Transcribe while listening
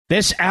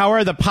This hour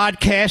of the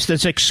podcast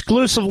is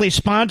exclusively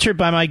sponsored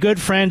by my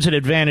good friends at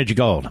Advantage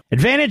Gold.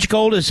 Advantage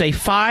Gold is a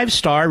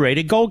 5-star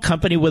rated gold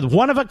company with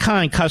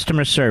one-of-a-kind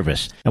customer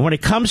service. And when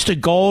it comes to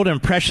gold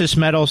and precious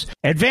metals,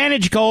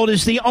 Advantage Gold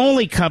is the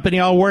only company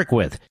I'll work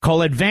with.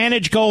 Call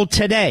Advantage Gold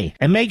today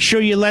and make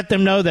sure you let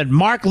them know that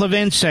Mark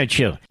Levin sent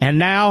you. And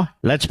now,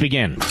 let's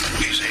begin.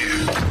 He's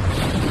here.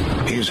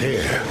 He's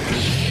here.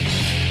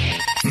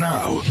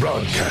 Now,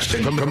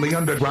 broadcasting from the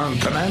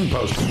underground command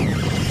post,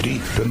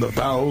 deep in the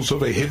bowels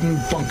of a hidden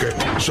bunker,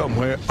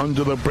 somewhere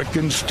under the brick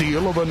and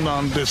steel of a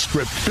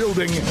nondescript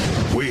building,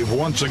 we've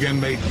once again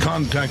made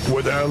contact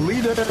with our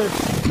leader,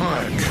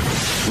 Mark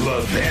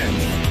Levin.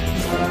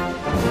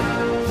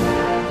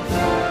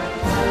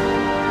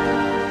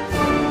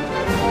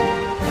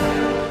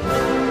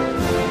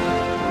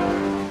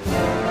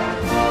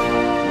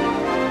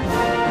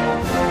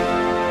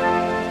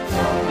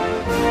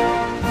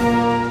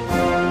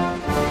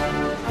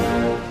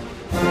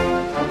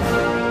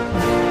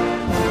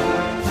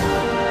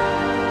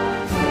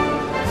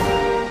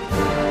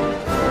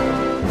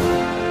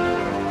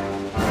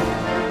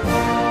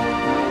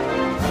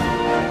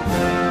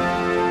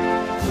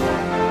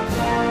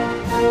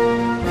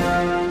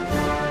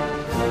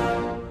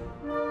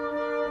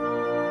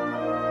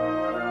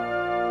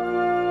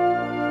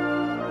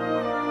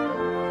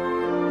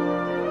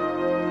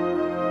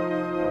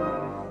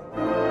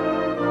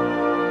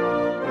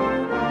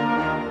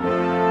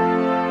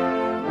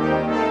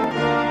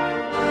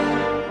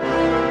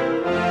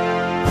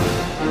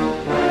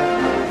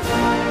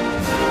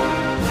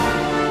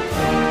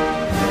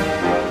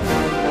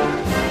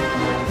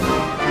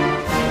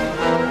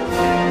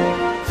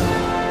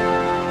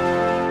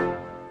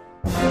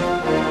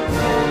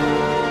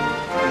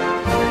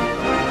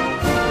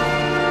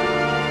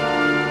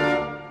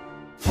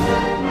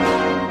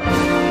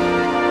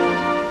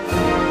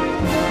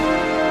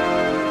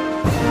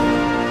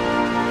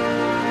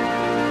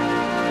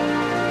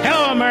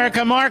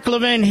 Mark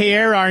Levin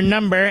here. Our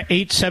number,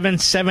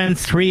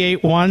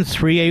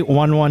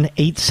 877-381-3811,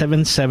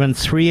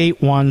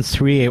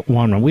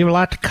 877-381-3811. We have a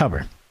lot to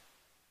cover.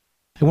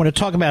 I want to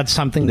talk about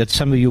something that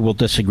some of you will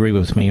disagree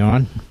with me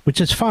on, which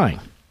is fine.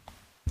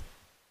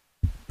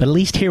 But at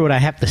least hear what I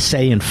have to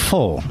say in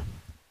full,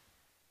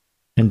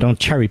 and don't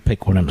cherry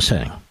pick what I'm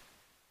saying.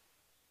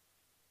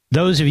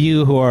 Those of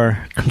you who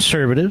are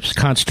conservatives,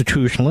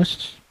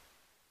 constitutionalists,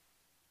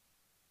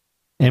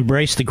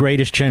 embrace the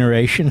greatest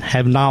generation,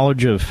 have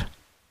knowledge of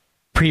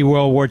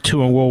pre-World War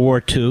II and World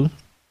War II,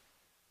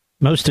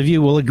 most of you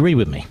will agree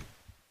with me.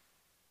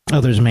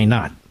 Others may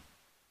not.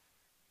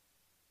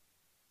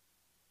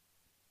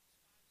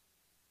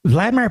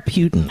 Vladimir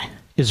Putin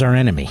is our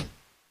enemy.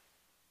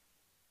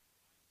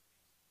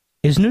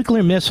 His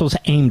nuclear missiles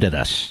aimed at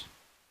us.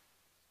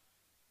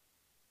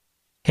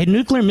 Had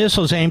nuclear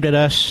missiles aimed at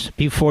us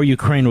before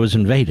Ukraine was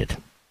invaded.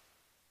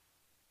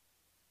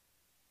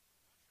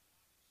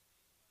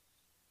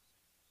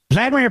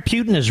 Vladimir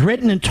Putin has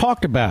written and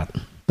talked about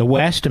the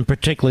West, and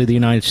particularly the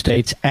United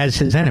States, as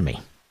his enemy.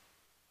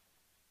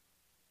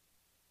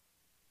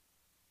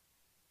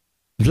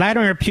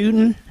 Vladimir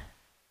Putin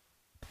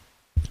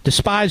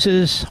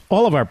despises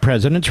all of our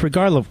presidents,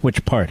 regardless of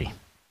which party.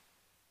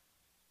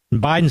 In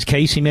Biden's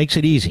case, he makes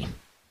it easy.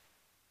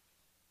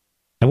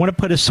 I want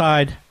to put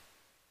aside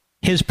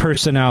his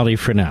personality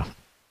for now.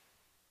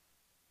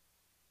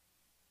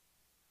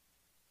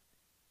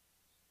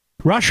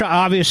 Russia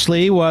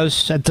obviously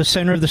was at the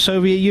center of the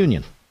Soviet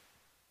Union.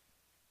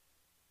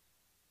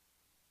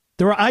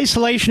 There were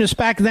isolationists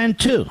back then,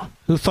 too,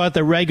 who thought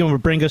that Reagan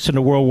would bring us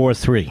into World War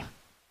III.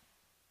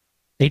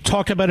 They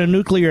talked about a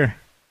nuclear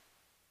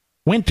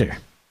winter.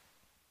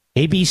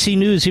 ABC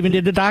News even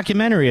did a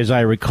documentary, as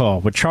I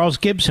recall, with Charles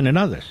Gibson and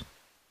others,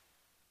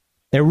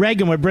 that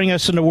Reagan would bring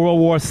us into World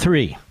War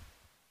III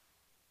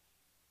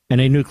and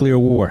a nuclear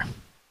war.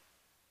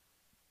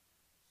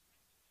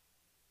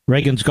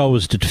 Reagan's goal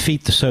was to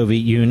defeat the Soviet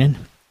Union.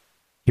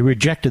 He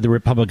rejected the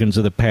Republicans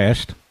of the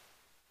past.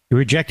 He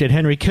rejected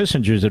Henry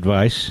Kissinger's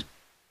advice.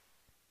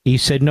 He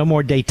said no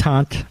more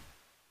détente,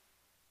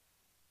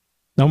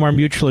 no more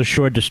mutually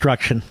assured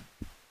destruction.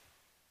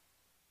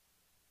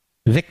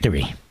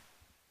 Victory.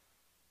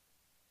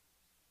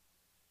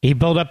 He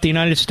built up the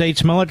United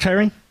States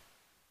military.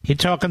 He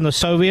took on the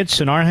Soviets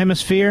in our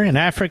hemisphere, in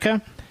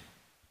Africa,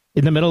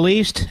 in the Middle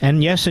East,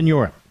 and yes, in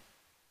Europe.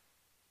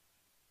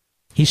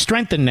 He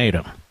strengthened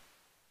NATO.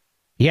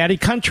 He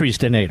added countries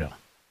to NATO.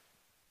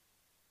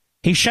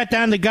 He shut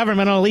down the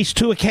government on at least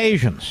 2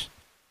 occasions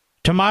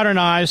to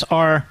modernize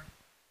our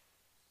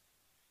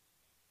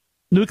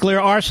nuclear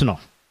arsenal,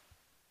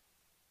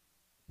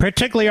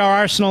 particularly our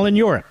arsenal in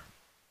Europe,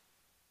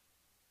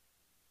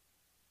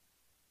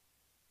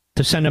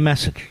 to send a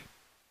message.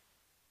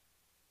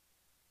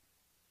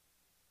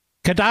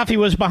 Gaddafi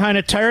was behind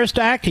a terrorist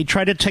act. He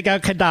tried to take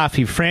out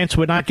Gaddafi. France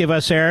would not give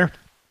us air,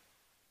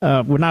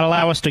 would not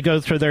allow us to go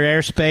through their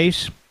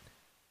airspace.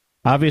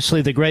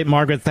 Obviously, the great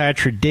Margaret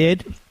Thatcher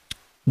did.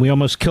 We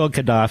almost killed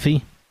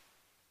Gaddafi,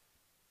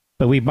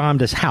 but we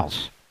bombed his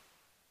house.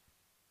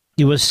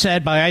 it was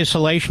said by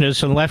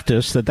isolationists and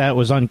leftists that that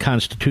was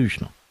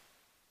unconstitutional.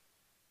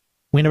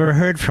 We never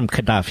heard from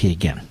Gaddafi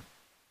again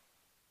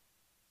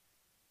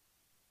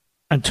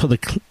until the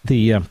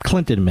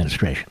Clinton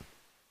administration.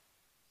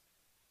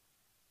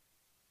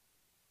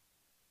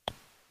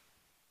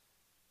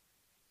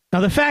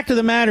 Now, the fact of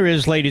the matter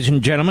is, ladies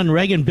and gentlemen,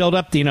 Reagan built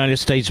up the United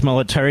States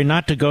military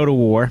not to go to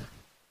war,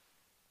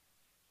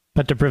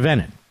 but to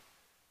prevent it.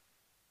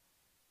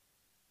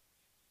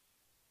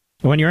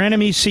 When your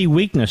enemies see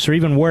weakness, or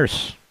even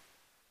worse,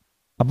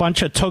 a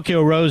bunch of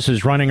Tokyo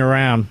Roses running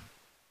around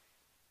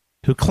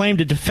who claim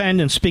to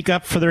defend and speak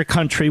up for their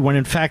country when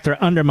in fact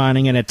they're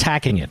undermining and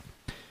attacking it,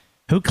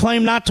 who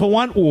claim not to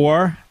want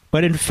war,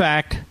 but in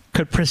fact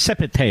could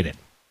precipitate it.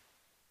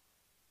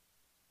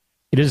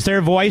 It is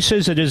their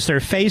voices, it is their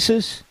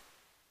faces,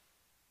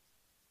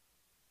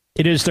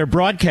 it is their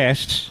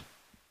broadcasts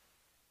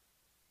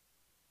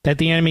that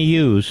the enemy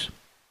use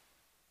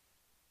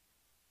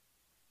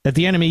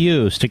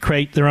to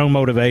create their own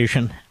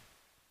motivation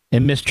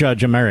and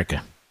misjudge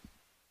America.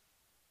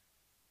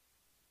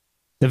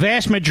 The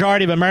vast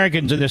majority of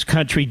Americans in this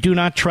country do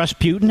not trust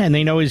Putin, and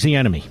they know he's the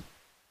enemy.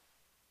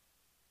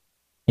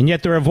 And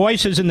yet there are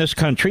voices in this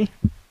country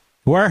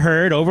who are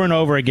heard over and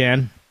over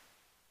again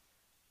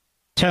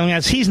telling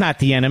us he's not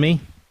the enemy.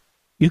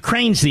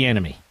 Ukraine's the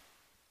enemy.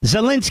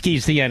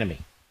 Zelensky's the enemy.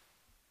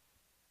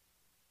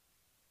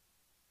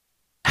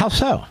 How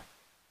so?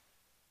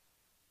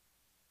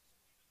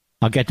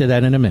 I'll get to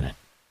that in a minute.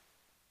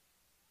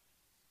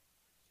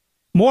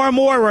 More and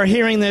more we're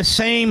hearing this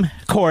same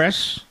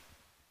chorus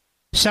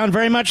sound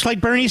very much like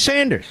Bernie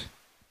Sanders.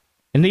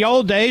 In the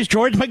old days,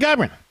 George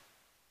McGovern.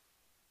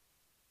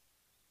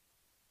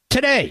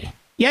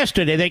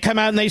 Yesterday, they come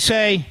out and they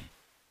say,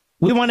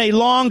 we want a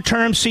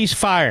long-term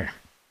ceasefire.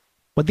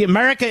 What the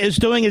America is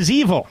doing is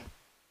evil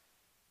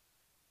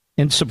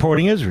in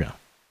supporting Israel.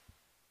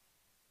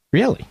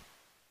 Really?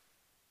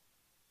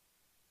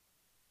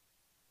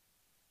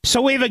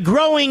 So we have a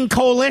growing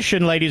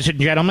coalition, ladies and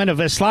gentlemen, of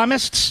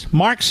Islamists,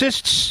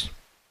 Marxists,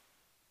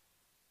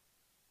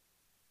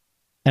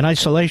 and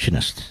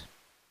isolationists,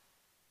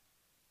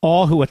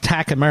 all who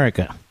attack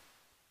America,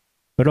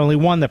 but only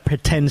one that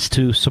pretends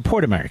to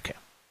support America: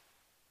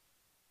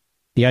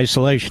 the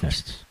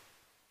isolationists.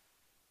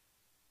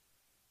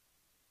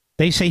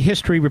 They say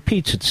history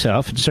repeats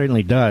itself. It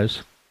certainly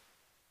does.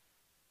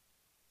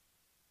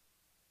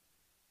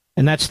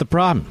 And that's the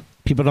problem.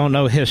 People don't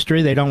know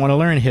history. They don't want to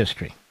learn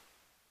history.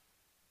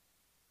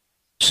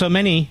 So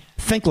many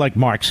think like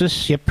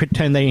Marxists, yet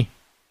pretend they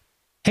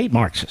hate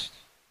Marxists.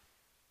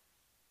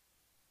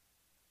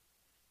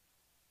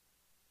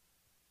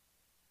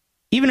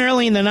 Even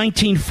early in the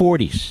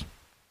 1940s,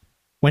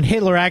 when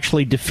Hitler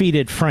actually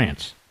defeated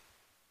France,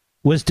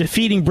 was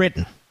defeating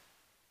Britain,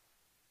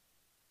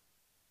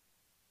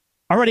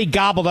 already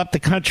gobbled up the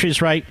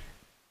countries right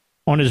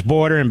on his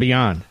border and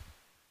beyond.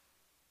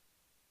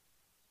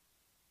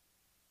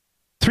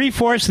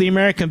 3/4 of the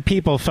American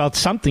people felt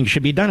something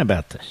should be done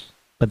about this.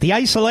 But the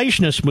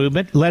isolationist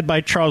movement, led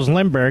by Charles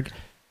Lindbergh,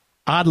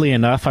 oddly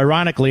enough,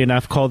 ironically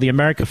enough, called the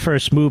America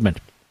First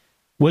Movement,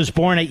 was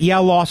born at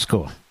Yale Law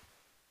School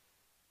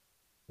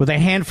with a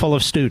handful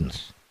of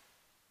students.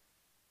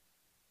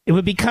 It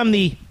would become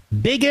the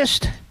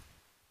biggest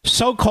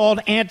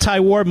so-called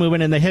anti-war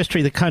movement in the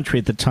history of the country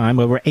at the time,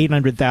 over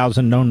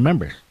 800,000 known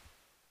members.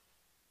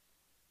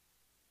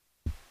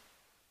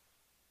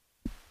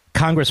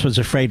 Congress was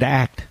afraid to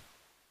act.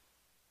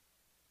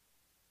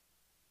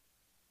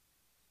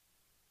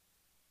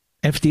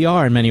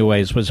 FDR, in many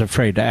ways, was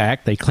afraid to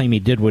act. They claim he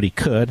did what he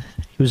could.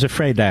 He was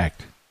afraid to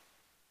act.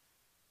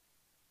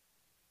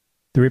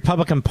 The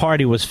Republican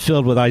Party was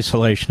filled with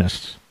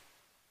isolationists,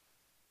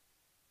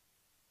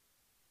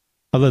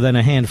 other than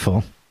a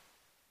handful,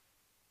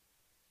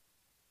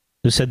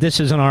 who said, this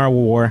isn't our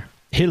war.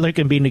 Hitler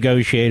can be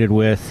negotiated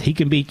with. He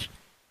can be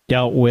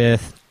dealt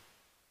with.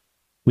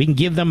 We can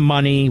give them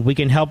money. We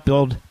can help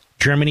build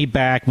Germany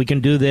back. We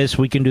can do this.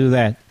 We can do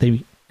that.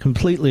 They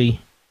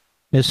completely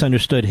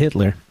misunderstood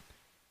Hitler,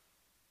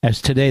 as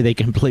today they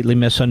completely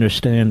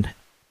misunderstand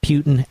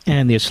Putin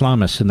and the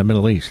Islamists in the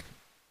Middle East.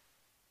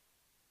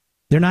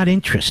 They're not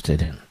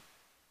interested in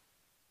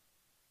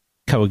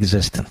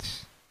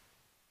coexistence.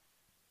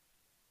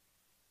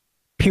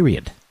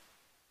 Period.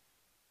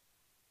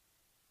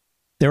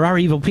 There are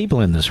evil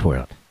people in this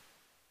world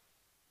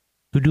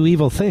who do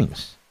evil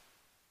things.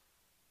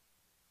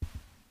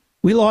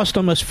 We lost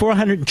almost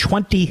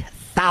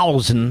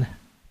 420,000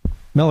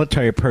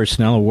 military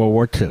personnel in World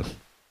War II.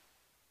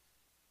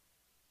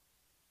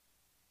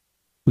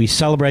 We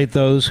celebrate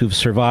those who've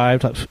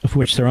survived, of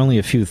which there are only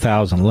a few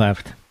thousand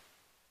left,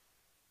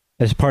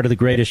 as part of the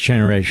greatest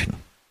generation.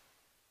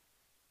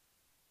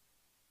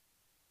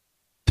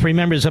 3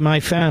 members of my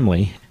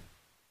family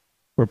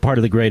were part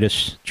of the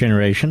greatest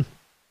generation.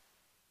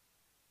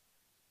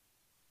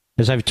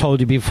 As I've told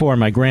you before,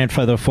 my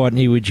grandfather fought in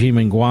Iwo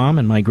Jima and Guam,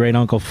 and my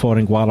great-uncle fought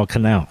in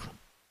Guadalcanal.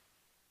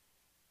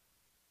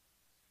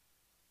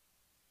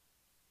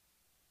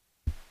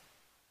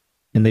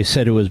 And they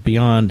said it was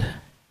beyond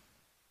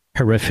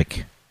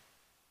horrific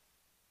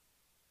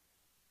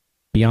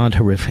Beyond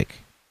horrific.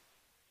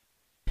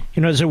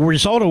 You know, as a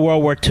result of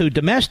World War II,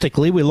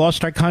 domestically, we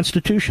lost our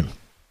Constitution.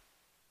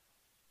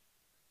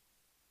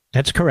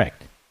 That's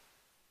correct.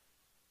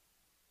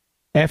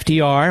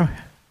 FDR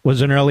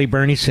was an early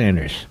Bernie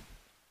Sanders.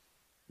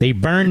 They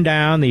burned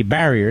down the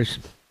barriers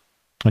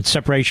and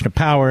separation of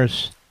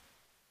powers,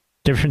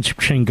 difference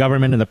between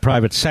government and the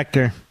private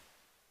sector.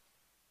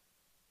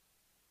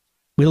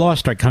 We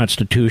lost our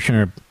Constitution,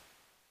 or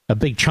a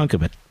big chunk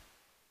of it.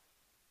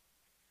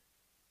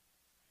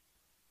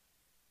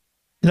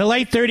 In the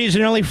late 30s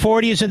and early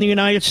 40s in the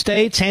United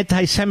States,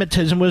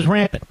 anti-Semitism was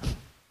rampant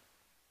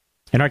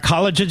in our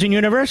colleges and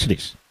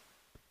universities.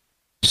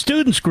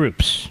 Students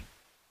groups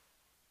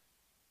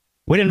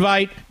would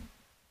invite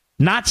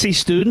Nazi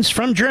students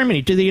from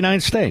Germany to the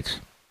United States.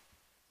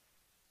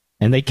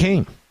 And they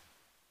came.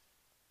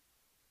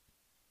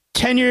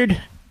 Tenured,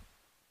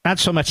 not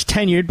so much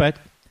tenured, but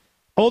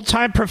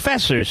old-time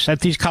professors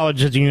at these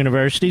colleges and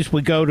universities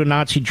would go to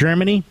Nazi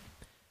Germany,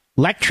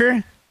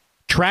 lecture,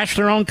 trash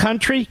their own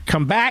country,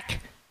 come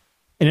back,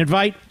 and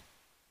invite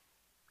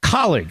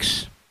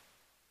colleagues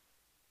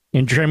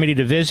in Germany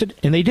to visit,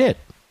 and they did.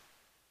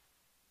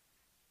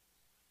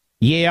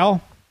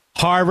 Yale,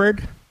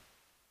 Harvard,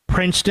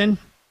 Princeton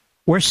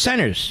were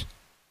centers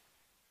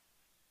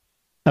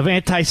of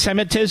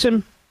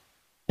anti-Semitism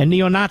and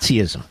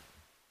neo-Nazism. In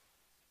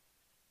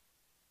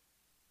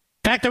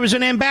fact, there was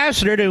an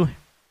ambassador to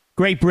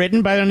Great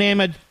Britain by the name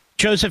of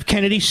Joseph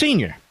Kennedy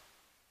Sr.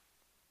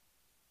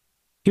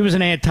 He was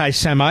an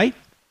anti-Semite.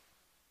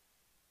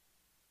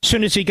 As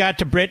soon as he got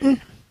to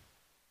Britain,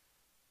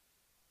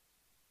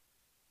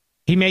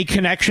 he made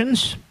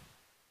connections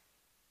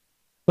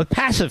with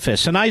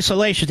pacifists and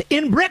isolationists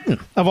in Britain,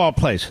 of all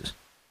places,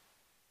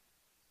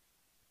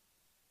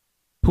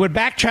 who would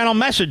back-channel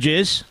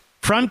messages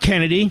from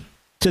Kennedy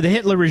to the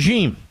Hitler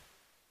regime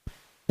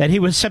that he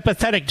was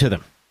sympathetic to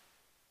them.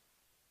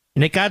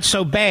 And it got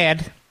so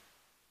bad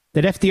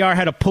that FDR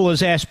had to pull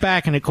his ass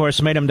back and, of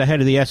course, made him the head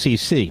of the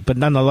SEC. But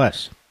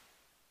nonetheless,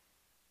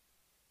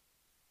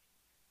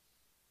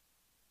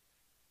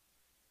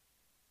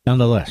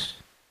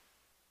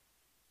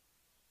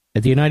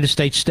 at the United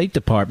States State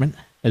Department,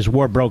 as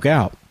war broke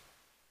out,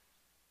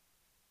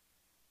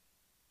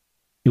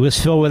 it was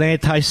filled with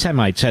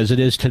anti-Semites, as it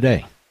is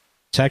today.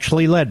 It's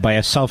actually led by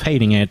a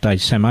self-hating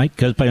anti-Semite,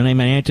 goes by the name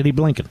of Antony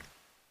Blinken.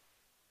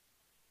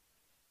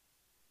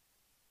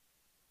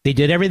 They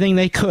did everything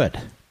they could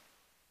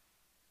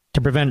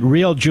to prevent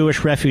real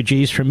Jewish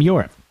refugees from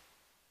Europe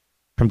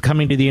from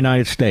coming to the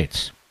United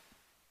States.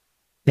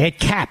 They had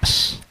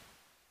caps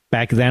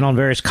back then on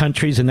various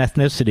countries and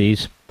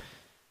ethnicities.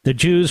 The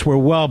Jews were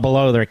well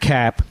below their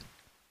cap,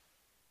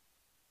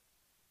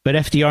 but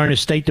FDR and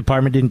his State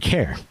Department didn't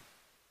care.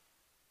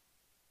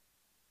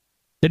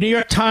 The New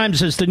York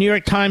Times is the New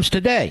York Times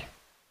today.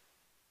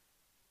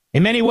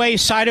 In many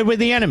ways, sided with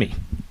the enemy.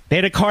 They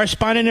had a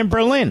correspondent in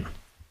Berlin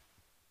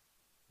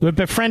who had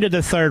befriended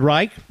the Third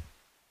Reich,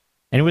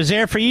 and he was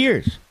there for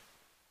years,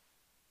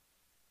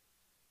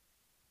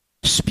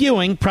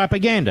 spewing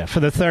propaganda for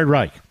the Third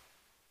Reich.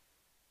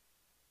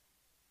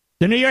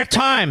 The New York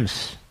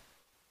Times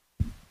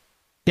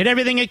did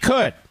everything it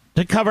could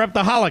to cover up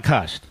the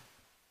Holocaust,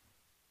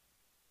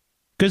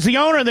 because the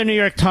owner of the New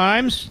York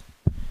Times,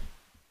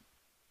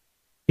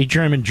 a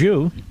German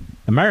Jew,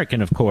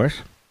 American, of course,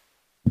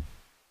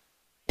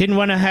 didn't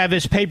want to have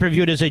his paper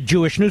viewed as a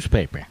Jewish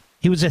newspaper.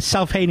 He was a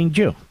self-hating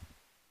Jew,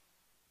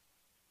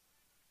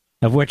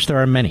 of which there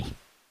are many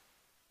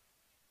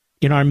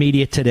in our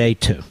media today,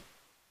 too.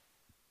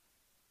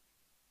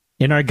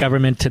 In our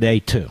government today,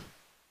 too.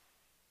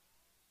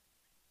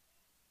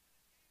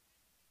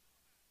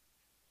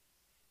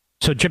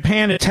 So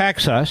Japan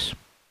attacks us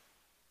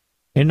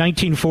in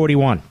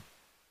 1941.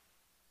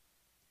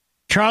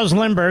 Charles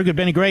Lindbergh, who'd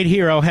been a great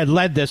hero, had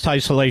led this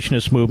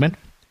isolationist movement. In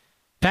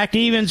fact,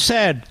 he even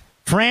said,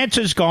 France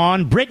is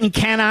gone, Britain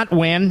cannot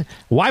win.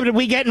 Why would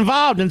we get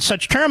involved in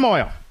such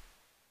turmoil?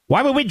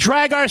 Why would we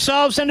drag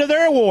ourselves into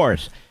their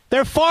wars?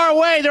 They're far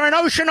away. They're an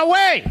ocean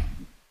away.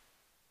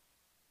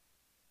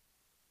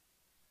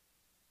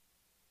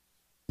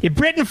 If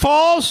Britain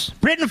falls,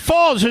 Britain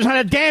falls. There's not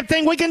a damn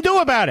thing we can do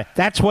about it.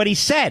 That's what he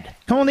said.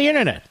 Go on the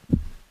internet.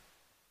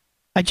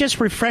 I just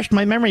refreshed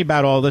my memory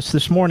about all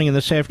this morning and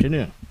this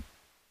afternoon.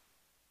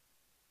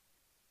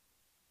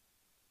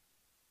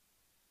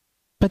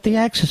 But the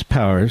Axis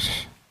powers,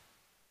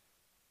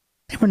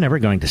 they were never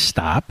going to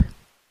stop.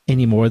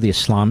 Any more the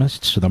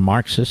Islamists or the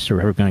Marxists are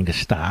ever going to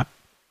stop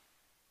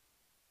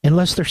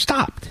unless they're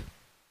stopped,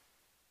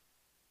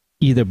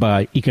 either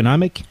by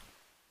economic,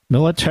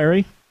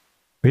 military,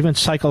 or even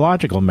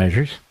psychological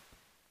measures,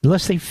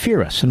 unless they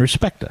fear us and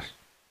respect us.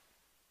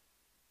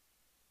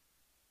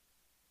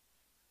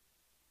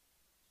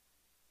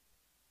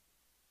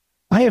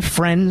 I have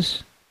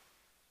friends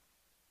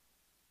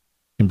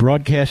in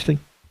broadcasting,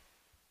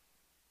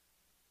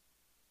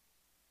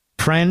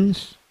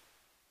 friends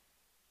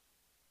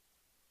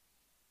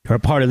who are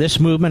part of this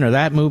movement or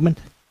that movement.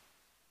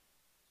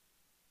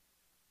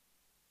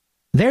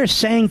 They're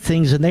saying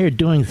things and they're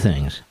doing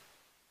things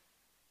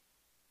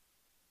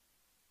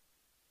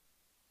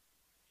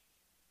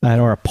that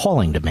are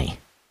appalling to me.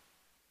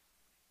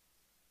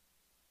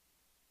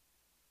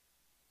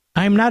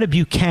 I'm not a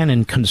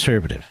Buchanan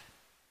conservative.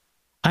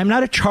 I'm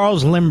not a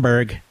Charles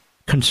Lindbergh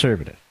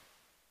conservative.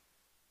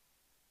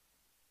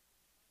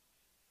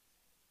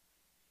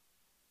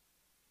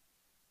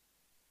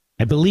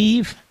 I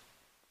believe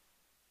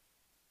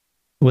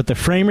what the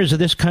framers of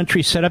this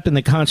country set up in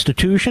the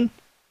Constitution.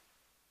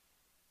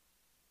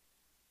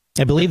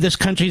 I believe this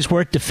country is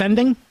worth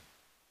defending.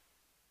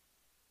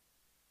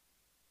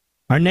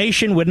 Our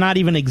nation would not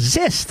even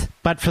exist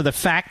but for the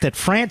fact that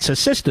France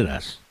assisted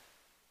us.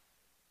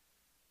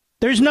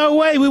 There's no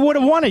way we would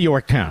have won at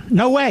Yorktown.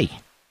 No way.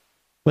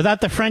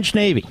 Without the French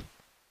Navy.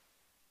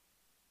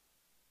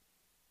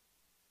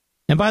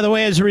 And by the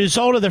way, as a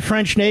result of the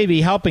French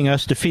Navy helping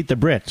us defeat the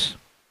Brits,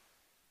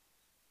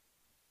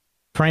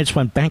 France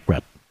went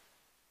bankrupt.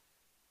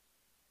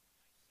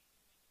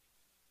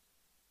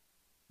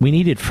 We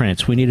needed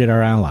France. We needed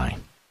our ally.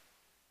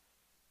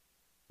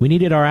 We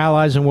needed our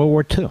allies in World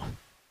War II.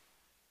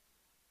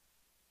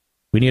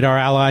 We need our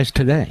allies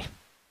today.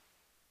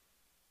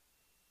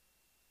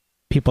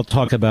 People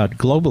talk about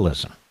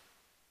globalism.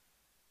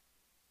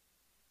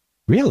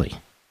 Really?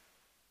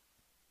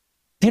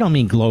 They don't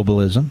mean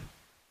globalism.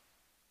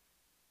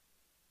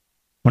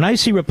 When I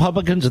see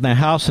Republicans in the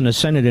House and the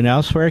Senate and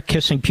elsewhere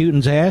kissing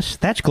Putin's ass,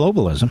 that's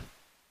globalism.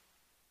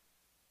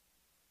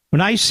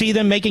 When I see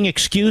them making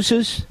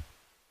excuses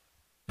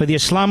for the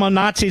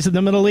Islamo-Nazis in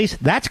the Middle East,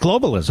 that's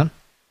globalism.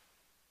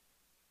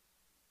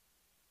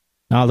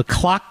 Now, the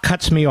clock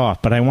cuts me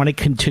off, but I want to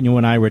continue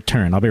when I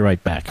return. I'll be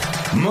right back.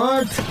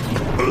 Mark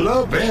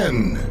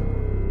Levin.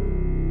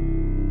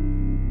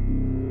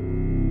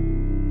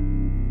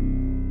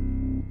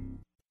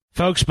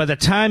 Folks, by the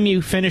time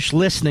you finish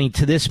listening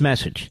to this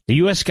message, the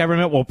U.S.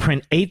 government will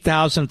print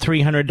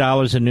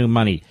 $8,300 in new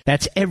money.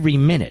 That's every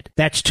minute.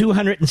 That's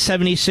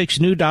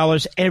 $276 new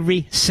dollars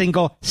every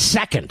single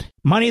second.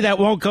 Money that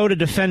won't go to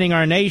defending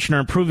our nation or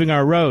improving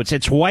our roads.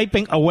 It's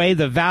wiping away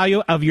the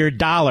value of your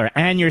dollar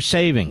and your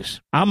savings.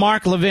 I'm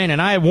Mark Levin,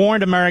 and I have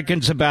warned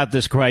Americans about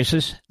this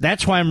crisis.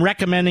 That's why I'm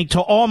recommending to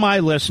all my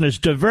listeners,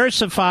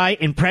 diversify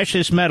in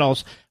precious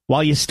metals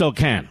while you still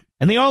can.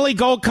 And the only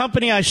gold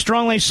company I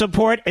strongly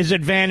support is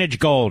Advantage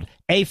Gold,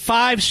 a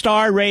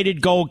 5-star rated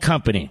gold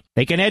company.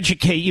 They can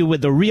educate you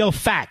with the real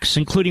facts,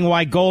 including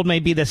why gold may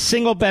be the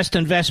single best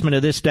investment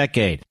of this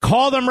decade.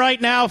 Call them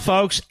right now,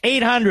 folks.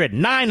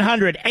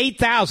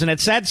 800-900-8000.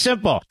 It's that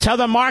simple. Tell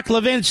them Mark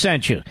Levin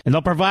sent you, and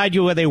they'll provide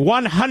you with a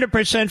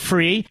 100%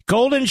 free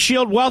Golden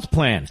Shield Wealth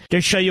Plan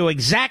to show you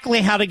exactly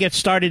how to get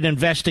started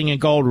investing in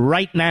gold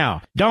right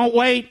now. Don't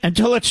wait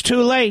until it's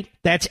too late.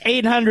 That's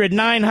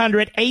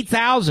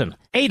 800-900-8000.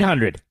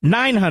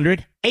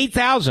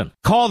 800-900-8000.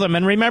 Call them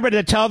and remember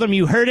to tell them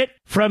you heard it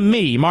from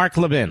me, Mark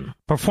Levin.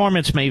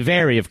 Performance may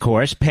vary, of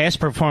course.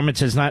 Past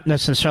performance is not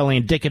necessarily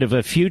indicative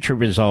of future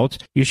results.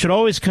 You should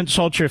always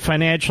consult your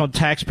financial and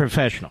tax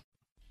professional.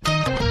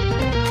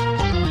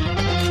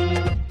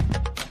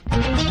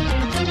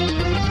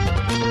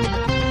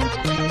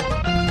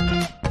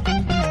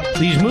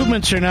 These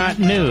movements are not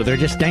new. They're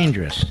just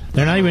dangerous.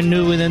 They're not even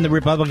new within the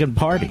Republican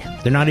Party.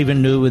 They're not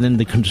even new within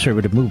the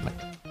conservative movement.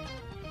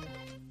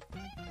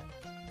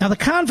 Now, the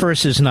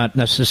converse is not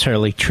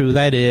necessarily true.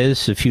 That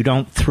is, if you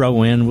don't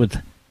throw in with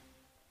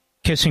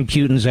kissing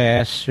Putin's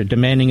ass or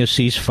demanding a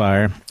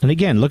ceasefire. And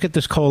again, look at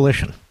this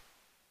coalition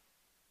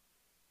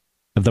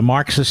of the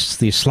Marxists,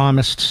 the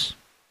Islamists.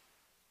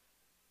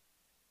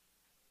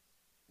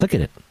 Look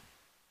at it.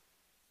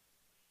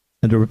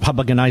 And the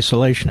Republican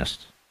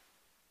isolationists.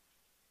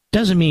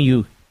 Doesn't mean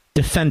you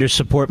defend or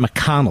support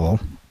McConnell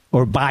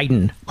or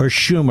Biden or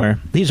Schumer.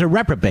 These are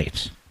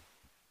reprobates.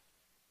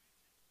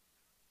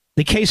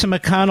 In the case of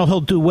McConnell,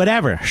 he'll do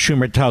whatever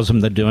Schumer tells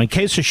him to do. In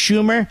case of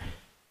Schumer,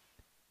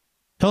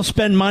 he'll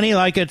spend money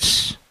like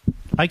it's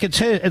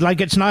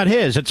not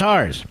his, it's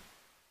ours.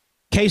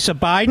 Case of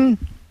Biden,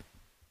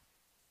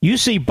 you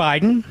see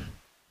Biden,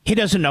 he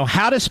doesn't know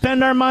how to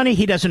spend our money.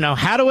 He doesn't know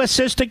how to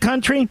assist the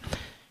country.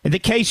 In the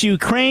case of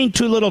Ukraine,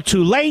 too little,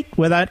 too late,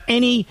 without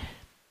any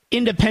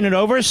independent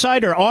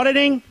oversight or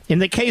auditing. In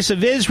the case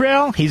of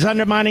Israel, he's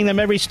undermining them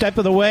every step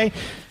of the way.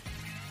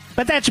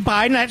 But that's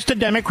Biden, that's the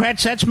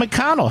Democrats, that's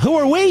McConnell. Who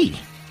are we?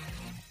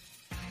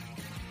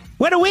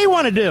 What do we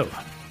want to do?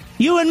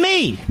 You and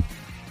me.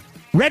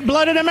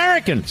 Red-blooded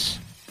Americans.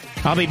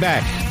 I'll be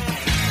back.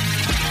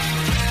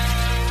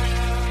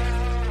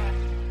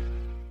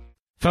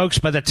 Folks,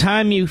 by the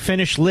time you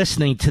finish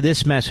listening to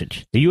this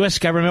message, the U.S.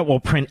 government will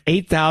print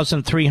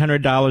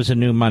 $8,300 in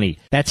new money.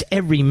 That's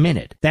every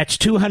minute. That's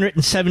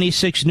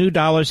 $276 new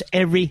dollars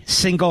every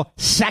single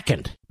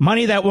second.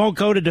 Money that won't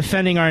go to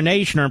defending our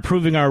nation or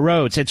improving our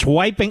roads. It's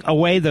wiping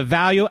away the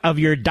value of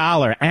your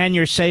dollar and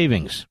your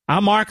savings.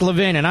 I'm Mark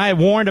Levin, and I have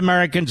warned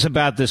Americans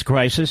about this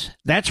crisis.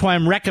 That's why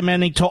I'm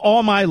recommending to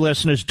all my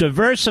listeners,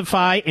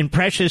 diversify in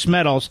precious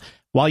metals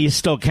while you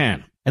still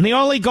can. And the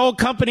only gold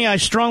company I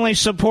strongly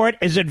support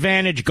is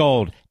Advantage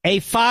Gold, a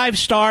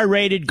 5-star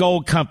rated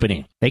gold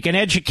company. They can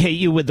educate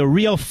you with the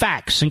real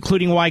facts,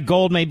 including why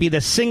gold may be the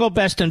single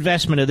best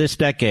investment of this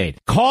decade.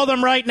 Call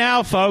them right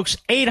now, folks.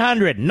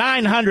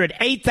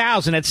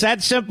 800-900-8000. It's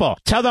that simple.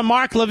 Tell them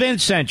Mark Levin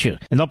sent you,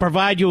 and they'll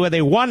provide you with a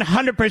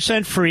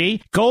 100%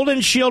 free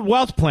Golden Shield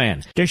Wealth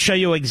Plan to show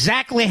you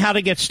exactly how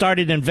to get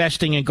started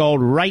investing in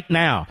gold right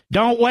now.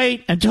 Don't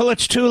wait until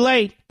it's too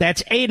late.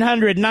 That's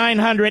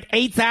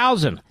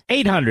 800-900-8000.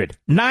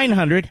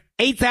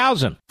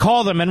 800-900-8000.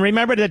 Call them and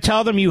remember to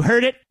tell them you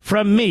heard it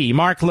from me,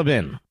 Mark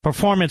Levin.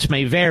 Performance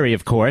may vary,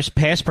 of course.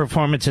 Past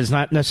performance is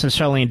not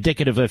necessarily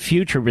indicative of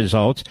future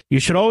results.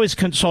 You should always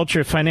consult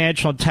your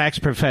financial and tax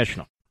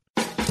professional.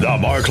 The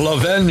Mark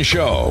Levin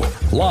Show,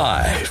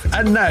 live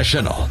and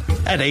national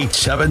at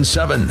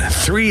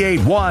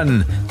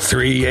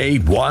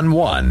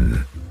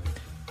 877-381-3811.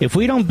 If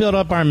we don't build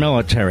up our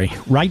military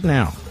right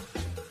now,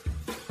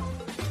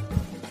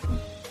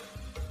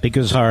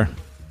 because our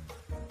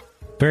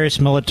various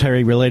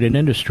military-related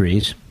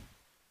industries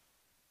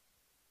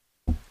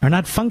are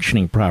not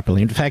functioning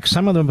properly. In fact,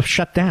 some of them have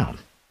shut down.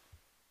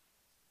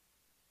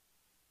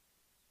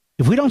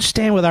 If we don't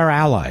stand with our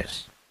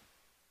allies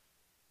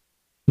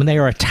when they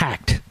are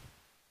attacked,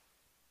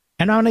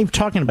 and I'm not even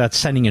talking about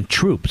sending in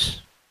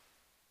troops.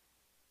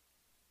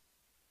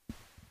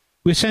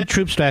 We sent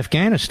troops to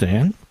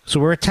Afghanistan,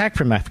 so we're attacked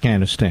from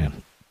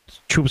Afghanistan.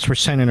 Troops were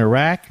sent in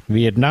Iraq,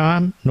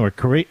 Vietnam,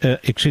 Korea.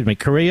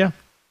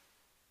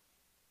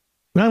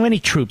 We don't have any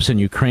troops in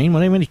Ukraine. We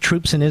don't have any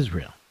troops in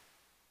Israel.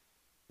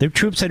 There are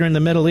troops that are in the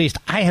Middle East.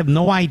 I have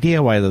no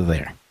idea why they're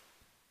there.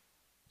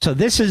 So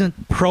this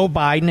isn't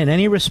pro-Biden in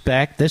any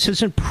respect. This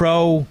isn't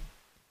pro-Lindsey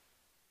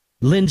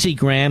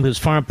Graham, whose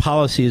foreign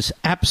policy is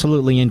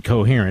absolutely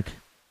incoherent.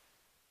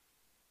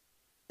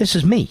 This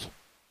is me.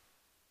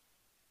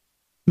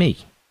 Me.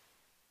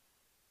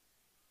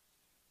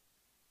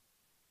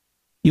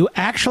 You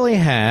actually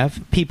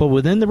have people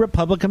within the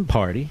Republican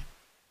Party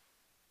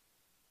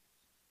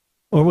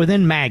or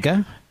within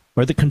MAGA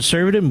or the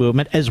conservative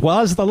movement, as well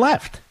as the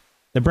left,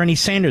 the Bernie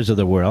Sanders of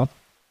the world,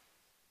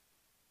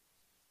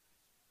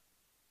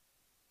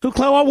 who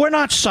claim, well, we're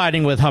not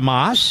siding with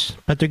Hamas,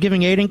 but they're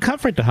giving aid and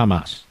comfort to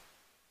Hamas.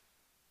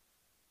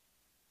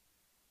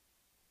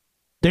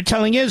 They're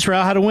telling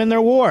Israel how to win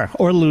their war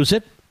or lose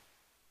it.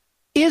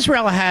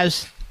 Israel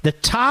has the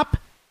top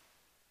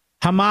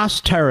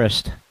Hamas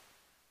terrorist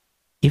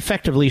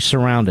effectively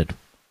surrounded.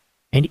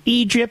 And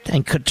Egypt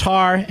and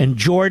Qatar and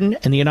Jordan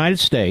and the United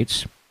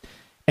States,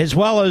 as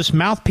well as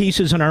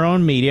mouthpieces in our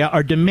own media,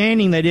 are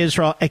demanding that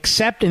Israel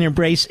accept and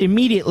embrace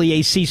immediately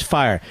a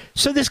ceasefire.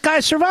 So this guy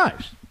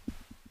survives.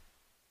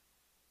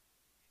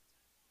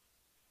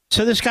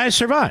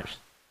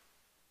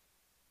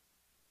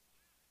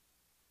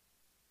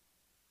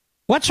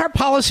 What's our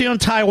policy on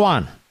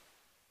Taiwan?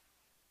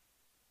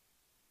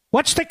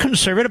 What's the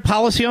conservative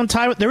policy on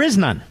Taiwan? There is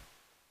none.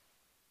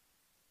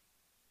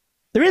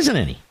 There isn't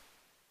any.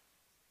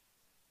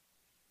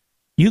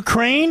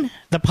 Ukraine,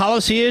 the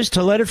policy is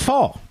to let it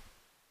fall.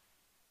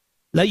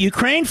 Let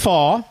Ukraine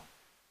fall.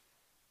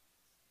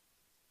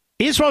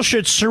 Israel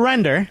should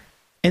surrender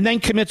and then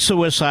commit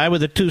suicide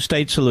with a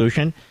two-state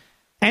solution.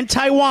 And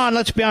Taiwan,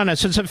 let's be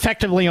honest, is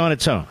effectively on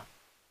its own.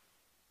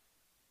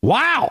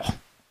 Wow.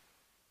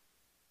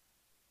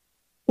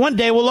 One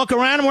day we'll look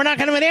around and we're not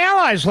going to have any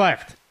allies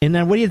left. And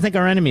then what do you think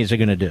our enemies are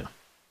going to do?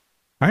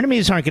 Our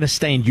enemies aren't going to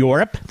stay in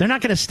Europe. They're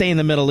not going to stay in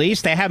the Middle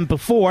East. They haven't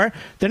before.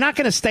 They're not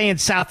going to stay in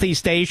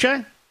Southeast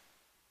Asia.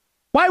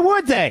 Why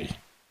would they?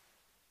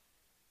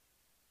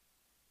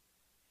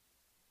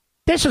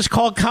 This is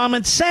called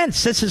common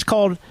sense. This is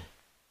called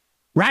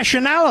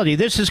rationality.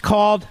 This is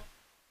called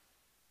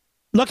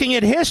looking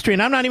at history.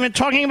 And I'm not even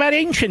talking about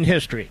ancient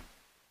history.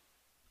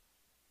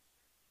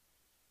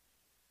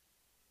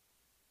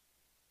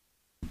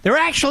 There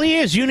actually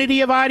is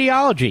unity of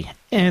ideology.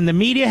 And the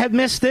media have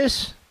missed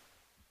this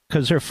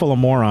because they're full of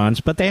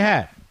morons, but they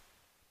have.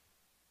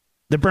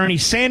 The Bernie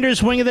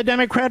Sanders wing of the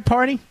Democrat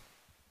Party,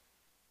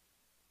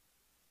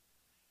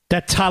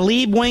 the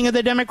Tlaib wing of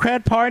the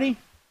Democrat Party,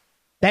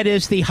 that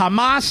is the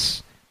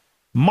Hamas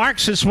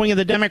Marxist wing of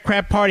the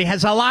Democrat Party,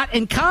 has a lot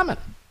in common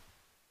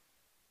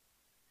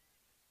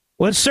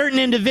with certain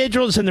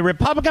individuals in the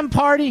Republican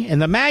Party, in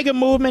the MAGA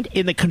movement,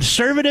 in the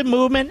conservative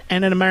movement,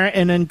 and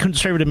in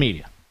conservative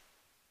media.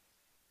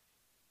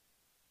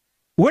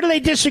 Where do they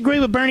disagree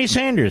with Bernie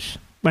Sanders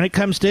when it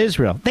comes to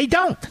Israel? They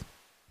don't.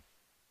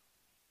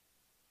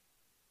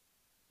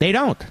 They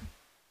don't.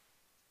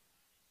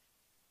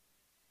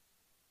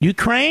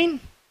 Ukraine?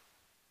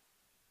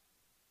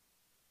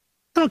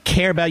 They don't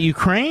care about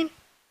Ukraine.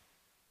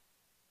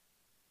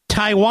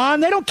 Taiwan?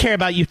 They don't care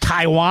about you,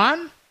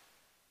 Taiwan.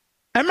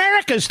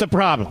 America's the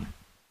problem.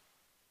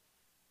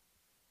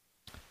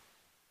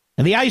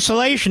 And the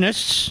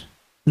isolationists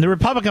in the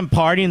Republican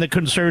Party and the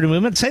conservative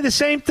movement say the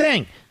same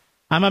thing.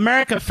 I'm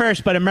America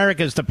first, but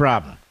America's the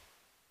problem.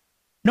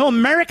 No,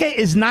 America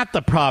is not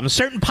the problem.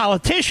 Certain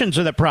politicians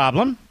are the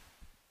problem.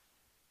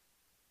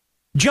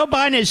 Joe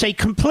Biden is a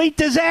complete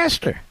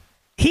disaster.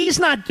 He's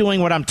not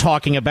doing what I'm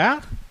talking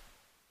about.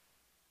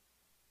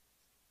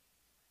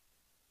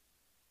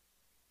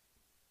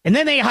 And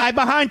then they hide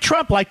behind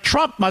Trump, like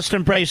Trump must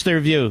embrace their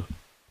view.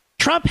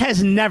 Trump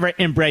has never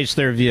embraced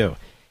their view.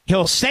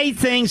 He'll say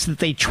things that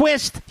they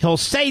twist. He'll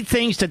say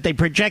things that they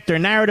project their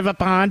narrative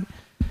upon.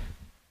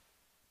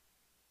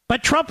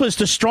 But Trump was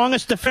the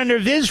strongest defender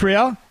of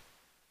Israel,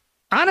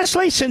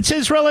 honestly, since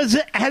Israel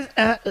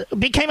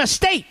became a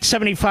state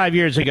 75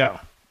 years ago.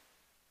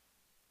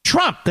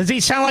 Trump, does he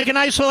sound like an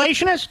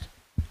isolationist?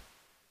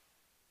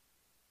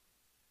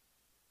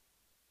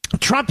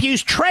 Trump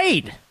used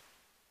trade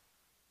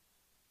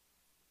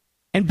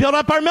and built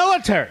up our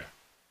military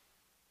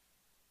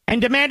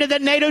and demanded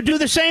that NATO do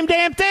the same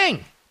damn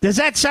thing. Does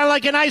that sound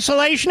like an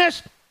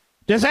isolationist?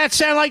 Does that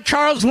sound like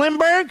Charles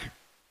Lindbergh?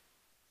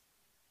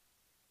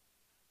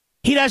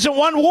 He doesn't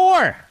want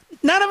war.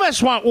 None of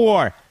us want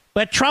war.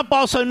 But Trump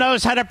also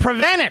knows how to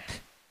prevent it.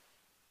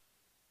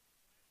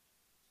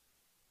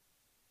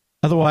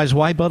 Otherwise,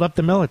 why build up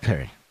the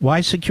military?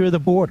 Why secure the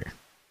border?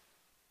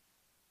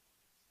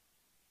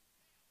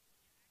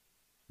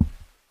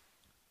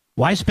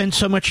 Why spend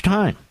so much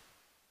time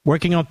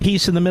working on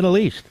peace in the Middle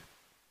East?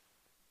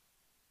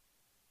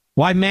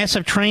 Why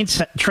massive trade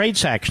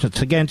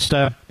sanctions against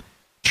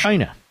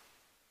China?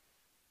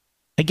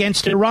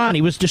 Against Iran?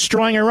 He was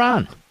destroying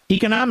Iran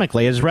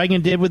economically, as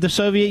Reagan did with the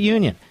Soviet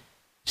Union.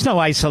 He's no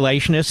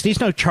isolationist. He's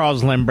no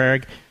Charles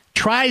Lindbergh.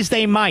 Try as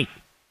they might,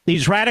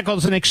 these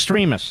radicals and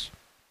extremists,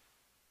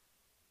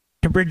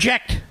 to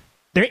project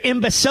their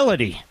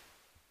imbecility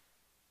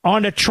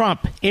onto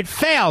Trump. It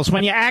fails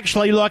when you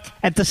actually look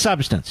at the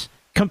substance,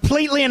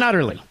 completely and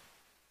utterly.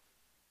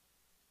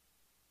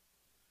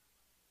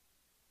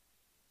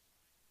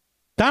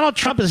 Donald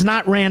Trump is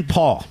not Rand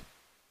Paul.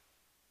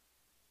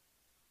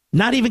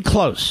 Not even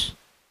close.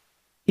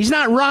 He's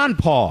not Ron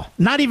Paul.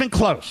 Not even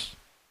close.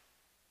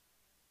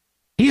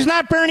 He's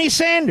not Bernie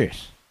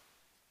Sanders.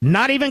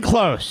 Not even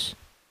close.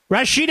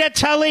 Rashida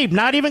Tlaib.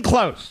 Not even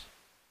close.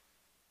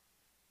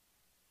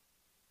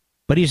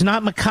 But he's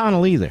not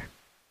McConnell either.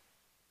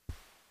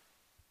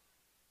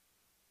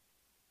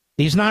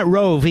 He's not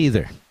Rove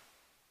either.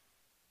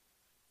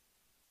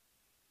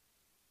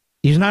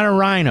 He's not a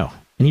rhino,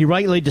 and he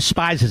rightly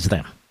despises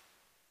them.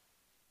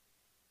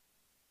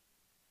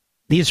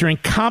 These are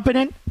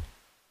incompetent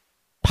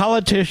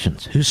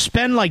politicians who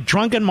spend like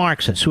drunken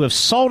Marxists, who have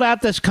sold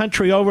out this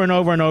country over and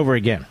over and over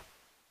again.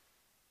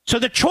 So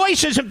the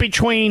choice isn't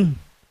between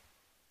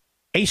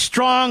a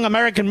strong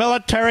American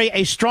military,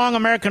 a strong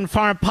American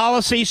foreign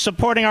policy,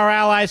 supporting our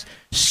allies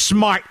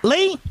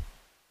smartly,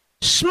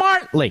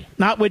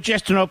 not with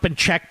just an open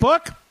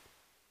checkbook,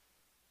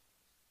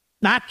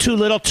 not too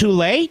little too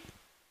late,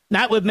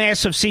 not with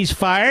massive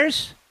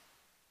ceasefires,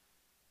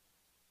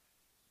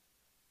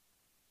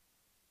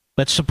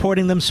 but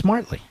supporting them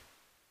smartly.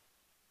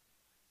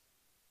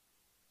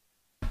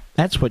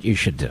 That's what you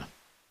should do.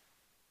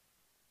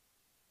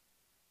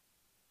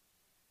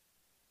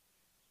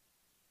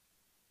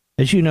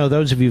 As you know,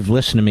 those of you who've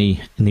listened to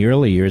me in the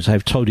early years,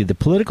 I've told you the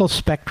political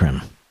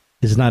spectrum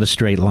is not a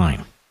straight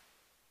line.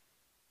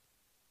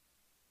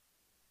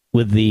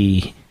 With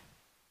the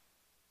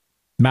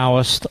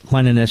Maoist,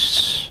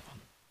 Leninists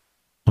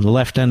on the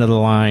left end of the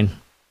line,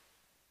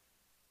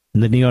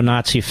 and the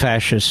neo-Nazi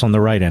fascists on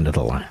the right end of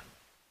the line.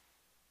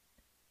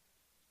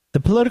 The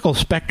political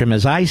spectrum,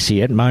 as I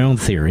see it, my own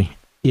theory,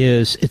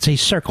 is it's a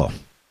circle.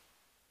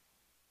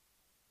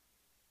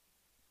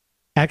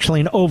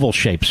 Actually, an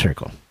oval-shaped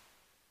circle.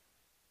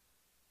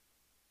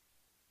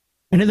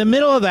 And in the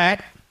middle of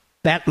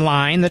that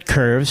line that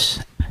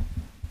curves,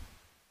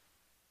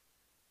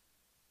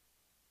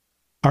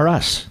 are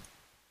us,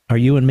 are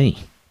you and me.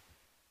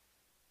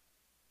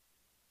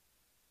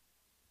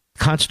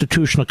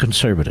 Constitutional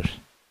conservatives.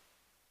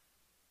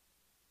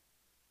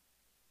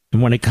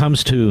 And when it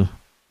comes to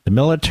the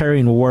military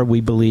and war, we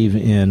believe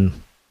in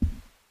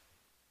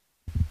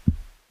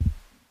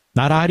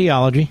not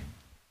ideology.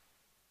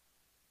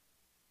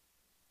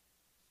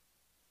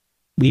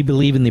 We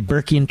believe in the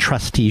Burkean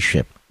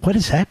trusteeship. What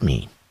does that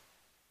mean?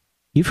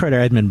 You've heard of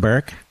Edmund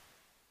Burke.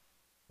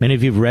 Many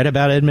of you have read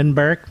about Edmund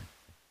Burke.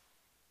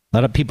 A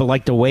lot of people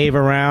like to wave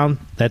around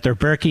that they're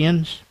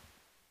Burkeans.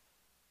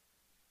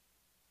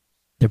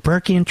 The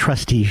Burkean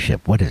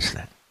trusteeship, what is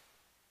that?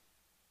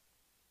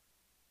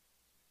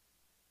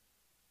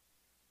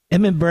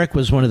 Edmund Burke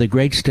was one of the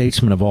great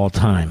statesmen of all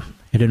time.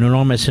 Had an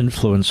enormous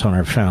influence on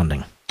our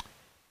founding.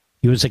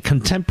 He was a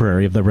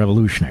contemporary of the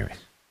revolutionaries.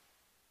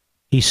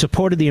 He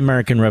supported the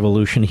American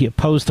Revolution. He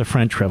opposed the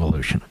French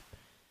Revolution.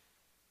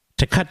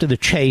 To cut to the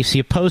chase, he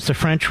opposed the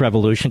French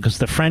Revolution because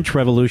the French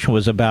Revolution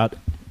was about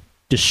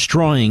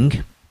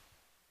destroying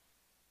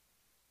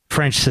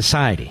French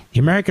society. The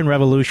American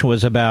Revolution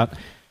was about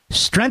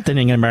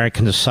strengthening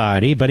American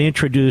society by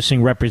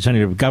introducing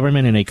representative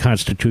government in a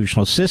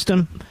constitutional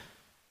system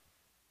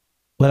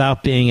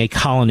without being a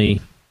colony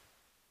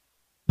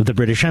of the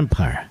British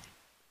Empire.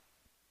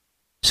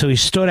 So he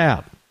stood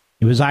out.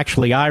 He was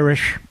actually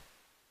Irish.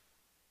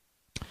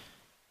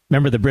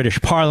 Member of the British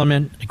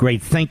Parliament, a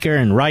great thinker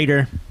and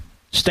writer,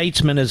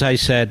 statesman, as I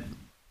said,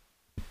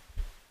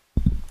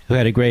 who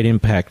had a great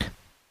impact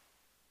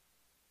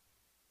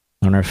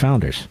on our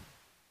founders.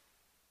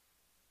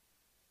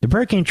 The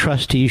Berkey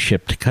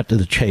trusteeship, to cut to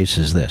the chase,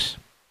 is this.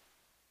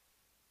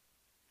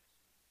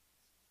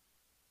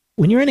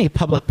 When you're in a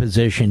public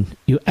position,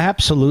 you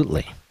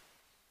absolutely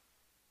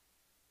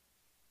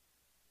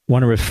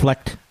want to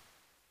reflect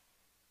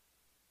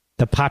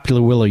the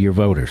popular will of your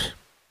voters.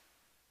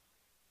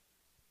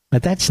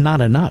 But that's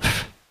not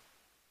enough.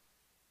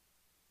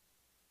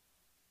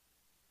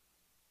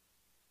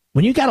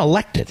 When you got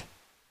elected,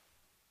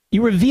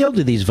 you revealed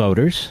to these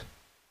voters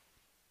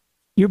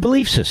your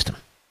belief system,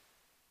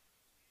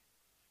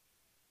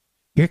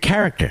 your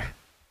character,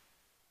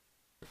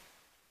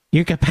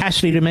 your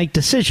capacity to make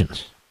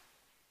decisions.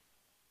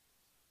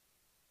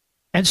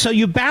 And so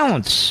you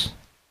balance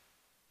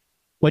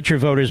what your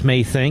voters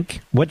may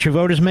think, what your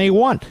voters may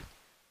want,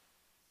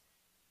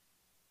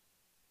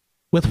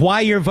 with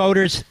why your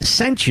voters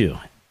sent you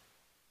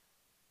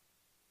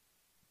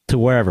to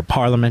wherever,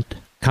 Parliament,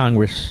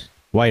 Congress,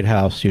 White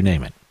House, you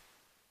name it.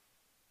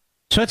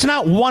 So it's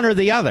not one or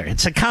the other.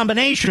 It's a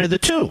combination of the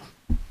two.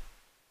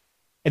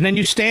 And then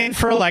you stand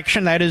for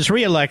election, that is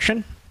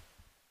re-election,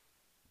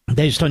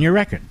 based on your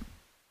record.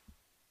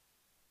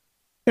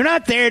 You're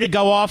not there to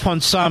go off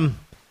on some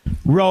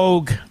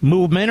rogue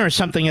movement or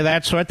something of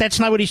that sort. That's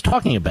not what he's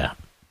talking about.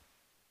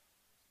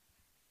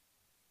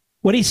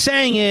 What he's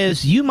saying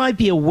is you might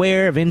be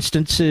aware of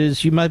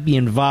instances, you might be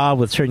involved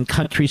with certain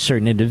countries,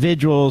 certain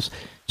individuals,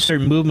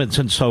 certain movements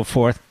and so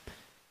forth,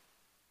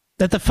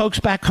 that the folks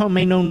back home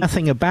may know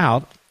nothing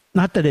about.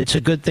 Not that it's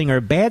a good thing or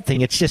a bad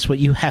thing. It's just what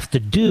you have to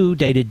do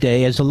day to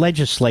day as a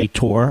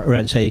legislator or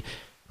as a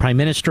prime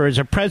minister, as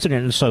a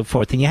president and so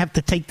forth. And you have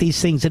to take these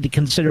things into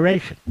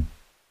consideration.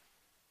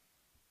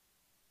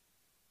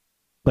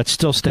 But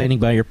still standing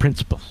by your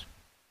principles.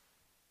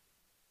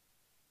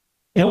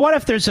 And what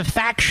if there's a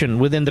faction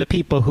within the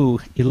people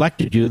who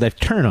elected you that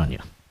turn on you?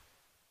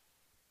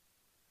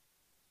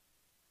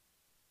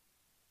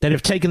 That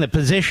have taken the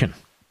position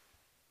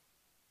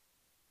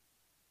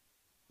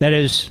that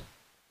is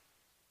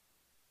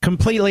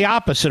completely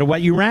opposite of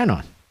what you ran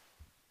on.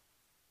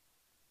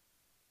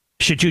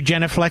 Should you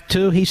genuflect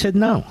too? He said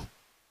no.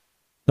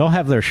 They'll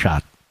have their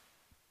shot.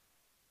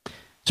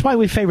 That's why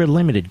we favor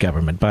limited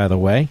government, by the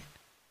way.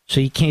 So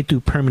you can't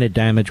do permanent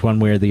damage one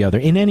way or the other.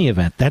 In any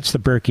event, that's the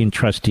Berkey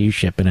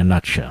trusteeship in a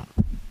nutshell.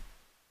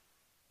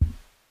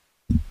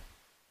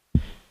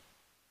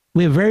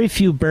 We have very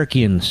few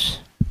Berkeyans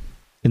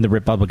in the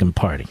Republican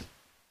Party.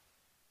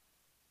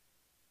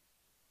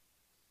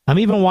 I'm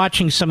even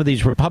watching some of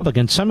these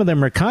Republicans. Some of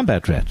them are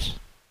combat vets. A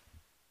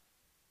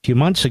few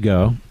months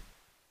ago,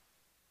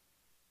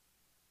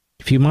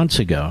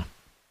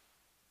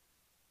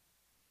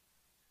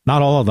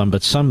 not all of them,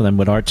 but some of them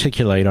would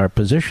articulate our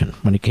position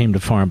when it came to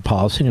foreign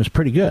policy, and it was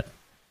pretty good.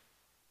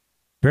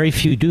 Very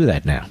few do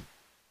that now.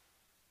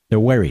 They're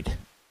worried.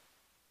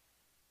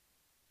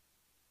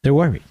 They're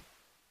worried.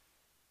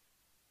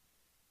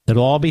 They'll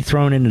all be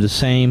thrown into the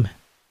same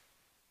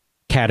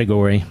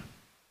category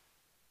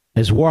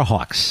as war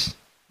hawks,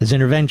 as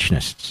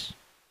interventionists,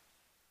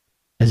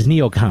 as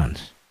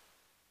neocons,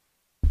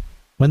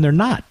 when they're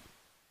not.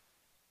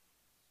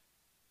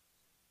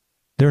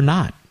 They're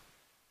not.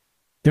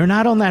 They're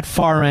not on that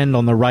far end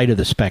on the right of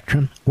the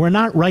spectrum. We're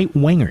not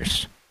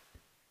right-wingers.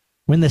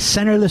 We're in the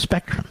center of the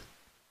spectrum.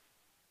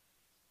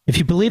 If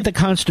you believe the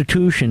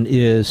Constitution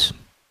is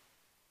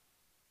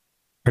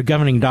our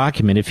governing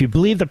document, if you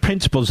believe the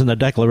principles in the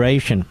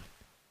Declaration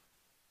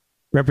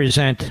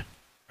represent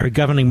our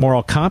governing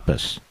moral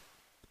compass,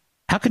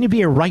 how can you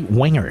be a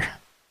right-winger?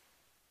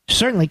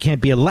 Certainly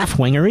can't be a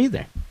left-winger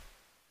either.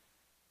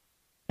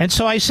 And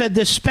so I said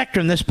this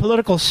spectrum, this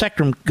political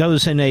spectrum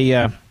goes in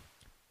a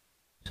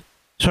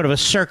sort of a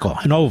circle,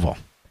 an oval.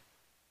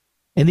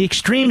 And the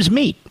extremes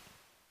meet.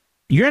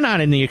 You're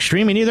not in the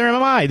extreme, and neither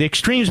am I. The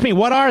extremes meet.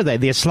 What are they?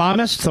 The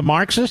Islamists, the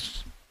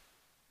Marxists?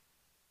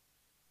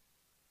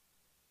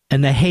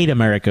 And the hate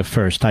America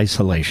first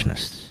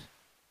isolationists.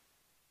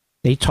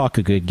 They talk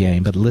a good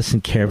game, but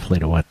listen carefully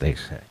to what they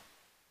say.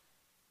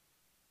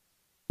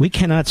 We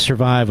cannot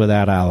survive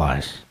without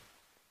allies.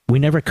 We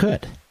never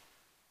could.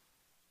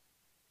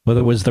 Whether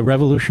it was the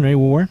Revolutionary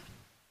War,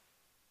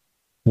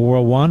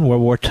 World War I,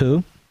 World War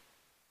II,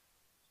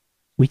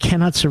 we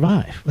cannot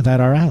survive without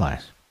our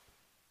allies.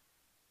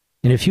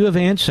 And if you have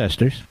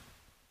ancestors,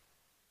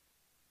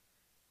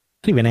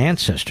 not even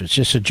ancestors,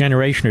 just a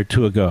generation or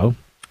two ago,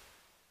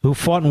 who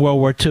fought in World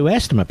War II,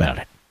 ask them about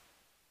it.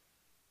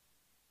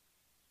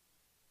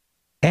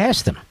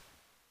 Ask them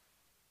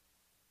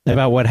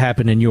about what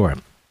happened in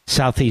Europe,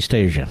 Southeast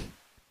Asia,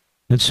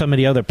 and so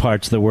many other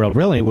parts of the world.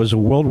 Really, it was a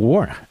world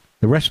war.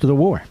 The rest of the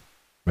war.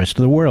 Rest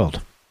of the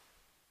world.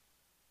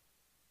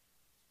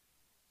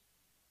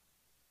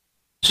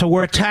 So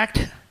we're attacked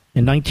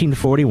in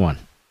 1941,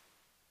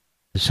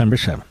 December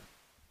 7th.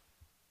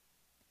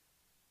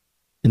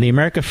 In the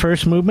America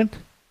First movement,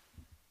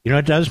 you know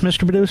what it does, Mr.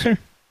 Producer?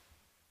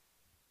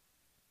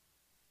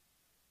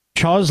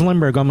 Charles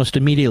Lindbergh almost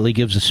immediately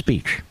gives a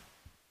speech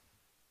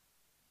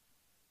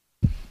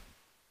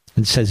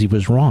and says he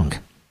was wrong.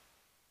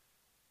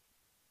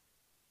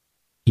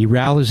 He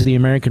rallies the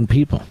American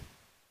people.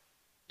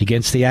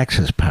 against the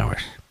Axis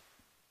powers.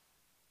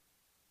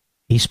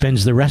 He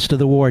spends the rest of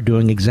the war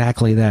doing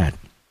exactly that.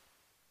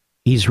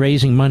 He's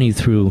raising money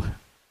through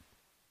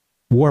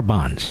war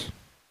bonds,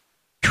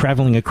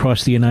 traveling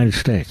across the United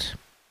States,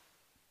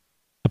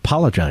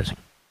 apologizing.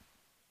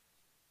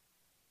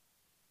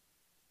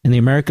 And the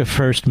America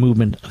First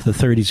movement of the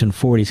 30s and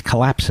 40s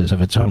collapses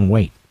of its own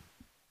weight.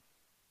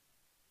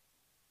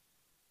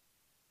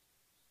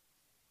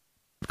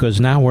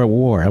 Because now we're at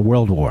war, a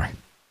world war.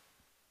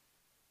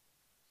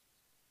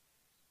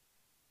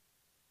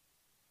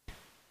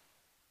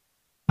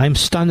 I'm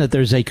stunned that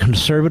there's a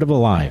conservative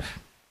alive,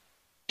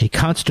 a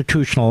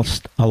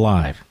constitutionalist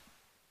alive,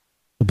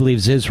 who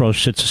believes Israel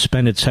should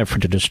suspend its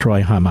effort to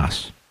destroy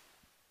Hamas.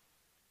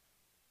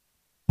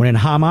 When in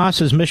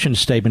Hamas's mission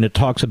statement it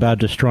talks about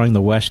destroying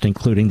the West,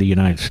 including the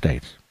United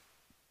States.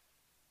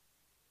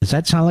 Does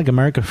that sound like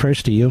America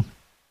First to you?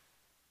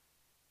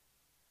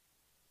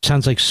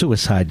 Sounds like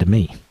suicide to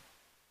me.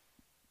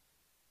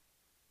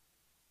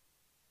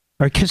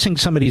 Or kissing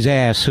somebody's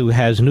ass who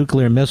has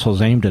nuclear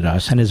missiles aimed at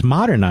us and has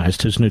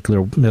modernized his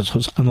nuclear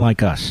missiles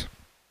unlike us.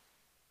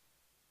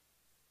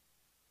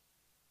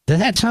 Does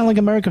that sound like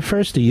America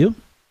First to you?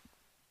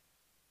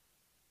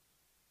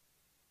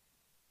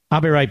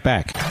 I'll be right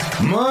back.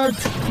 Mark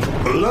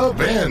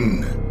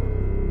Levin.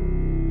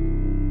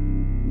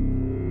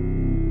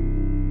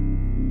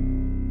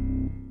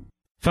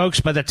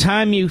 Folks, by the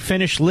time you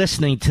finish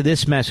listening to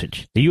this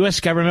message, the U.S.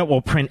 government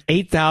will print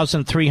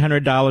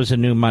 $8,300 in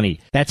new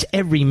money. That's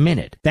every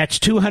minute. That's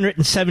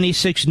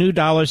 $276 new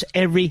dollars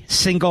every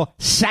single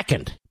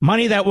second.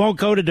 Money that won't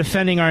go to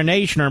defending our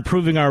nation or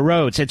improving our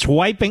roads. It's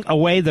wiping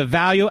away the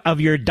value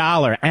of your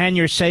dollar and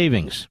your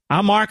savings.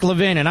 I'm Mark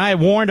Levin, and I have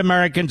warned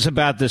Americans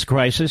about this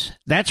crisis.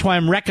 That's why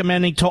I'm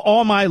recommending to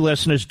all my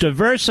listeners,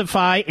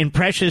 diversify in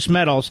precious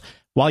metals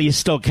while you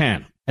still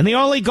can. And the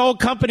only gold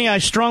company I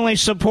strongly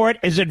support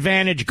is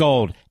Advantage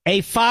Gold,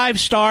 a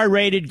 5-star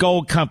rated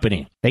gold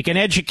company. They can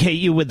educate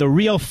you with the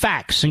real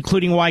facts,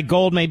 including why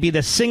gold may be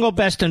the single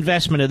best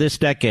investment of this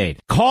decade.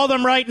 Call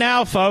them right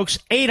now, folks.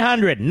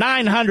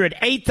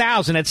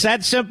 800-900-8000. It's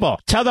that simple.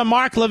 Tell them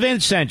Mark Levin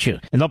sent you,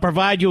 and they'll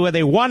provide you with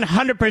a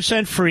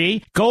 100%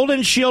 free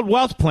Golden Shield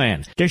Wealth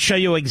Plan to show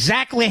you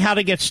exactly how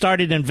to get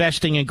started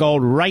investing in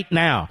gold right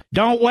now.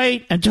 Don't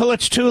wait until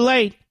it's too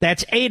late.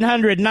 That's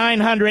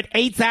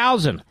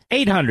 800-900-8000.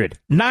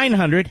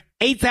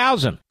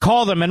 800-900-8000.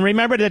 Call them and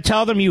remember to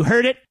tell them you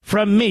heard it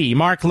from me,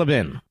 Mark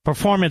Levin.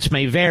 Performance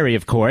may vary,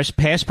 of course.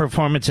 Past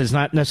performance is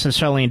not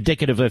necessarily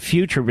indicative of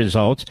future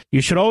results.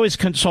 You should always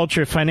consult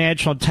your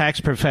financial and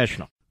tax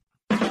professional.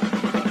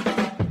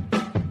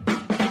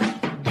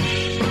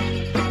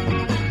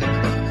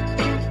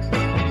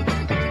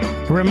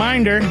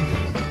 Reminder,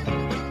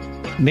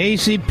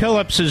 Macy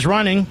Phillips is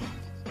running.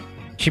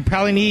 She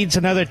probably needs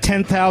another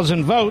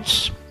 10,000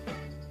 votes.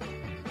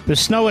 The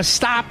snow has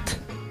stopped.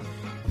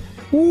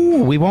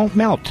 Ooh, we won't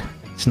melt.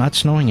 It's not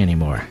snowing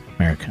anymore,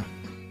 America.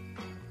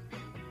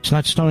 It's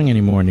not snowing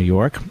anymore in New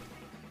York.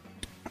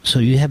 So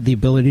you have the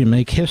ability to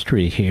make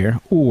history here,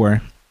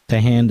 or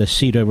to hand a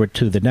seat over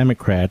to the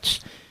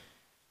Democrats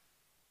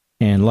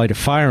and light a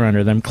fire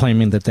under them,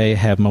 claiming that they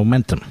have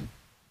momentum.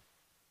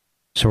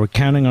 So we're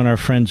counting on our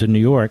friends in New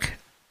York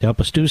to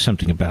help us do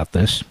something about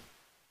this.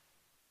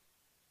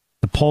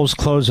 The polls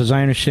close, as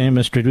I understand,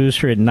 Mr.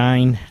 Producer, at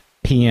 9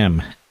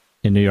 p.m.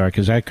 in New York.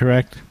 Is that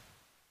correct?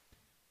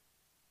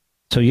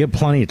 So you have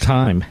plenty of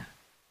time.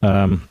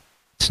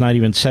 It's not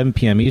even 7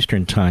 p.m.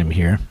 Eastern time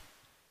here.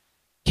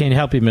 Can't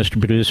help you, Mr.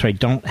 Producer. I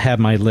don't have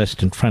my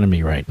list in front of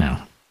me right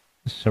now.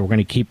 So we're going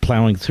to keep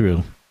plowing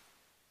through.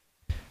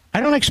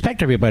 I don't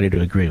expect everybody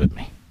to agree with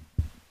me.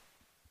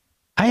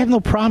 I have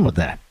no problem with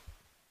that.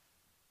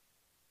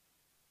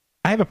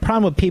 I have a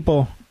problem with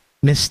people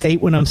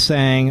misstate what I'm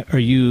saying or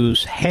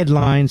use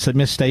headlines that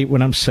misstate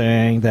what I'm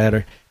saying, that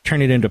are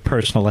turn it into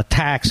personal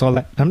attacks, all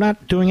that. I'm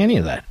not doing any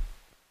of that.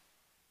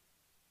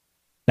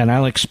 And I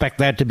don't expect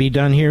that to be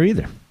done here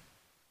either.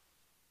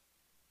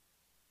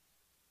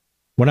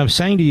 What I'm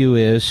saying to you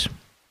is,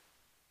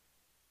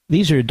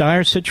 these are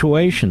dire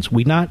situations.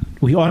 We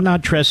ought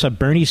not dress up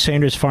Bernie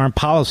Sanders' foreign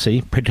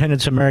policy, pretend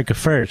it's America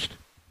first,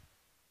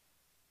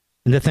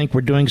 and to think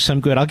we're doing some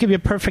good. I'll give you a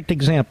perfect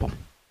example.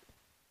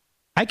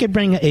 I could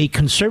bring a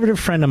conservative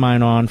friend of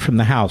mine on from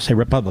the House, a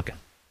Republican,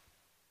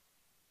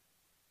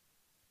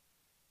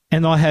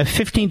 and they'll have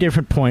 15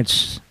 different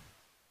points.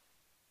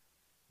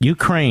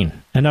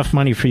 Ukraine, enough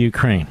money for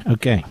Ukraine.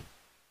 Okay.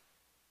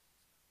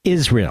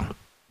 Israel.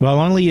 Well,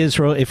 only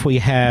Israel if we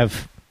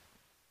have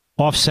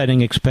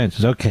offsetting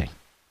expenses. Okay.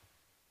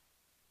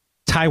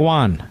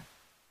 Taiwan.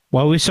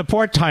 Well, we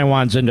support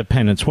Taiwan's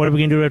independence. What are we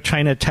going to do if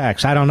China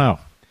attacks? I don't know.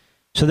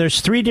 So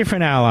there's 3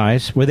 different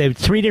allies where they have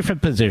 3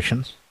 different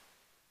positions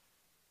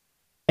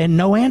and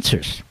no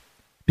answers,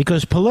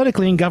 because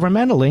politically and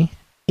governmentally,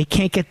 it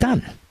can't get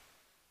done.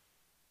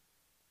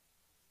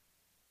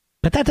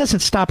 But that doesn't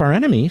stop our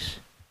enemies.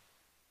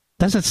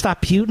 Doesn't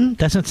stop Putin.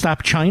 Doesn't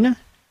stop China.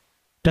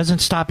 Doesn't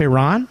stop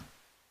Iran.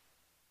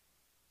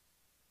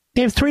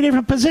 They have 3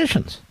 different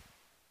positions.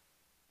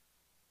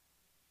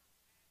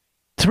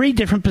 3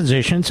 different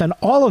positions, and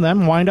all of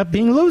them wind up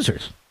being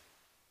losers.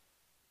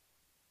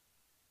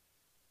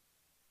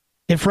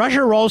 If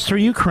Russia rolls through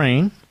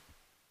Ukraine,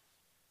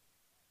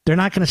 they're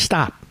not going to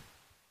stop.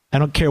 I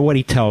don't care what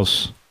he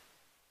tells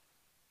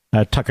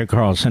Tucker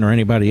Carlson or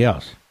anybody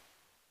else.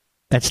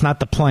 That's not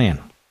the plan.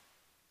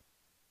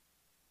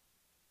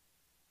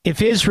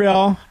 If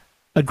Israel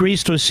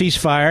agrees to a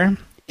ceasefire,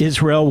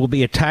 Israel will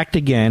be attacked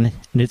again,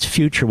 and its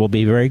future will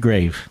be very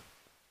grave.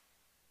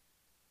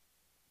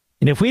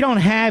 And if we don't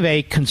have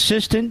a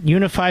consistent,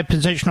 unified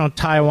position on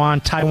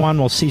Taiwan, Taiwan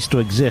will cease to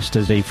exist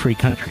as a free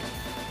country.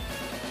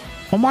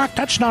 Well, Mark,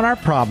 that's not our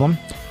problem.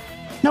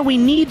 No, we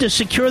need to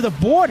secure the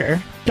border.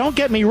 Don't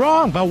get me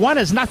wrong, but one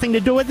has nothing to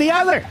do with the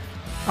other.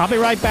 I'll be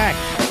right back.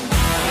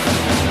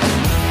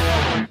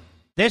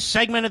 This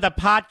segment of the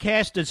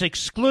podcast is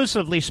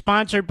exclusively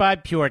sponsored by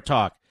Pure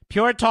Talk.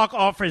 Pure Talk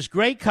offers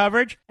great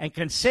coverage and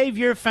can save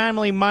your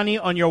family money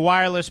on your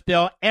wireless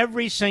bill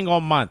every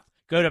single month.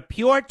 Go to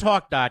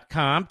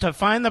puretalk.com to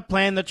find the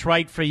plan that's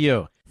right for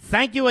you.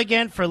 Thank you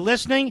again for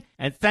listening,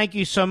 and thank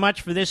you so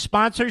much for this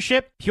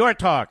sponsorship, Pure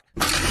Talk.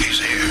 He's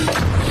here.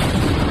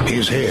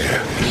 He's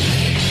here.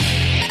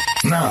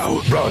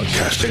 Now,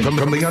 broadcasting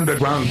from the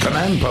underground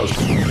command post,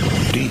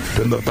 deep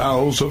in the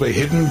bowels of a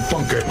hidden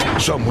bunker,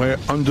 somewhere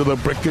under the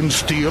brick and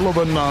steel of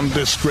a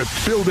nondescript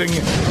building,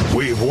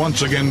 we've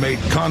once again made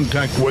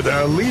contact with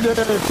our leader,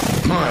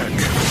 Mark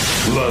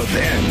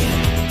Levin.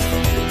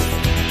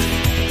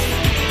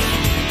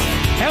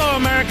 Hello,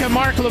 America.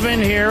 Mark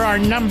Levin here. Our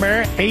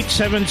number,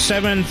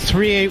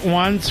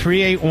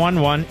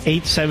 877-381-3811,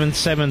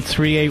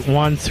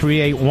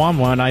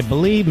 877-381-3811. I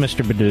believe,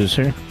 Mr.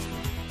 Producer,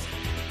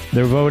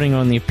 they're voting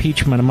on the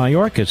impeachment of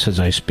Mayorkas as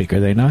I speak, are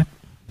they not?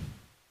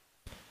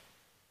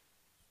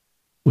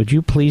 Would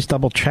you please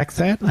double-check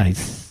that? I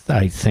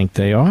think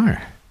they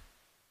are.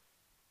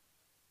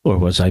 Or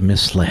was I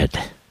misled?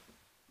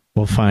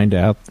 We'll find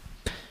out.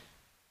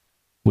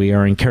 We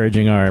are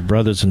encouraging our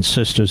brothers and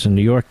sisters in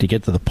New York to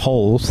get to the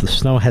polls. The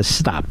snow has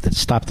stopped. It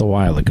stopped a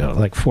while ago,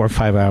 like 4 or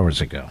 5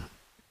 hours ago.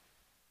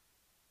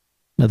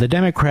 Now, the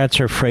Democrats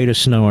are afraid of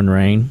snow and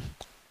rain.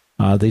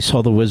 They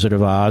saw The Wizard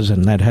of Oz,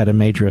 and that had a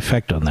major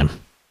effect on them.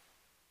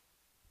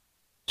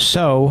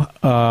 So,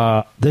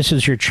 this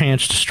is your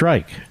chance to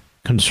strike.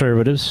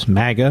 Conservatives,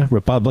 MAGA,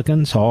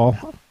 Republicans, all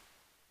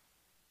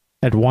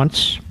at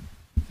once,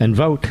 and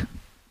vote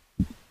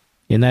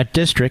in that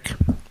district.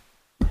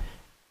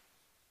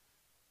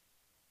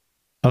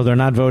 Oh, they're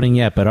not voting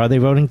yet, but are they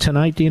voting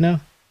tonight, do you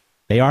know?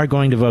 They are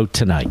going to vote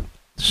tonight.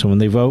 So when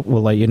they vote,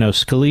 we'll let you know.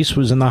 Scalise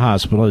was in the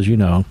hospital, as you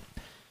know,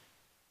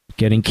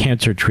 getting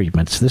cancer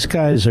treatments. This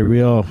guy is a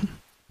real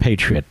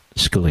patriot,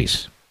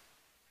 Scalise.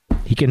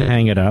 He can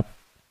hang it up,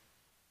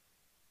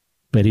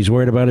 but he's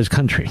worried about his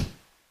country.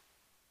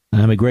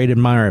 I'm a great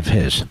admirer of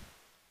his.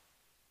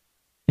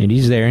 And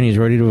he's there, and he's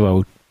ready to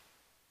vote.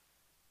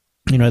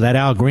 You know, that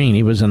Al Green,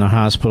 he was in the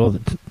hospital.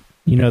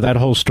 You know, that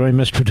whole story,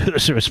 Mr.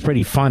 Producer, was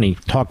pretty funny.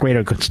 Talk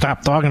radio could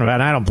stop talking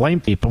about it. I don't blame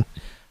people.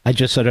 I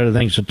just said other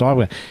things to talk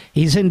about.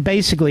 He's in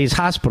basically his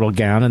hospital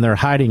gown, and they're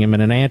hiding him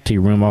in an ante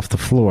room off the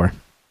floor.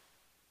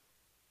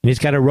 And he's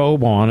got a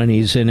robe on, and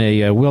he's in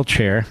a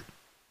wheelchair.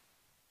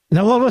 And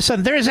all of a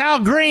sudden, there's Al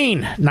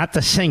Green, not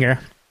the singer,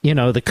 you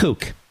know, the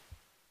kook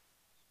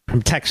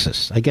from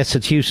Texas. I guess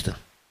it's Houston.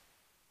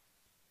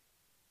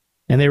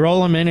 And they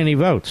roll him in, and he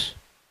votes.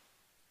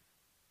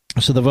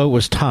 So the vote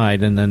was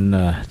tied, and then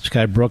this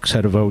guy Brooks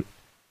had a vote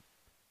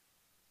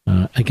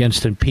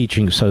against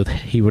impeaching so that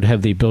he would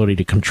have the ability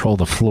to control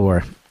the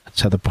floor.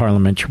 That's how the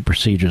parliamentary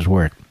procedures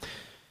work.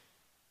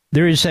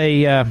 There is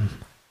a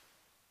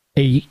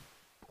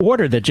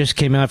order that just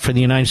came out for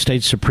the United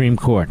States Supreme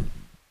Court.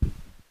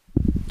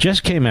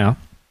 Just came out.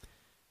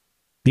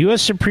 The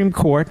U.S. Supreme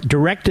Court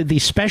directed the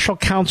special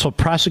counsel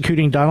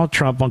prosecuting Donald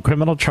Trump on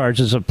criminal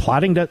charges of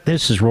plotting to,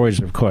 this is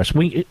Reuters, of course,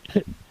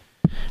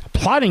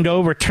 plotting to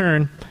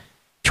overturn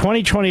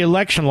 2020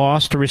 election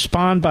laws to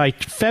respond by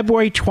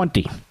February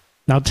 20.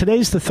 Now,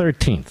 today's the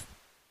 13th.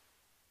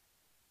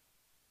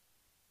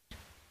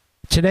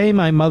 Today,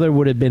 my mother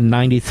would have been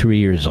 93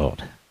 years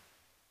old.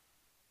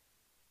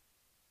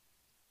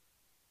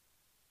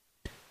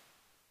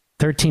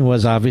 13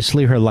 was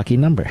obviously her lucky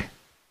number.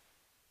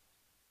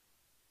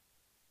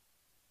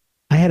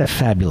 I had a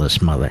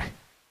fabulous mother.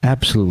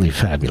 Absolutely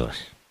fabulous.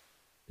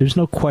 There's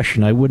no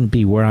question I wouldn't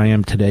be where I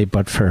am today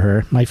but for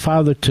her. My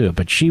father, too,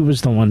 but she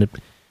was the one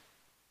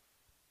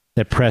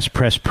that pressed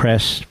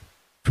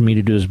for me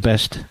to do as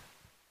best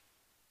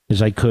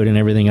as I could in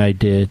everything I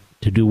did,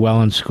 to do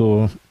well in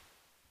school.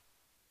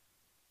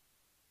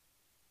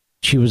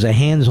 She was a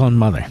hands-on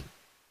mother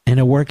and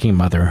a working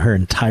mother her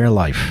entire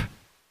life.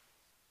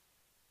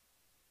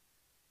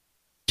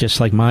 Just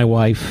like my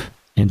wife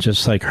and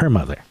just like her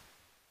mother.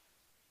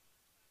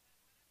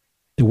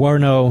 There were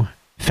no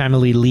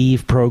family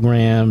leave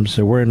programs.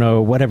 There were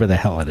no whatever the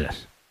hell it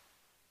is.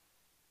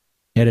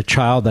 You had a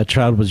child. That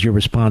child was your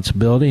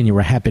responsibility, and you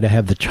were happy to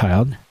have the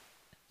child.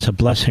 It's a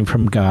blessing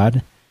from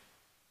God.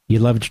 You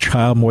loved your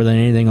child more than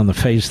anything on the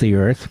face of the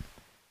earth,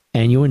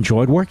 and you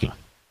enjoyed working.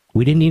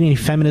 We didn't need any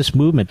feminist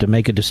movement to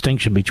make a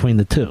distinction between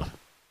the two.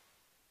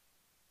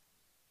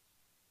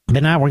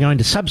 But now we're going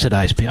to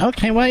subsidize people.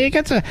 Okay, well, you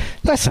get to...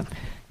 Listen,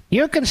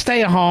 you can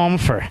stay at home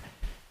for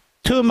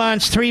 2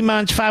 months, 3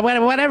 months, 5,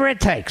 whatever it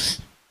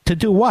takes. To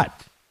do what?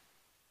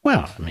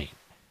 Well, I mean,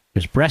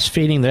 there's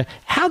breastfeeding.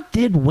 How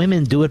did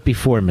women do it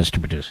before, Mr.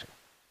 Producer?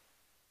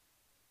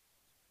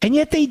 And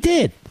yet they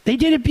did. They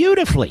did it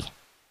beautifully.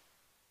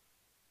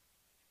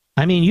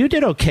 I mean, you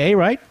did okay,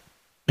 right,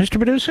 Mr.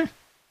 Producer?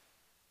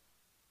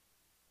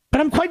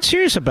 But I'm quite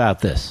serious about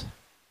this.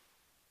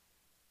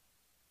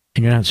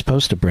 And you're not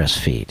supposed to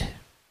breastfeed.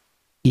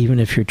 Even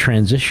if you're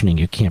transitioning,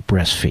 you can't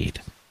breastfeed.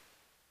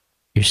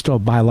 You're still a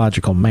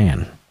biological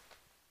man.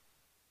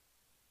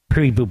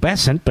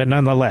 Prepubescent, but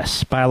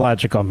nonetheless,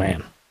 biological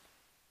man.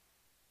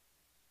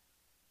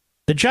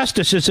 The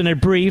justices, in a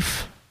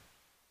brief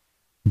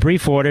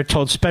order,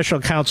 told Special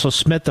Counsel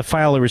Smith to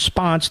file a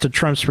response to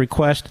Trump's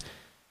request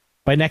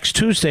by next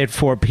Tuesday at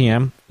 4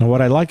 p.m. And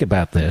what I like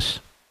about this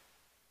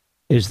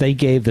is they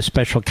gave the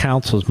special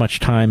counsel as much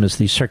time as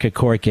the circuit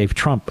court gave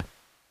Trump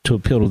to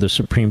appeal to the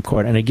Supreme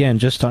Court. And again,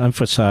 just to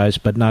emphasize,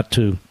 but not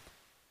to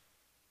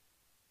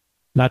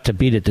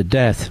beat it to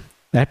death,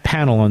 that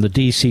panel on the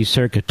D.C.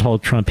 Circuit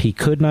told Trump he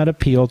could not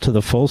appeal to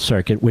the full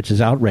circuit, which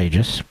is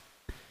outrageous,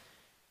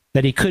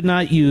 that he could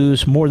not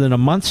use more than a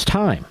month's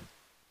time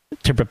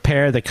to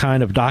prepare the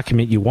kind of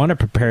document you want to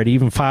prepare to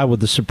even file with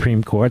the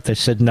Supreme Court. They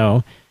said,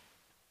 no,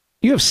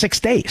 you have 6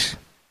 days.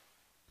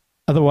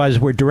 Otherwise,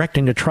 we're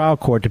directing the trial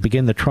court to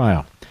begin the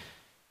trial.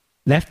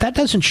 Now, if that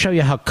doesn't show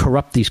you how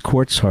corrupt these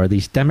courts are,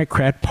 these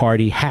Democrat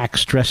Party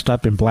hacks dressed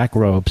up in black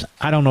robes,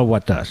 I don't know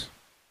what does.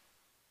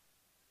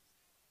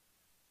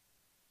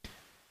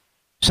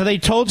 So they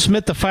told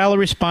Smith to file a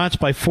response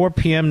by 4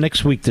 p.m.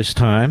 next week this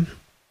time.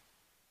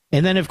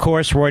 And then, of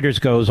course, Reuters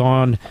goes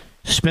on.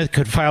 Smith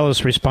could file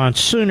his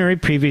response sooner. He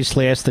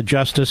previously asked the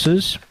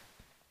justices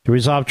to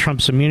resolve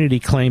Trump's immunity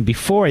claim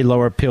before a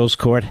lower appeals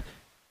court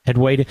had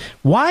waited.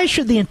 Why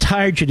should the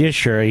entire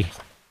judiciary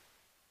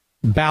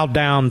bow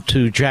down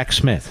to Jack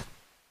Smith?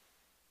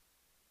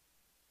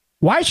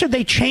 Why should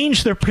they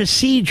change their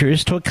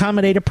procedures to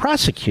accommodate a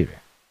prosecutor?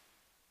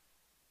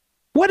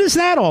 What is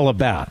that all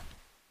about?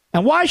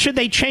 And why should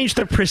they change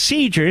their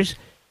procedures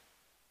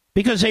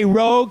because a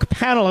rogue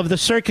panel of the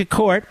circuit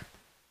court,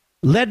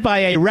 led by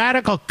a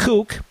radical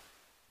kook,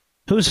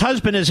 whose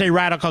husband is a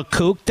radical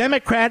kook,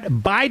 Democrat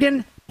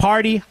Biden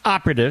party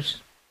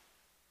operatives,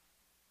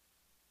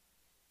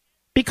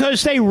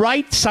 because they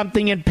write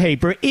something in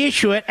paper,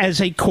 issue it as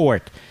a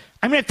court.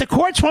 I mean, if the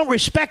courts won't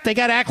respect, they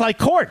got to act like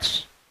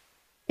courts.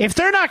 If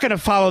they're not going to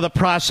follow the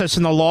process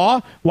and the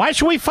law, why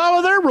should we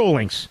follow their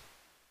rulings?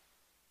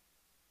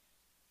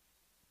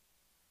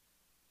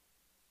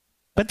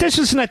 But this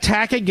is an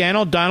attack again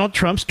on Donald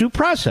Trump's due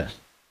process.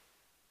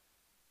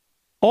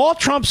 All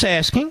Trump's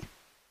asking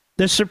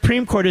the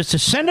Supreme Court is to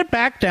send it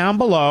back down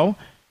below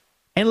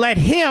and let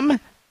him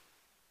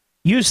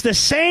use the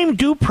same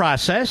due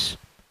process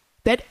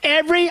that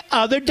every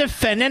other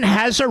defendant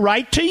has a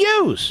right to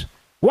use.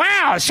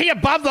 Wow, is he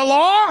above the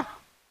law?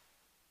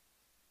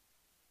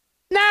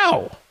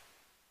 No.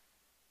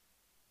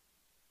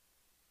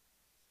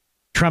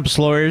 Trump's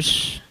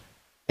lawyers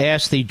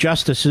asked the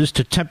justices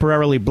to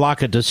temporarily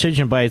block a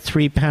decision by a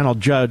 3-panel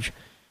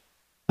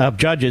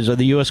judges of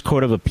the U.S.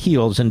 Court of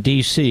Appeals in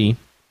D.C.,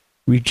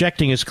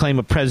 rejecting his claim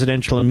of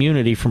presidential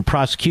immunity from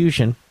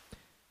prosecution,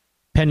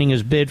 pending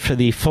his bid for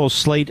the full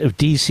slate of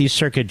D.C.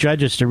 Circuit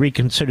judges to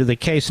reconsider the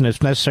case and,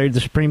 if necessary,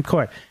 the Supreme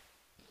Court.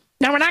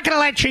 Now, we're not going to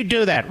let you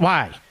do that.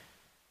 Why?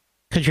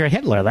 Because you're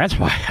Hitler, that's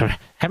why.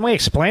 Haven't we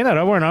explained that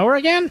over and over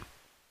again?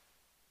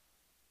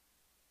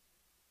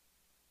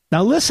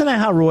 Now, listen to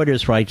how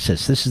Reuters writes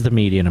this. This is the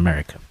media in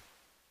America.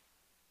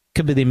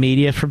 Could be the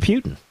media for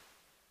Putin.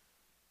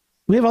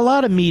 We have a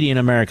lot of media in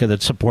America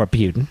that support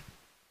Putin.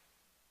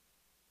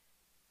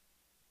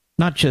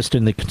 Not just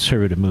in the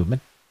conservative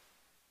movement.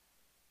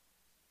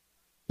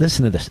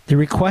 Listen to this. The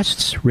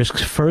requests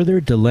risks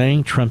further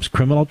delaying Trump's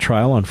criminal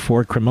trial on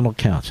 4 criminal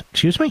counts.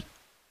 Excuse me?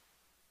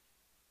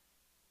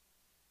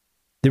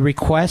 The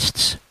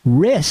requests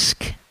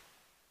risk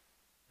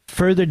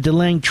further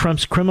delaying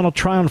Trump's criminal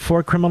trial on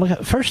 4 criminal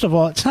counts. First of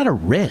all, it's not a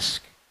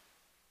risk.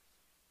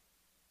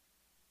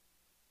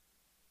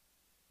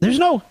 There's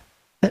no...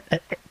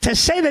 To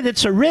say that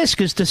it's a risk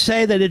is to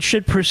say that it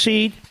should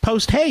proceed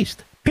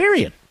post-haste.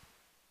 Period.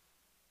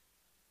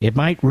 It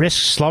might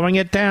risk slowing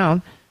it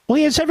down. Well,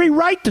 he has every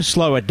right to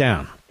slow it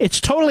down.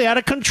 It's totally out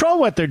of control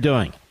what they're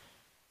doing.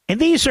 And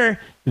these are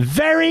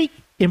very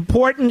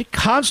important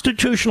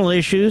constitutional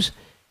issues.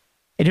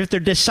 And if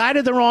they're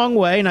decided the wrong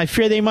way, and I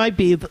fear they might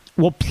be,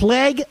 will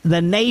plague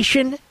the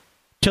nation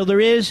till there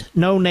is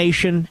no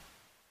nation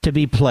to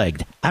be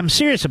plagued. I'm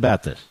serious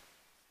about this.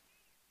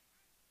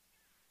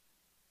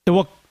 It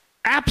will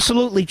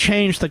absolutely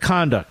change the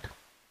conduct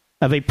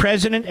of a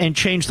president and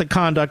change the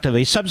conduct of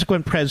a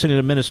subsequent president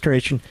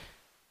administration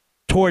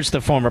towards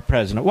the former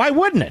president. Why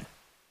wouldn't it?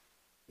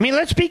 I mean,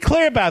 let's be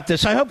clear about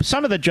this. I hope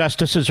some of the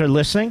justices are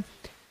listening.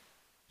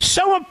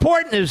 So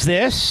important is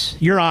this,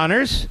 Your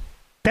Honors,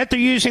 that they're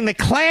using the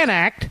Klan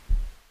Act,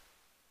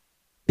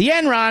 the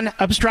Enron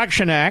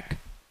Obstruction Act,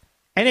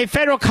 and a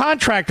Federal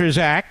Contractors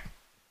Act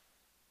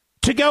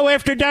to go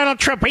after Donald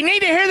Trump. We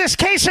need to hear this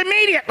case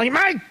immediately.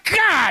 My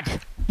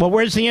God! Well,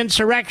 where's the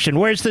insurrection?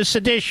 Where's the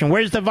sedition?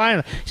 Where's the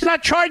violence? He's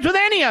not charged with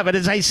any of it,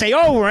 as I say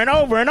over and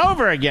over and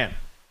over again.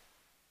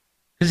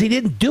 Because he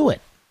didn't do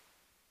it.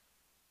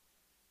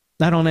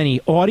 Not on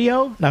any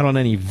audio, not on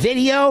any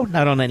video,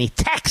 not on any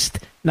text,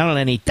 not on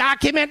any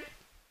document.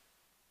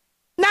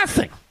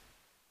 Nothing.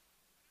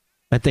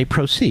 But they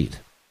proceed.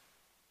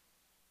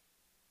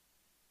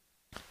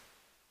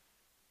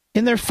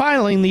 In their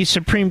filing, the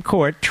Supreme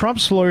Court,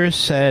 Trump's lawyers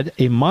said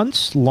a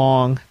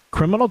months-long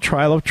criminal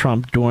trial of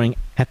Trump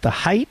at the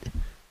height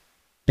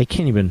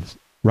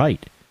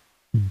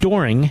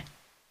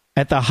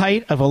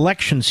of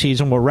election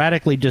season will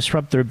radically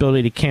disrupt their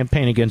ability to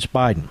campaign against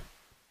Biden.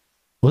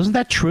 Wasn't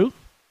that true?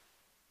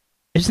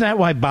 Isn't that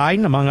why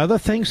Biden, among other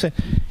things, said,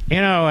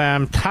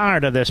 I'm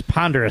tired of this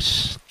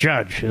ponderous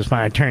judge as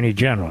my attorney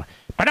general,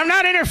 but I'm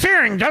not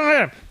interfering.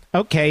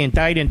 Okay,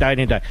 indict.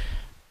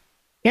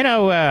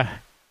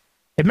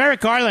 If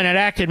Merrick Garland had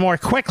acted more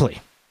quickly,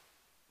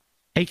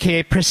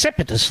 a.k.a.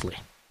 precipitously,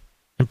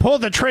 and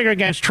pulled the trigger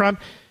against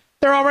Trump,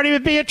 there already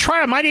would be a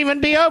trial. Might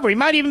even be over. He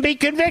might even be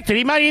convicted.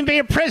 He might even be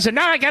in prison.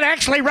 Now I got to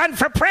actually run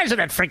for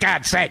president, for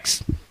God's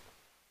sakes.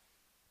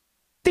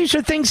 These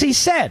are things he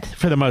said,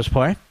 for the most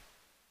part.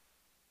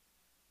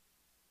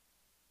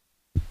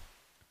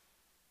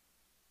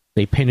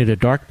 They painted a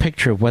dark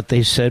picture of what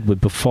they said would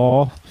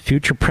befall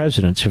future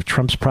presidents if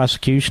Trump's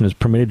prosecution is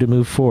permitted to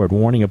move forward,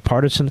 warning of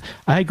partisan.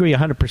 I agree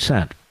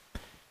 100%.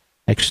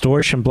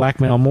 Extortion,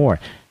 blackmail, more.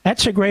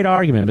 That's a great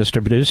argument,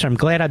 Mr. Producer. I'm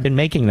glad I've been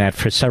making that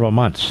for several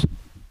months.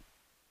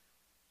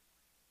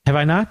 Have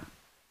I not?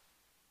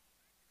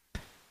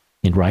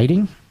 In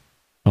writing?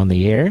 On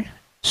the air?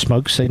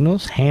 Smoke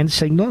signals? Hand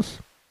signals?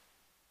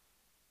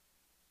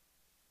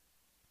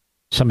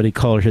 Somebody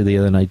called here the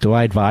other night. Do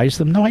I advise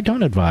them? No, I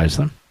don't advise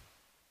them.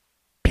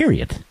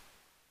 Period.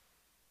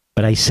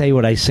 But I say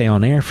what I say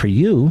on air for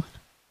you,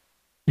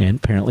 and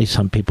apparently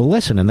some people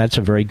listen, and that's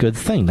a very good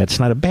thing. That's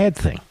not a bad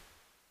thing. I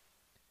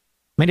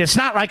mean, it's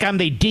not like I'm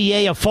the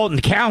DA of Fulton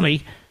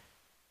County,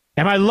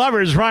 and my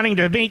lover's running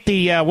to meet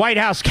the White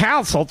House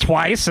counsel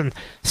twice and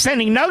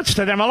sending notes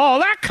to them and all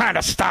that kind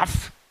of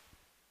stuff.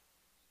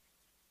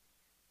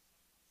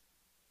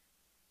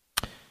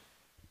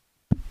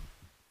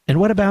 And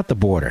what about the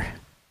border?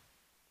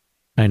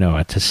 I know,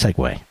 it's a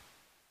segue.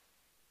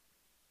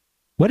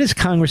 What has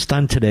Congress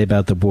done today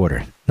about the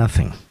border?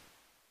 Nothing.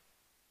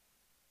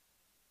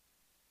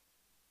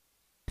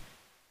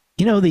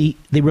 The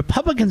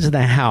Republicans in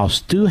the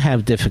House do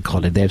have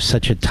difficulty. They have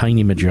such a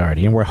tiny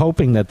majority, and we're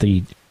hoping that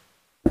the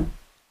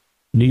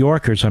New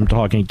Yorkers I'm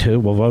talking to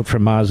will vote for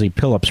Mazi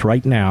Phillips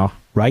right now.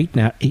 Right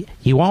now.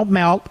 He won't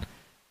melt.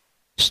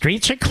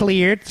 Streets are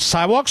cleared.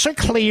 Sidewalks are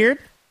cleared.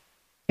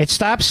 It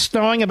stopped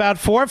snowing about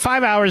 4 or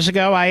 5 hours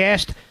ago. I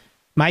asked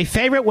my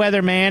favorite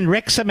weatherman,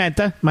 Rick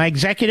Samantha, my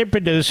executive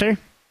producer.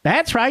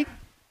 That's right.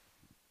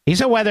 He's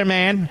a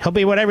weatherman. He'll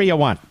be whatever you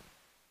want.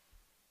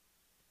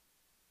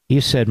 He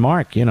said,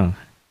 Mark, are you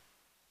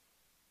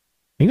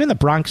in the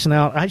Bronx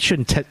now? I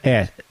shouldn't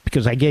ask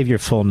because I gave your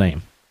full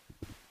name.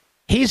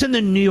 He's in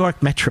the New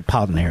York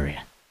metropolitan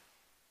area.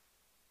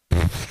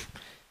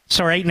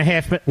 So are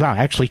 8.5, well,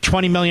 actually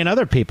 20 million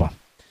other people.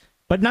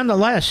 But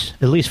nonetheless,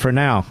 at least for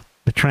now,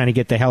 they're trying to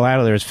get the hell out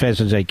of there as fast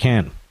as they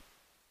can.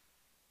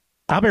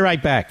 I'll be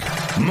right back.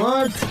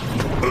 Mark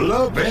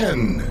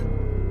Levin.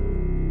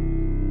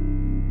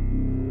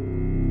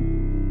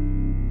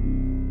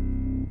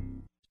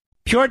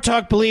 Pure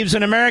Talk believes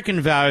in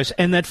American values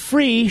and that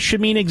free should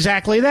mean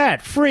exactly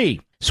that,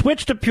 free.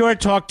 Switch to Pure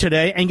Talk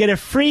today and get a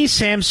free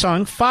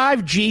Samsung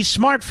 5G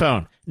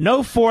smartphone.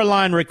 No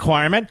 4-line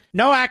requirement,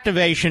 no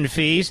activation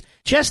fees,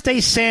 just a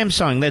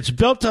Samsung that's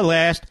built to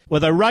last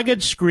with a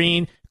rugged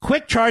screen,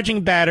 quick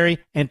charging battery,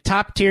 and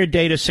top-tier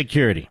data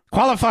security.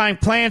 Qualifying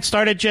plans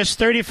start at just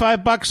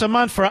 $35 a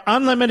month for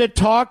unlimited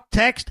talk,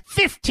 text,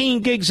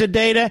 15 gigs of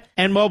data,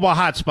 and mobile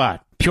hotspot.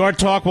 Pure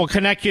Talk will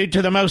connect you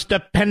to the most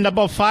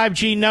dependable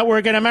 5G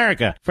network in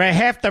America for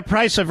half the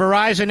price of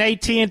Verizon,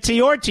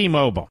 AT&T, or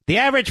T-Mobile. The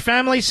average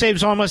family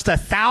saves almost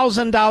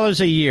 $1,000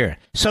 a year.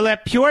 So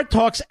let Pure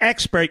Talk's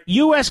expert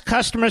U.S.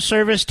 customer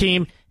service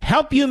team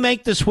help you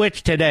make the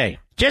switch today.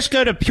 Just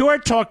go to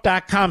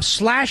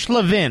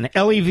puretalk.com/Levin,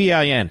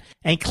 Levin,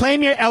 and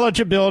claim your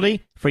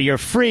eligibility for your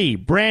free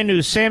brand new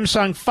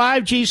Samsung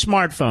 5G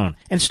smartphone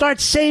and start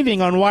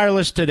saving on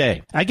wireless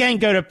today. Again,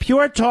 go to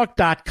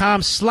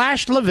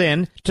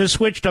puretalk.com/Levin to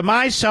switch to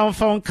my cell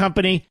phone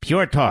company,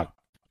 Pure Talk.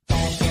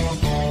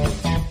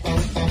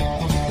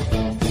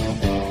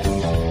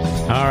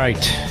 All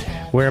right,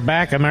 we're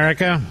back,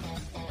 America.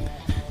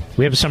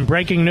 We have some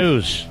breaking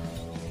news.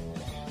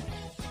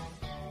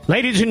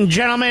 Ladies and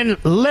gentlemen,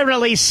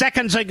 literally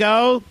seconds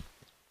ago,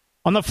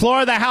 on the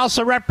floor of the House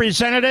of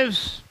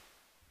Representatives,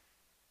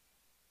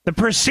 the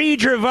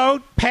procedure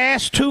vote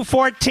passed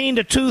 214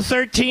 to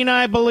 213,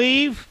 I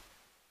believe,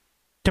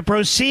 to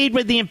proceed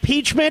with the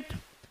impeachment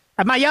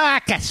of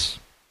Mayorkas.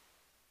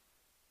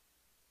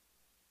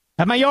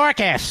 of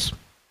Mayorkas.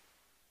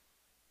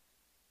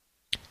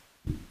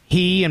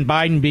 He and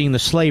Biden being the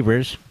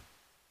slavers,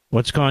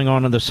 what's going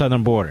on the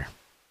southern border?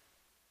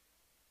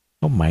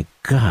 Oh, my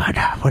God,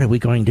 what are we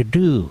going to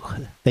do?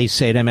 They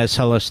say at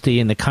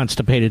MSLSD and the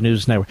Constipated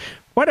News Network.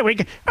 What are we...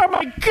 Oh,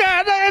 my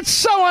God, that's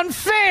so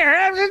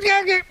unfair.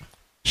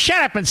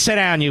 Shut up and sit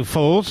down, you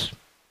fools.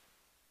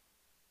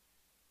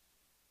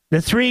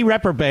 The three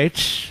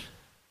reprobates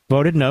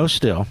voted no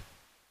still,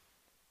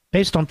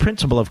 based on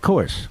principle, of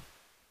course.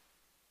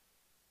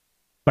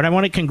 But I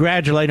want to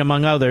congratulate,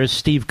 among others,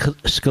 Steve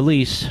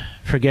Scalise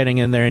for getting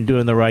in there and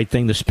doing the right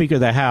thing. The Speaker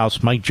of the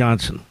House, Mike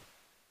Johnson.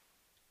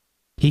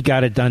 He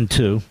got it done,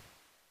 too.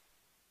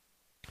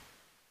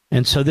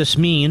 And so this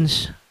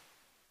means,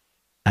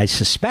 I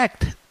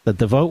suspect, that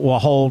the vote will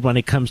hold when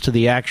it comes to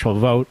the actual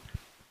vote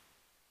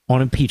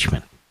on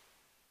impeachment.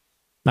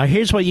 Now,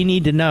 here's what you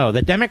need to know.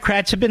 The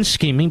Democrats have been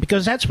scheming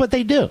because that's what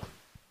they do.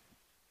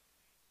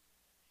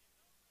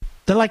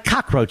 They're like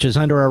cockroaches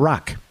under a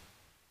rock.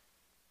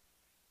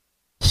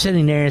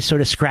 Sitting there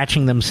sort of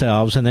scratching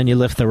themselves, and then you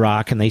lift the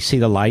rock and they see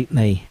the light and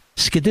they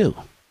skidoo.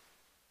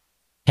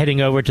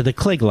 Heading over to the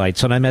Klieg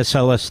lights on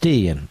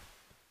MSLSD and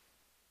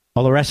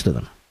all the rest of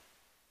them.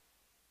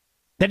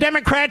 The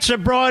Democrats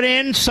have brought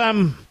in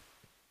some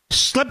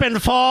slip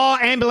and fall,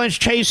 ambulance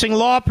chasing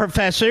law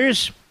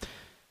professors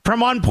from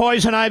one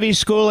poison ivy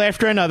school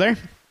after another,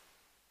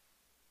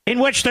 in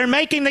which they're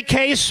making the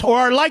case, or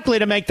are likely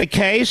to make the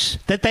case,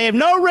 that they have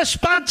no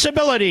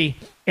responsibility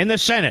in the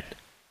Senate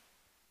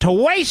to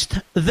waste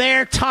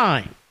their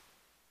time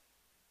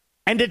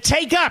and to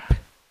take up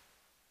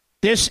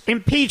this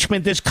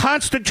impeachment, this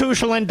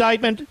constitutional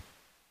indictment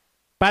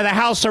by the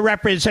House of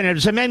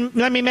Representatives. And then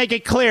let me make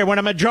it clear, when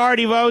a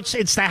majority votes,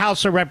 it's the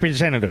House of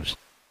Representatives.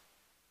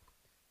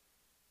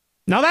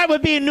 Now, that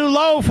would be a new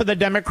low for the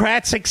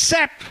Democrats,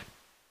 except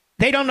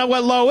they don't know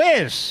what low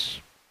is.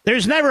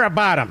 There's never a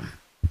bottom,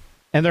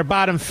 and they're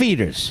bottom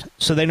feeders,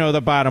 so they know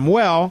the bottom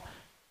well,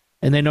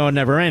 and they know it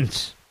never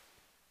ends.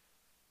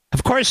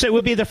 Of course, it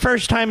would be the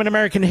first time in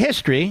American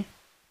history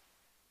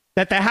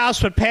that the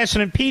House would pass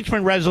an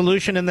impeachment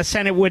resolution and the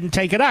Senate wouldn't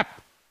take it up.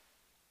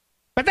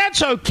 But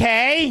that's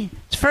okay.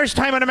 It's the first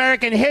time in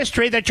American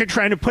history that you're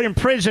trying to put in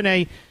prison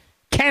a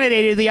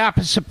candidate of the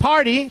opposite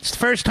party. It's the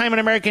first time in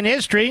American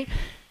history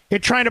you're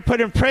trying to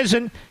put in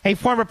prison a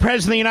former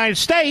president of the United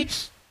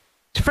States.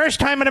 It's the first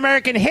time in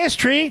American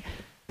history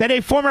that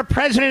a former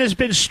president has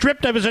been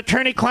stripped of his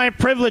attorney-client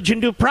privilege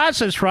and due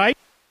process rights,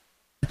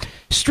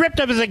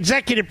 stripped of his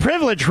executive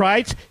privilege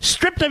rights,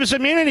 stripped of his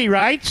immunity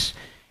rights,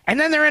 and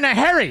then they're in a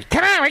hurry.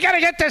 Come on, we got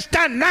to get this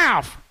done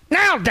now.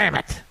 Now, damn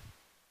it.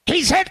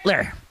 He's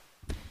Hitler.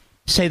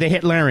 Say the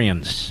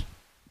Hitlerians.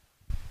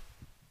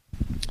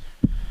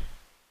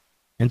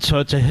 And so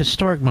it's a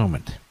historic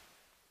moment.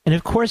 And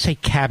of course, a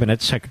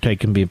cabinet secretary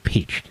can be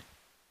impeached.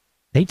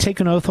 They take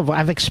an oath of...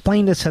 I've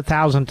explained this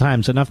 1,000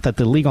 times, enough that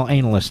the legal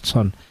analysts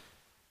on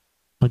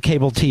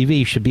cable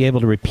TV should be able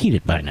to repeat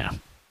it by now.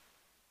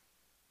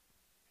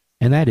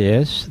 And that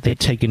is, they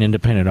take an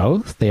independent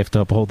oath. They have to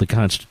uphold the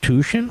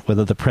Constitution,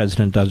 whether the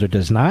president does or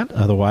does not.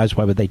 Otherwise,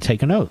 why would they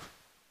take an oath?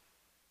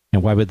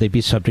 And why would they be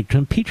subject to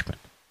impeachment?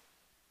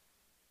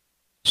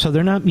 So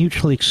they're not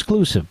mutually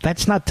exclusive.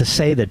 That's not to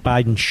say that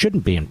Biden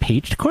shouldn't be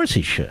impeached. Of course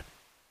he should.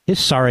 His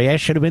sorry ass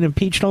should have been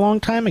impeached a long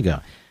time ago.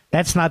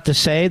 That's not to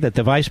say that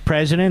the vice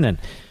president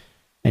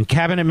and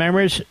cabinet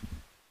members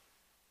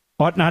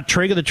ought not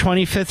trigger the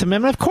 25th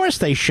Amendment. Of course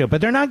they should, but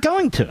they're not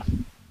going to.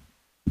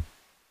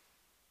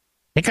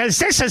 Because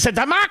this is a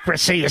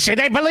democracy, you see.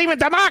 They believe in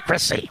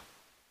democracy.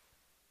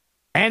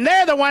 And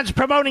they're the ones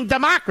promoting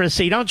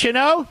democracy, don't you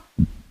know?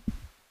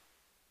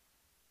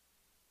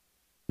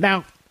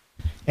 Now,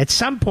 at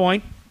some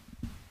point,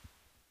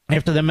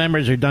 after the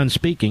members are done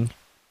speaking,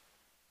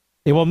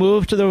 they will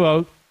move to the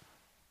vote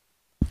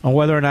on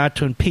whether or not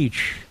to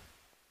impeach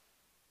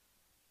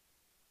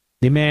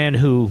the man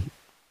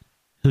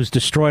who's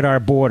destroyed our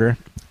border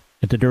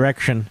at the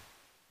direction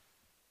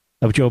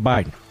of Joe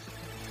Biden.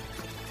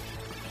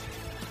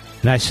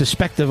 And I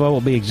suspect the vote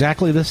will be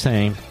exactly the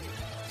same,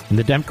 and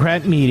the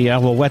Democrat media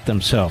will wet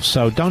themselves,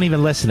 so don't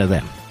even listen to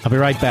them. I'll be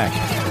right back.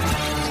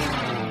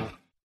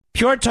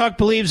 Pure Talk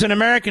believes in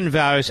American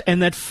values,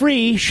 and that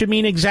free should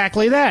mean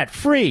exactly that,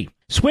 free.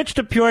 Switch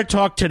to Pure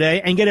Talk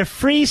today and get a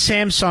free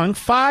Samsung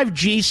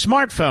 5G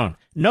smartphone.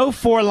 No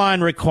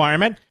 4-line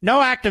requirement,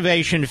 no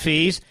activation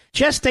fees,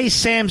 just a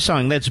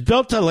Samsung that's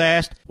built to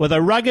last with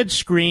a rugged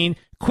screen,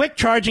 quick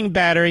charging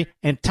battery,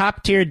 and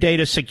top-tier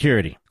data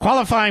security.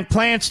 Qualifying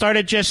plans start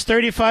at just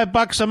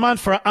 $35 a month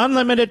for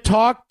unlimited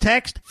talk,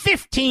 text,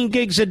 15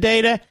 gigs of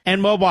data,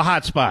 and mobile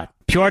hotspot.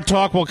 Pure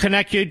Talk will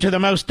connect you to the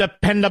most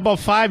dependable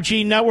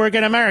 5G network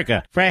in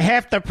America for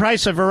half the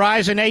price of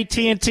Verizon,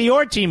 AT&T,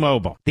 or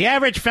T-Mobile. The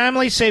average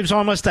family saves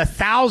almost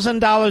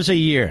 $1,000 a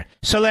year.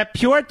 So let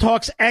Pure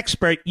Talk's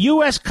expert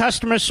U.S.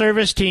 customer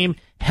service team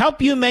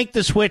help you make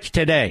the switch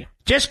today.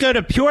 Just go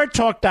to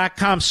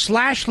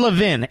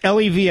puretalk.com/Levin,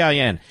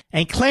 Levin,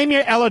 and claim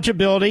your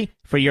eligibility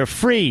for your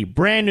free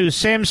brand new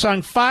Samsung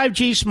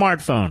 5G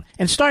smartphone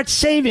and start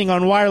saving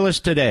on wireless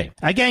today.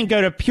 Again,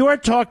 go to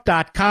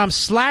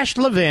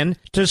puretalk.com/Levin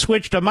to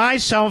switch to my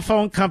cell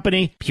phone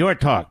company, Pure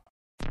Talk.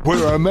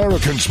 Where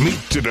Americans meet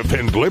to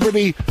defend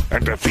liberty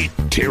and defeat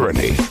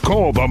tyranny.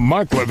 Call the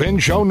Mark Levin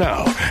Show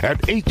now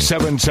at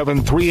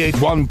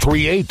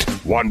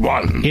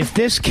 877-381-3811. If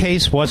this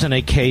case wasn't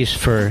a case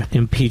for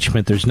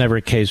impeachment, there's never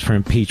a case for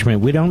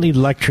impeachment. We don't need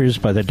lectures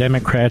by the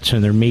Democrats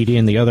and their media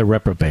and the other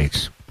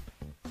reprobates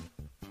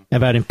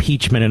about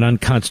impeachment and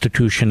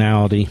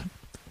unconstitutionality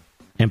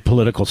and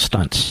political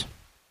stunts.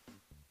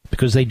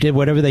 Because they did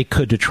whatever they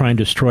could to try and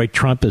destroy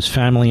Trump, his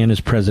family, and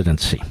his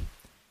presidency.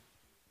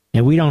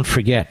 And we don't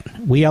forget.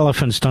 We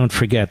elephants don't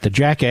forget. The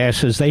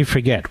jackasses, they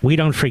forget. We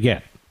don't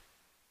forget.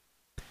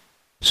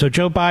 So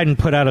Joe Biden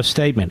put out a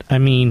statement. I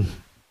mean,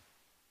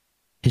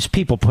 his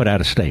people put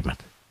out a statement.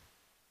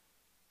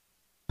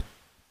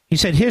 He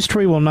said,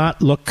 history will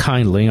not look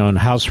kindly on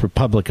House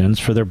Republicans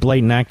for their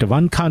blatant act of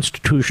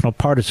unconstitutional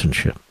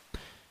partisanship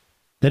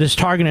that is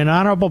targeting an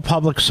honorable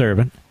public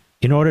servant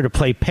in order to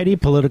play petty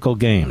political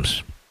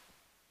games.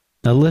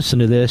 Now listen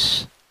to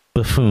this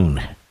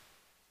buffoon.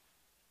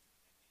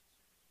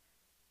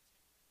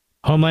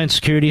 Homeland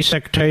Security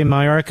Secretary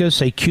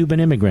Mayorkas, a Cuban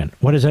immigrant.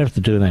 What does that have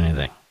to do with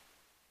anything?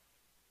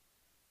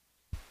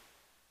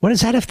 What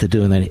does that have to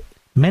do with anything?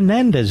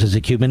 Menendez is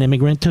a Cuban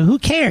immigrant too. Who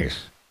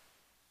cares?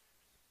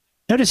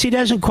 Notice he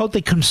doesn't quote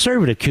the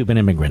conservative Cuban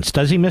immigrants,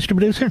 does he, Mr.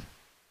 Producer?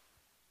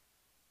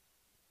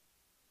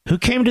 Who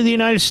came to the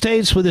United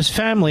States with his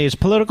family as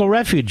political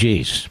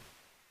refugees.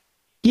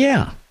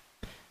 Yeah,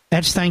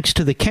 that's thanks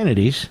to the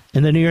Kennedys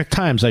and the New York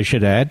Times, I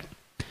should add.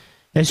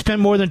 They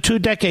spent more than 2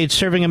 decades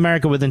serving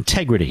America with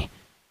integrity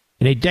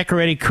in a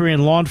decorated career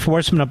in law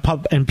enforcement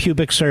and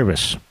public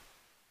service.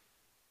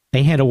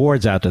 They hand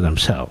awards out to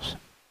themselves.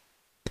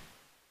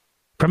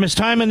 From his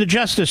time in the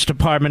Justice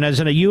Department as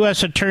a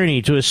U.S.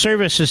 attorney to his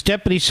service as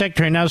Deputy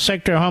Secretary, now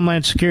Secretary of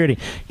Homeland Security,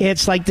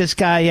 it's like this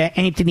guy,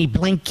 Anthony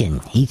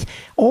Blinken. He's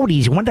all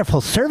these wonderful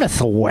service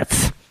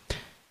awards.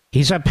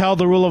 He's upheld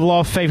the rule of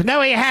law faithfully.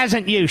 No, he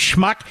hasn't, you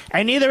schmuck,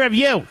 and neither have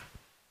you.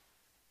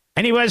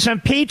 And he was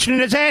impeached,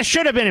 and his ass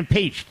should have been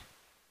impeached.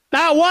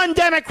 Not one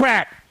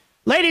Democrat.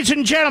 Ladies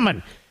and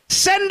gentlemen,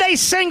 send a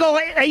signal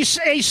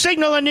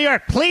in New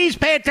York. Please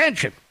pay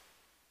attention.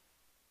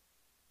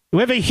 We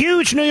have a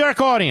huge New York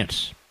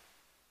audience.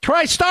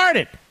 Troy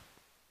started.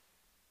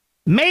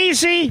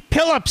 Maisie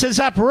Phillips is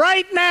up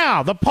right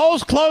now. The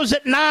polls close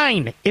at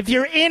 9. If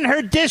you're in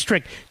her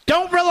district,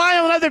 don't rely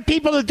on other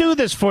people to do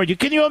this for you.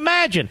 Can you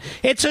imagine?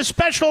 It's a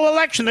special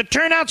election. The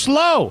turnout's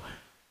low.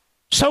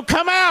 So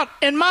come out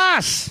en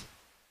masse.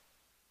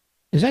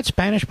 Is that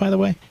Spanish, by the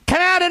way?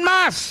 Come out en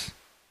masse.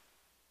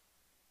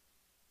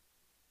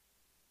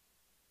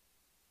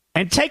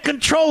 And take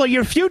control of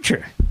your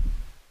future.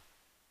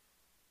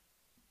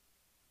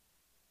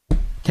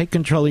 Take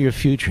control of your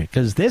future.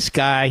 Because this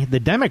guy, the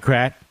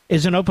Democrat,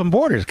 is an open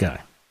borders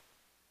guy.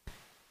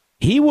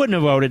 He wouldn't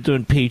have voted to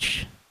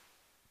impeach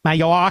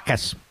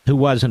Mayorkas, who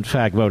was, in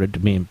fact, voted to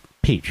be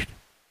impeached.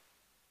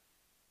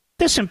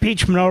 This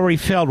impeachment already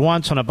failed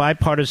once on a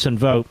bipartisan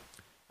vote.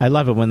 I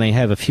love it when they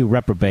have a few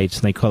reprobates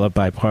and they call it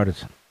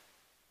bipartisan.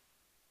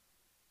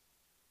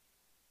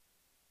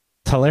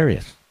 It's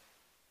hilarious.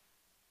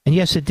 And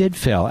yes, it did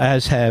fail,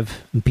 as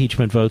have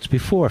impeachment votes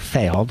before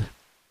failed.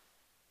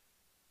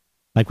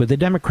 Like with the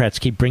Democrats,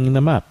 keep bringing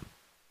them up.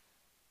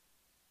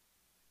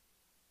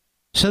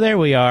 So there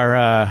we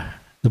are.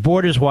 The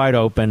border's wide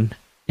open,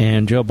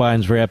 and Joe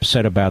Biden's very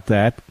upset about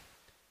that.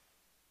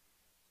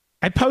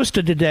 I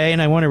posted today,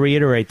 and I want to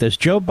reiterate this.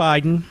 Joe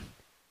Biden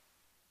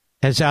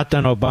has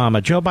outdone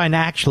Obama. Joe Biden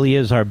actually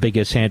is our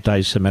biggest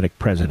anti-Semitic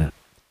president.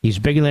 He's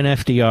bigger than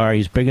FDR.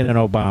 He's bigger than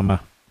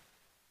Obama.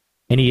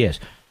 And he is.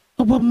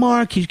 Oh, but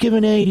Mark, he's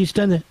given aid. He's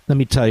done that. Let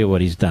me tell you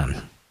what he's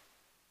done.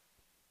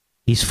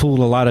 He's fooled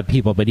a lot of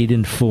people, but he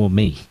didn't fool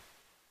me.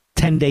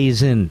 10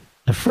 days in,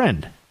 a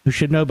friend who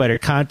should know better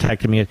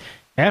contacted me.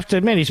 I have to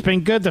admit, he's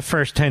been good the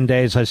first 10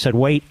 days. I said,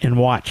 wait and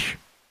watch.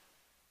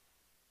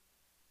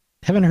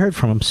 Haven't heard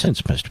from him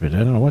since, Mr. Pitt. I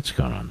don't know what's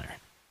going on there.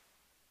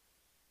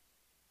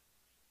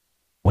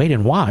 Wait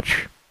and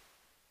watch?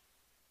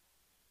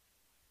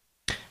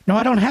 No,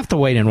 I don't have to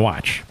wait and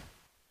watch.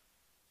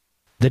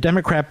 The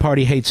Democrat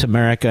Party hates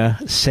America.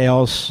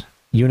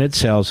 Unit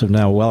sales have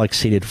now well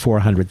exceeded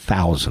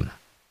 400,000.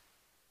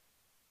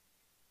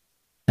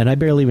 And I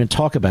barely even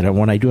talk about it.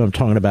 When I do, I'm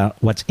talking about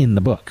what's in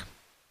the book.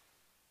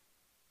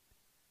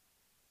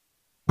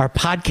 Our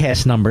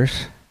podcast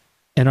numbers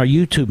and our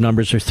YouTube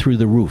numbers are through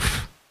the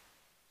roof.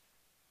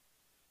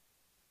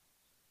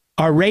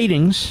 Our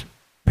ratings,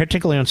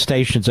 particularly on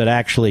stations that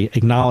actually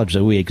acknowledge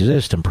that we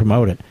exist and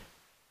promote it,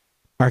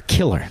 are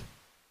killer.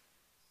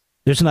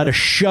 There's not a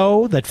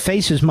show that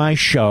faces my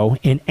show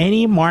in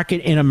any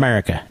market in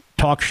America,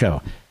 talk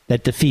show,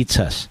 that defeats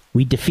us.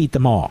 We defeat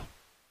them all.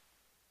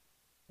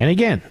 And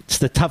again, it's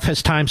the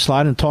toughest time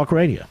slot in talk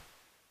radio.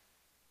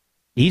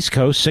 East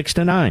Coast, 6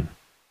 to 9.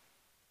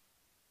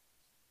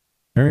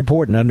 Very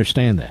important to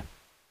understand that.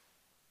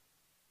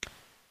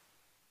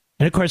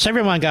 And, of course,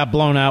 everyone got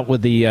blown out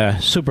with the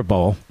Super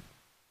Bowl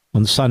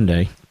on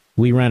Sunday.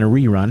 We ran a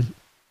rerun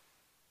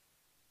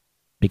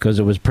because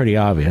it was pretty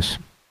obvious.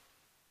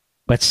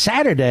 But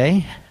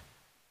Saturday,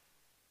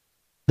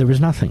 there was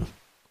nothing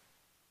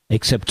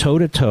except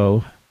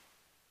toe-to-toe,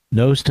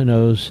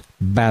 nose-to-nose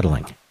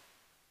battling.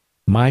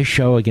 My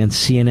show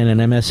against CNN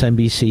and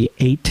MSNBC,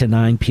 8 to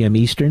 9 p.m.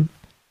 Eastern,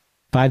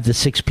 5 to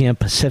 6 p.m.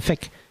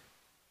 Pacific,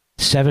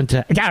 7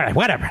 to... All right,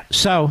 whatever.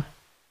 So,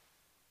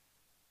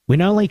 we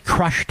not only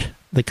crushed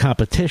the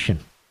competition,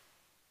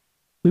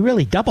 we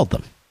really doubled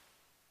them.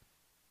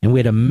 And we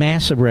had a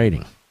massive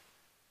rating.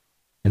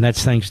 And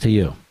that's thanks to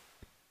you.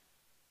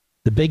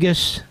 The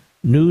biggest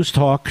news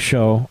talk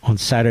show on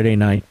Saturday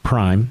night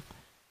prime,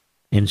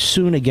 and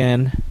soon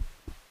again,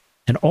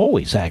 and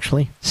always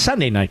actually,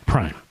 Sunday night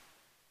prime.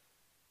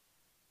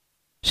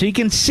 So you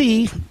can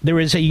see there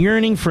is a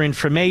yearning for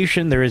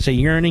information. There is a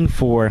yearning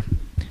for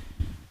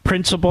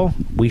principle.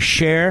 We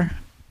share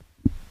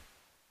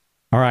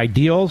our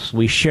ideals.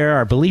 We share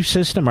our belief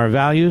system, our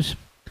values.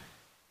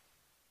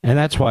 And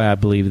that's why I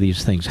believe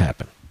these things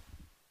happen.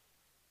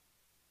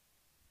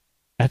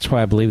 That's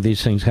why I believe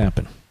these things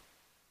happen.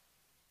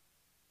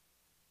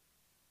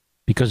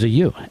 Because of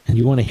you. And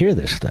you want to hear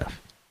this stuff.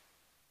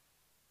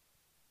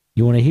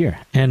 You want to hear.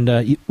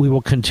 And we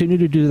will continue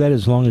to do that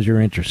as long as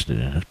you're interested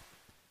in it.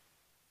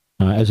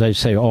 As I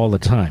say all the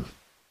time.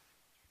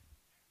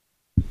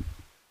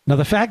 Now,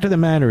 the fact of the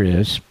matter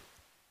is,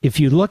 if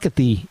you look at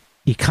the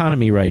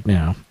economy right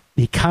now,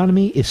 the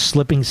economy is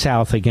slipping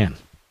south again.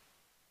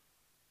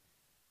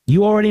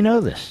 You already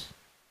know this.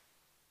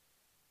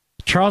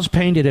 Charles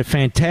Payne did a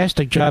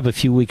fantastic job a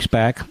few weeks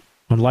back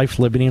on Life,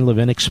 Liberty, and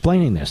Levin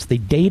explaining this. The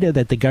data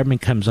that the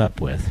government comes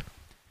up with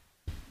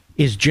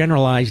is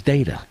generalized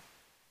data.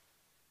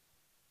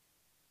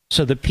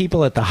 So the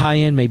people at the high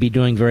end may be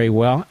doing very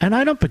well, and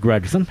I don't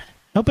begrudge them.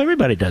 I hope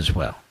everybody does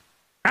well.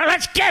 Now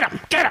let's get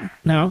them.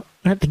 No, I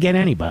don't have to get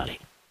anybody.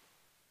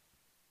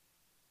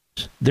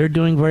 They're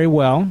doing very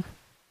well.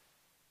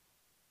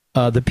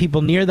 The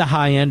people near the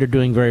high end are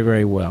doing very,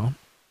 very well.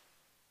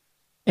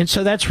 And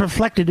so that's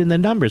reflected in the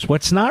numbers.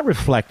 What's not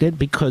reflected,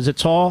 because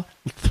it's all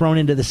thrown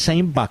into the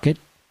same bucket,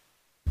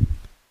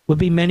 would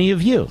be many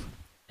of you.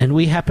 And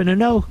we happen to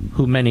know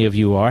who many of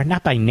you are.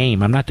 Not by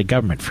name. I'm not the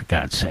government, for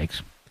God's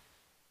sakes.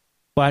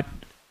 But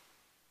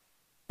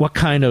what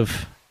kind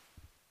of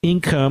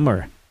income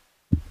or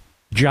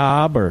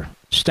job or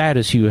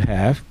status you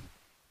have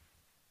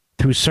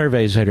through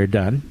surveys that are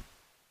done.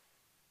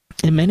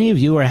 And many of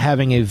you are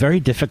having a very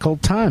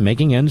difficult time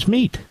making ends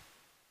meet.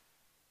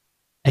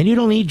 And you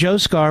don't need Joe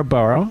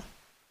Scarborough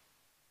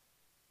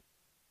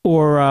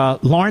or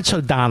Lawrence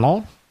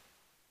O'Donnell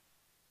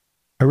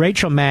or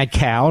Rachel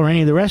Madcow or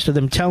any of the rest of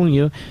them telling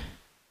you,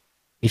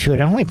 if you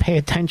would only pay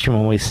attention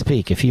when we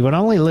speak, if you would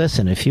only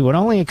listen, if you would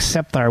only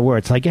accept our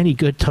words, like any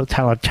good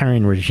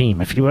totalitarian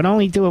regime, if you would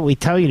only do what we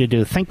tell you to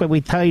do, think what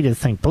we tell you to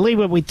think, believe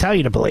what we tell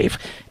you to believe,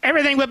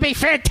 everything would be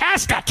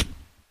fantastic.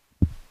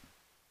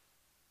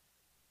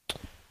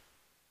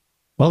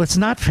 Well, it's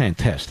not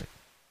fantastic.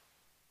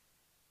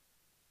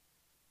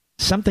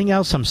 Something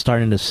else I'm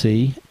starting to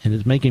see, and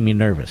it's making me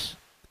nervous.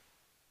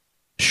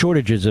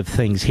 Shortages of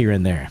things here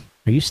and there.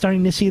 Are you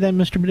starting to see that,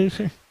 Mr.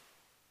 Producer?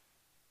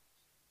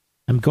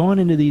 I'm going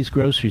into these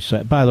grocery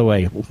stores. By the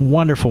way,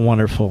 wonderful,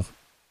 wonderful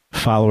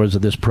followers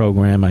of this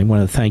program. I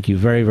want to thank you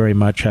very, very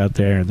much out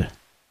there.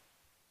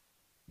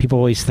 People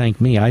always thank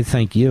me. I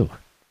thank you.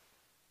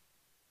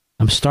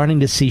 I'm starting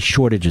to see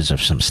shortages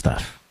of some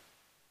stuff.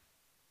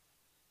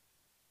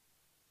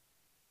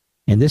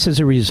 And this is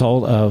a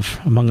result of,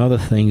 among other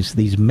things,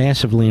 these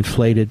massively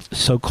inflated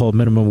so-called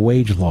minimum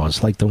wage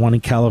laws, like the one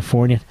in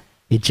California.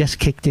 It just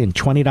kicked in,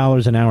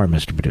 $20 an hour,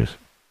 Mr. Producer.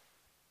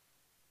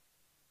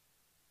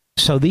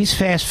 So these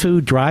fast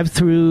food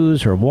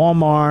drive-thrus or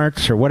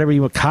Walmarts or whatever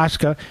you want,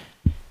 Costco,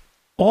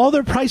 all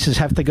their prices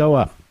have to go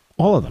up,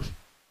 all of them.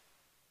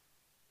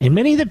 And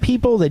many of the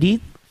people that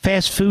eat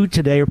fast food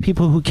today are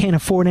people who can't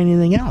afford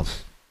anything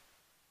else.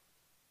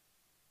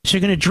 So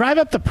you're going to drive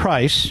up the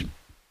price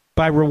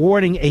by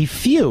rewarding a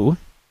few,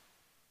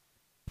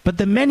 but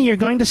the many are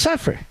going to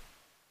suffer.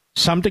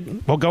 Some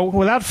will go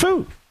without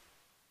food.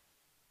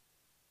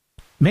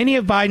 Many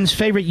of Biden's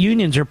favorite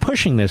unions are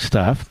pushing this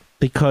stuff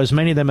because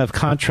many of them have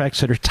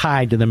contracts that are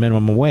tied to the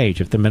minimum wage.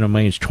 If the minimum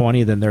wage is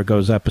 20, then there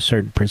goes up a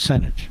certain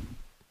percentage.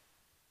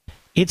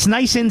 It's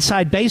nice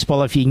inside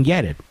baseball if you can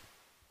get it.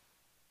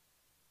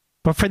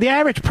 But for the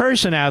average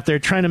person out there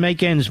trying to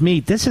make ends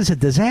meet, this is a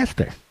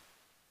disaster.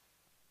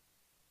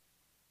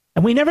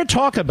 And we never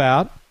talk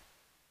about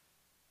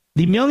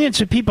the millions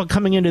of people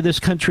coming into this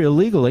country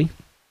illegally.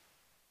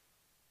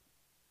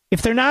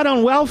 If they're not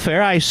on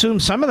welfare, I assume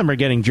some of them are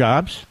getting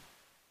jobs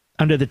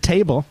under the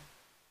table.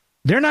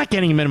 They're not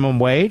getting minimum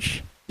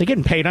wage. They're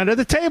getting paid under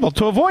the table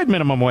to avoid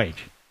minimum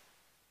wage.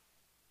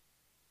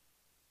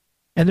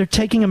 And they're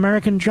taking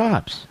American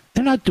jobs.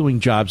 They're not doing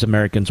jobs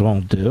Americans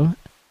won't do.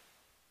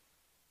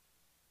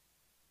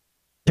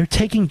 They're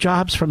taking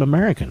jobs from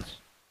Americans.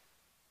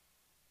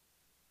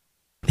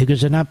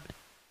 Because they're not...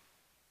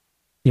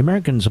 The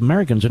Americans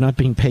are not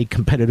being paid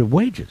competitive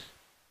wages.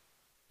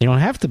 They don't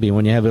have to be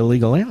when you have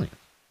illegal aliens.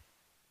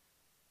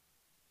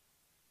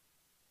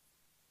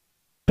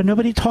 But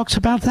nobody talks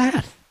about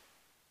that.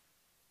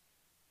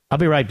 I'll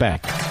be right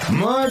back.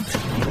 Mark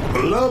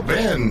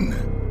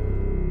Levin.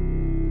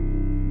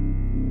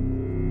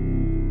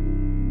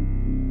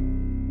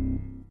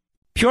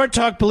 Pure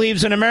Talk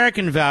believes in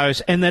American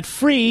values and that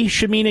free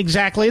should mean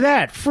exactly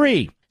that,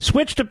 free.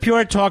 Switch to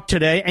Pure Talk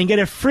today and get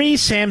a free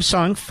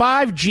Samsung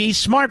 5G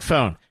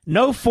smartphone.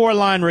 No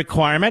 4-line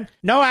requirement,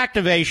 no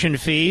activation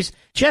fees,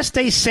 just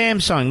a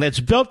Samsung that's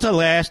built to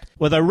last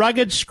with a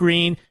rugged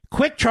screen,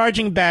 quick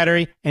charging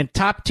battery, and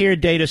top-tier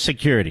data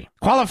security.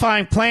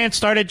 Qualifying plans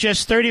start at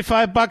just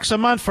 $35 a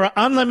month for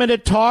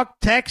unlimited talk,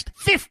 text,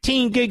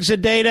 15 gigs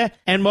of data,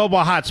 and mobile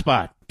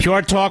hotspot.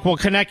 Pure Talk will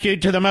connect you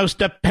to the most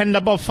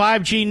dependable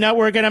 5G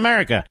network in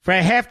America for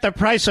half the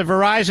price of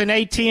Verizon,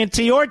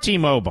 AT&T, or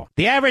T-Mobile.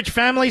 The average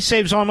family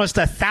saves almost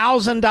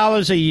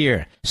 $1,000 a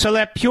year. So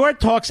let Pure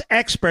Talk's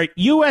expert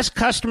U.S.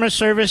 customer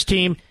service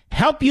team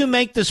help you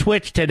make the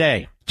switch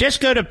today. Just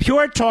go to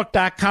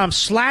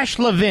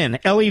puretalk.com/Levin,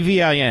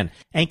 Levin,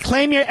 and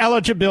claim your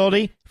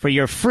eligibility for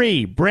your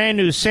free brand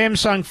new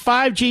Samsung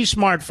 5G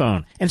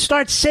smartphone and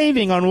start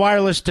saving on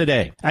wireless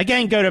today.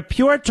 Again, go to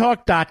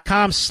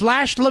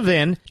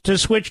puretalk.com/Levin to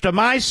switch to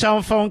my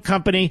cell phone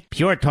company,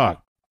 Pure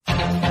Talk. All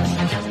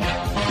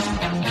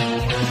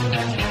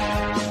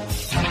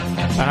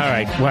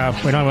right, well,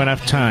 we don't have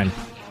enough time.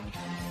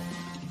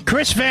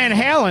 Chris Van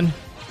Halen,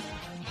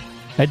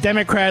 a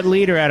Democrat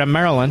leader out of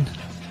Maryland,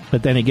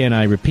 but then again,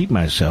 I repeat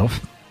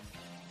myself.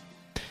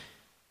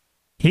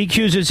 He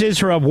accuses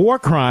Israel of war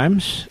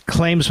crimes,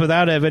 claims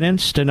without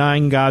evidence,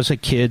 denying Gaza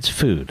kids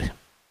food.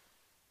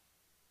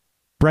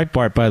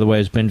 Breitbart, by the way,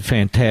 has been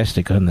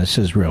fantastic on this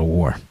Israel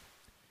war.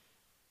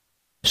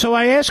 So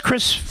I asked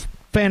Chris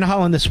Van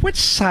Hollen this, which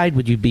side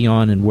would you be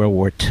on in World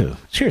War II?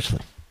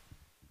 Seriously.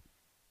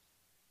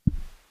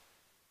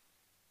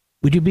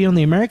 Would you be on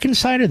the American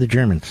side or the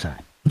German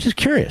side? I'm just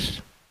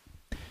curious.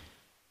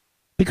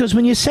 Because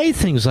when you say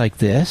things like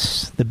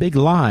this, the big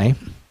lie,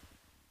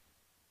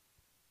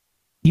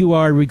 you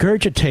are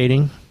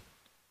regurgitating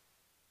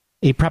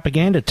a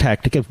propaganda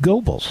tactic of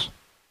Goebbels.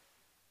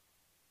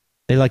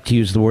 They like to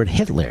use the word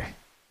Hitler.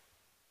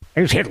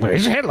 Here's Hitler,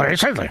 here's Hitler,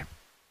 here's Hitler.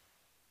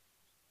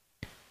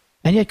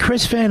 And yet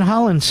Chris Van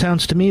Hollen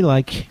sounds to me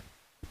like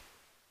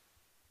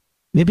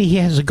maybe he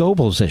has a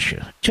Goebbels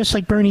issue. Just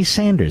like Bernie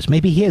Sanders.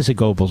 Maybe he has a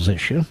Goebbels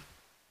issue.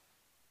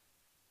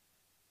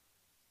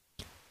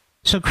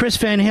 So Chris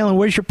Van Halen,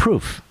 where's your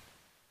proof?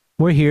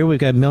 We're here. We've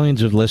got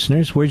millions of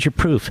listeners. Where's your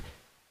proof?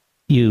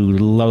 You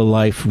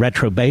low-life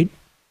retrobate.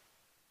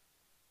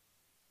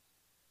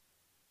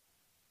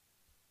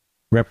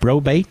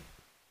 Reprobate?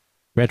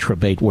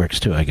 Retrobate works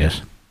too, I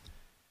guess.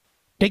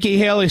 Nikki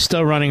Haley's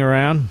still running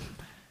around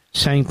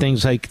saying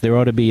things like there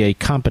ought to be a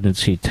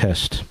competency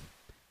test.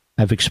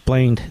 I've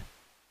explained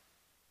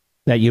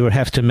that you would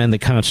have to amend the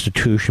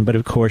Constitution, but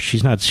of course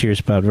she's not serious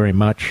about very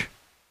much.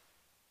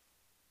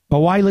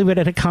 Well, why leave it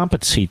at a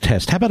competency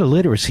test? How about a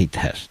literacy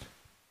test?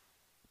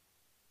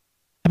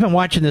 I've been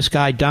watching this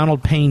guy,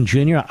 Donald Payne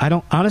Jr. I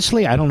don't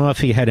know if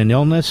he had an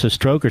illness, a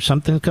stroke, or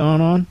something going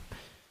on.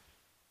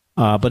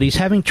 But he's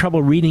having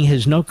trouble reading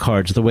his note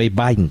cards the way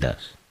Biden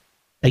does.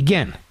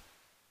 Again,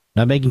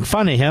 not making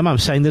fun of him. I'm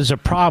saying there's a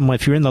problem.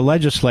 If you're in the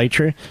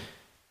legislature,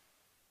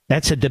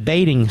 that's a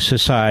debating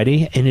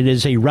society, and it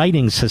is a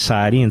writing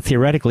society, and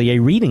theoretically a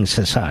reading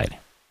society.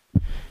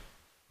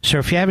 So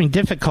if you're having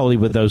difficulty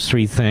with those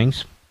three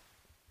things,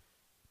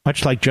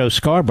 much like Joe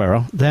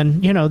Scarborough,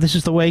 then, this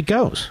is the way it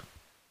goes.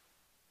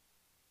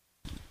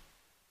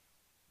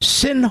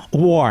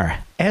 Sinwar,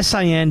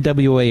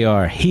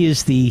 Sinwar. He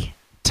is the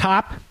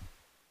top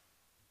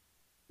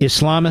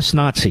Islamist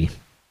Nazi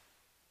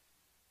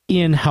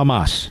in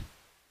Hamas.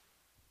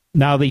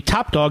 Now, the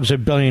top dogs are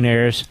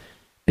billionaires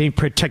being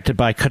protected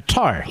by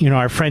Qatar.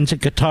 Our friends at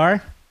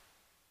Qatar?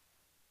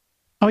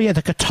 Oh, yeah,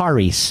 the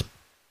Qataris.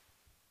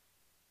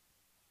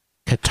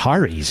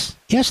 Qataris?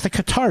 Yes, the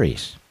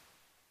Qataris.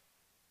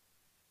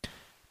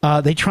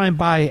 They try and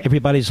buy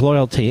everybody's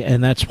loyalty,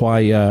 and that's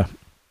why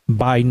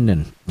Biden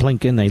and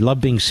Blinken, they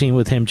love being seen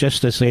with him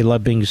just as they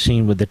love being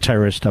seen with the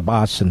terrorist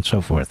Abbas and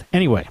so forth.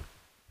 Anyway,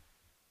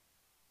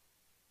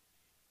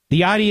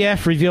 the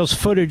IDF reveals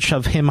footage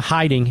of him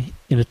hiding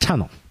in a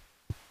tunnel.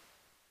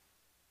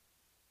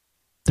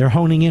 They're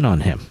honing in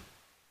on him.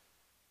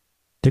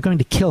 They're going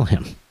to kill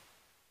him.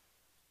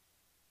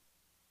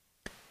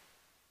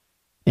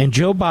 And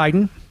Joe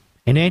Biden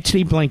and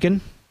Antony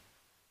Blinken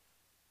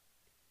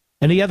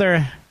and the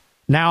other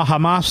now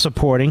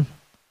Hamas-supporting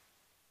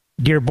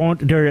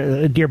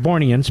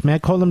Dearbornians. May I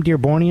call them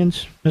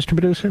Dearbornians, Mr.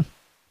 Producer?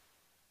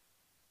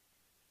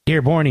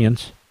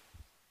 Dearbornians.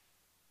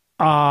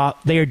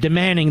 They are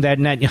demanding that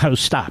Netanyahu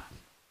stop.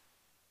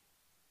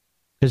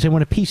 Because they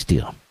want a peace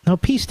deal. No,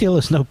 peace deal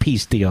is no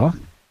peace deal.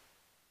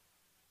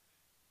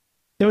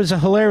 There was a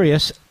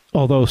hilarious,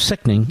 although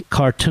sickening,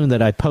 cartoon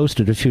that I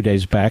posted a few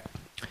days back.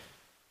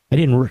 I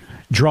didn't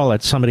draw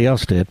it, somebody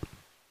else did.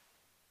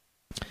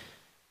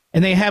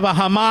 And they have a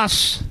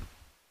Hamas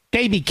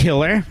baby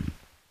killer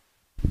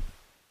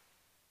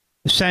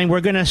saying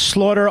we're going to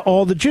slaughter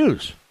all the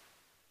Jews.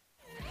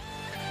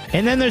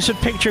 And then there's a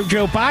picture of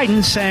Joe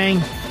Biden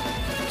saying,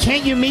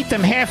 can't you meet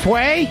them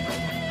halfway?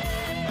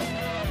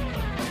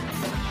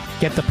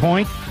 Get the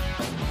point?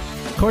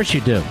 Of course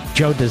you do.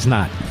 Joe does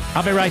not.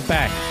 I'll be right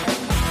back.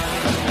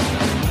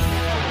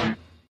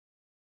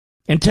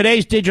 In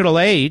today's digital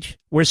age,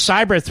 where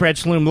cyber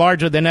threats loom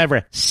larger than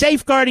ever,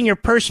 safeguarding your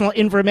personal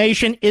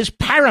information is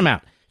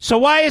paramount. So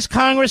why is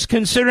Congress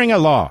considering a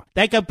law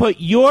that could put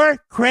your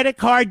credit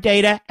card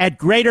data at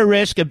greater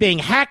risk of being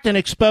hacked and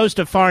exposed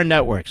to foreign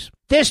networks?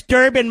 This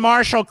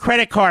Durbin-Marshall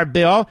credit card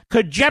bill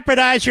could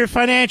jeopardize your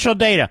financial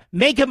data,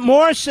 make it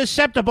more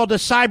susceptible to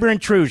cyber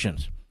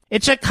intrusions.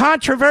 It's a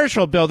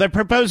controversial bill that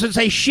proposes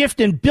a shift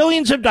in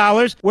billions of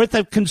dollars worth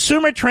of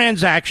consumer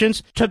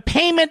transactions to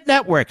payment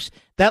networks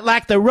that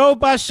lack the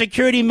robust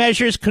security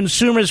measures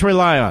consumers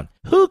rely on.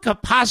 Who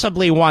could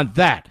possibly want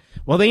that?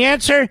 Well, the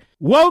answer?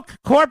 Woke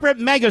corporate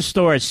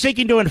megastores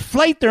seeking to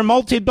inflate their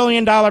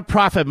multi-billion-dollar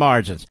profit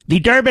margins. The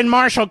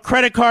Durbin-Marshall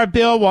credit card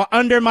bill will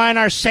undermine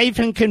our safe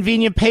and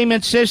convenient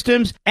payment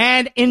systems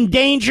and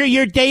endanger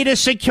your data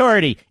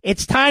security.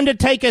 It's time to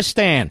take a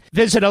stand.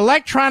 Visit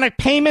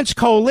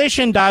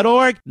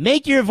electronicpaymentscoalition.org.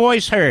 Make your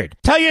voice heard.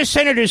 Tell your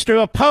senators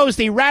to oppose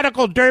the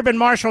radical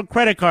Durbin-Marshall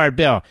credit card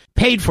bill,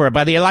 paid for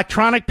by the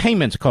Electronic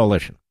Payments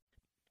Coalition.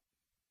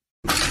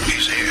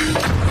 He's here.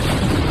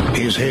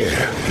 He's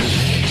here.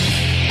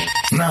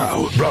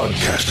 Now,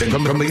 broadcasting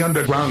from the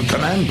underground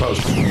command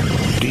post,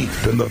 deep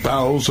in the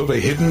bowels of a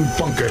hidden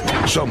bunker,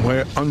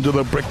 somewhere under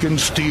the brick and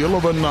steel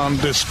of a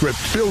nondescript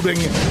building,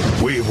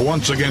 we've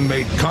once again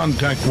made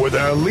contact with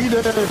our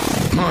leader,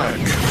 Mark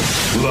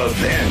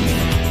Levin.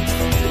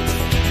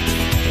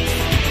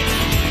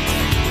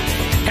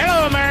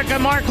 Hello, America.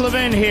 Mark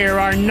Levin here.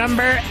 Our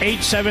number,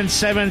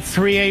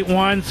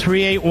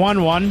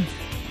 877-381-3811.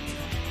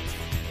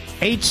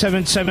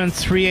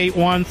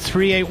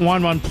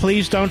 877-381-3811.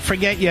 Please don't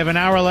forget you have an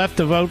hour left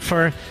to vote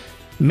for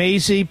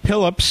Maisie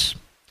Phillips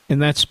in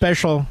that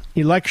special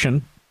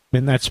election,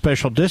 in that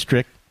special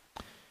district.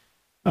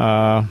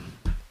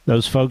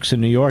 Those folks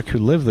in New York who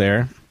live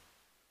there.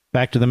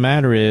 Fact of the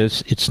matter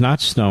is, it's not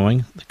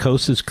snowing. The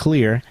coast is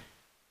clear.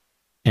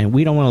 And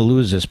we don't want to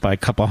lose this by a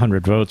couple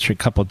hundred votes or a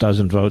couple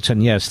dozen votes.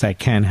 And yes, that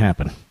can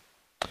happen.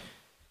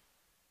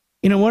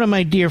 You know, one of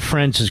my dear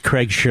friends is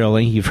Craig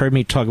Shirley. You've heard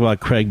me talk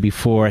about Craig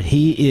before.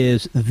 He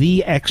is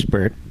the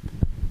expert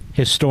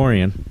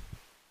historian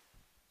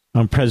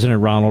on President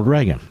Ronald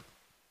Reagan.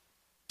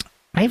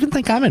 I even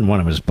think I'm in one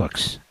of his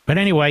books. But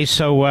anyway,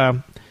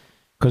 so,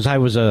 because I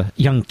was a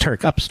young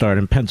Turk upstart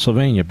in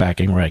Pennsylvania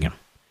backing Reagan.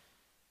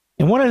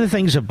 And one of the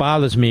things that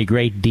bothers me a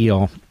great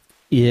deal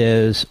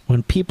is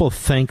when people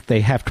think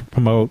they have to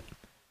promote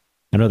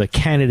another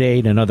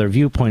candidate, another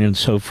viewpoint, and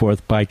so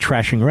forth by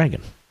trashing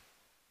Reagan.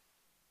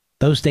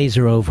 Those days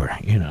are over,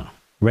 you know.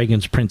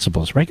 Reagan's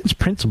principles. Reagan's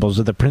principles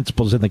are the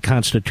principles in the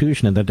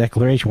Constitution and the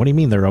Declaration. What do you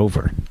mean they're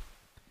over?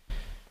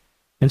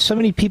 And so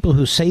many people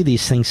who say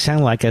these things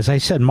sound like, as I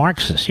said,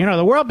 Marxists. You know,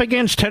 the world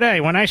begins today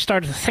when I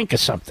start to think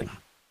of something.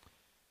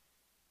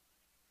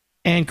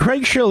 And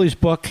Craig Shirley's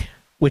book,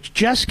 which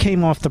just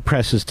came off the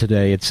presses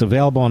today, it's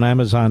available on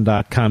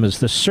Amazon.com, is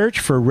The Search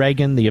for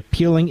Reagan, the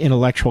Appealing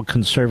Intellectual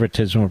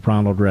Conservatism of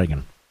Ronald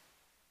Reagan.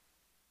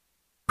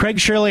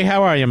 Craig Shirley,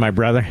 how are you, my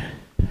brother?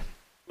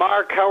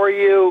 Mark, how are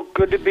you?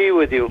 Good to be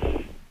with you.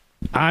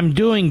 I'm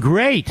doing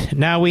great.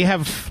 Now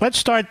let's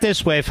start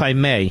this way, if I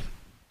may.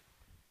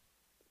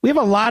 We have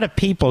a lot of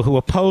people who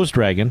opposed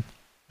Reagan,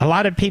 a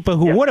lot of people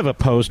who would have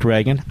opposed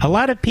Reagan, a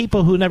lot of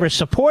people who never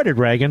supported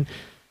Reagan,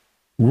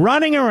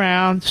 running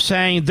around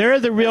saying they're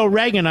the real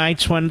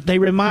Reaganites when they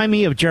remind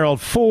me of Gerald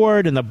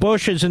Ford and the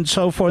Bushes and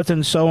so forth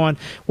and so on.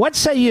 What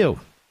say you?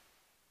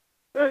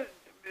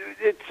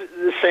 It's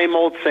the same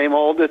old, same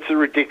old. It's a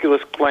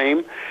ridiculous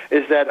claim.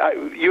 Is that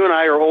you and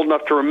I are old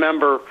enough to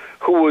remember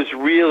who was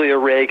really a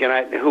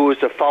Reaganite and who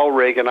was a foul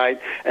Reaganite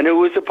and who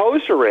was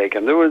opposed to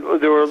Reagan.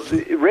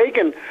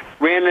 Reagan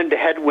ran into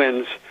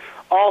headwinds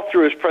all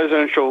through his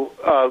presidential,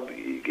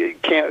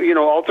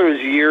 all through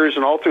his years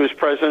and all through his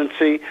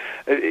presidency,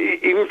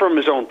 even from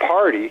his own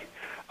party.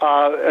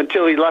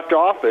 Until he left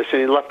office, and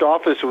he left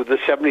office with a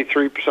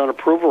 73%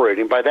 approval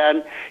rating. By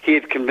then, he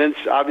had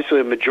convinced, obviously,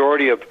 a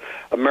majority of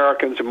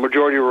Americans, a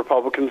majority of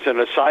Republicans, and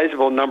a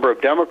sizable number of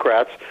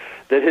Democrats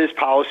that his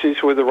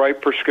policies were the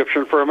right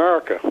prescription for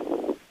America.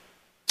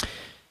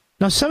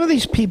 Now, some of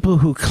these people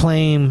who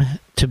claim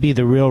to be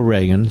the real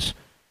Reagans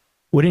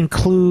would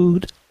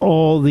include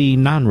all the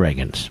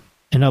non-Reagans.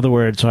 In other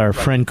words, our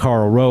friend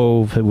Karl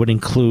Rove. It would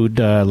include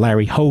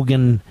Larry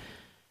Hogan,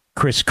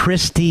 Chris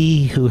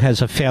Christie, who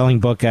has a failing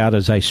book out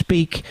as I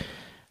speak,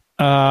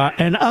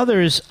 and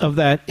others of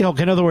that ilk.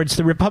 In other words,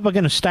 the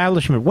Republican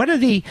establishment.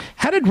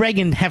 How did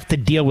Reagan have to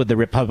deal with the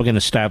Republican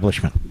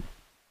establishment?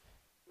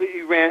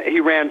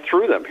 ran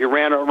through them. He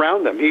ran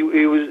around them. He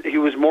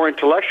was more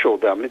intellectual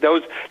than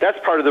them. That's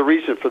part of the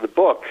reason for the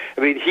book.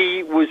 I mean,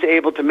 he was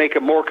able to make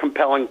a more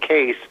compelling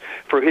case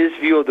for his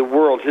view of the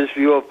world, his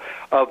view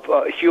of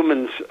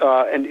humans,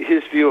 and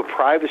his view of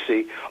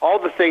privacy. All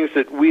the things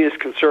that we as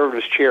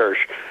conservatives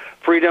cherish: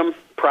 freedom,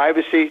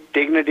 privacy,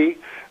 dignity,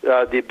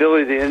 the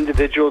ability of the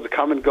individual to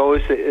come and go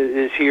as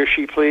he or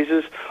she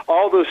pleases.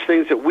 All those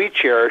things that we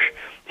cherish,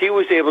 he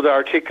was able to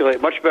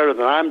articulate much better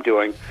than I'm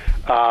doing,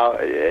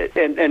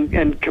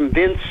 and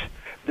convince.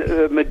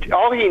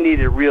 All he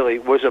needed really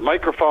was a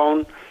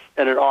microphone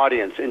and an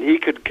audience, and he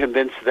could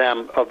convince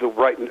them of the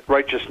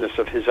righteousness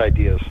of his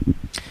ideas.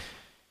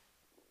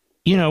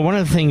 You know, one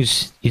of the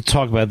things you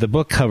talk about, the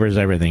book covers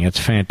everything. It's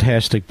a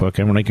fantastic book.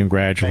 I want to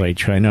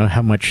congratulate you. I know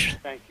how much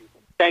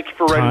Thank you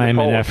for writing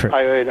the and poem. effort.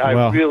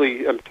 I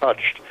really am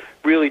touched.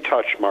 Really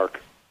touched,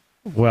 Mark.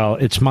 Well,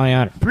 it's my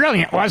honor.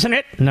 Brilliant, wasn't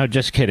it? No,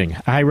 just kidding.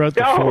 I wrote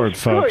the foreword,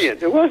 folks.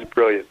 Brilliant. It was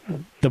brilliant.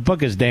 The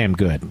book is damn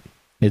good.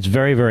 It's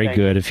very, very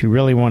good. If you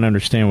really want to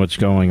understand what's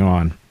going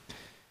on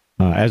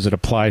as it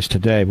applies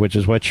today, which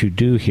is what you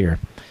do here.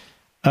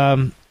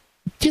 Do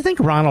you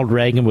think Ronald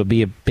Reagan would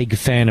be a big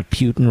fan of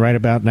Putin right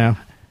about now?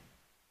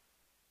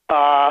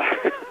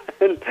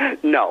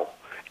 No.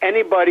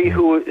 Anybody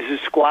who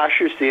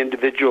squashes the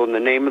individual in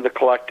the name of the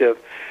collective,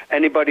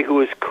 anybody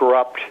who is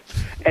corrupt,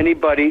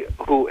 anybody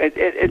who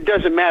it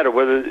doesn't matter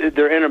whether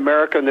they're in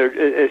America and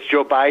it's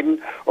Joe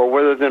Biden, or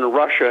whether they're in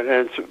Russia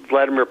and it's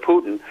Vladimir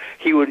Putin,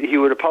 he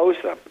would oppose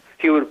them.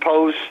 He would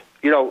oppose,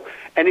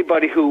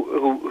 anybody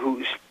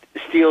who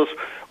steals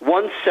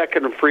 1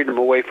 second of freedom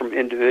away from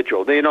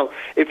individual.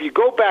 If you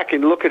go back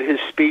and look at his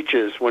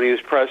speeches when he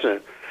was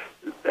president,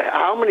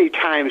 how many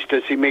times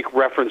does he make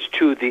reference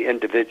to the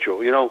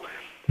individual?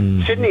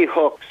 Sidney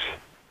Hooks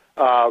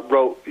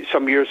wrote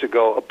some years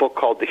ago a book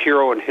called The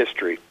Hero in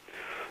History.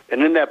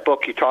 And in that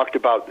book, he talked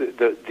about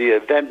the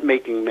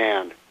event-making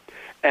man.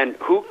 And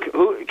who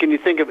can you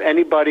think of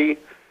anybody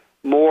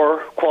more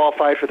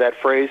qualified for that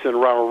phrase than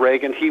Ronald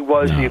Reagan? He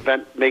was the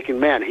event-making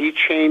man. He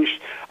changed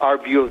our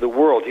view of the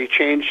world. He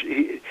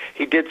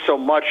did so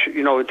much,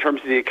 in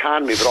terms of the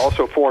economy, but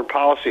also foreign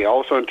policy,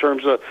 also in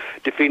terms of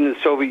defeating the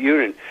Soviet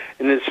Union,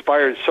 and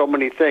inspired so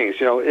many things.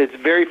 It's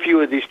very few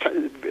of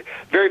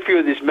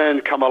these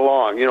men come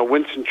along.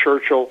 Winston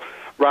Churchill,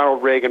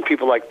 Ronald Reagan,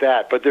 people like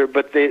that. But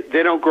they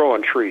don't grow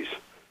on trees.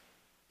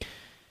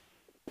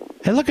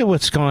 And look at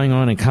what's going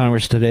on in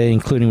Congress today,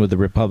 including with the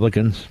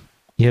Republicans.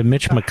 You have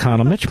Mitch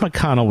McConnell. Mitch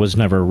McConnell was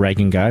never a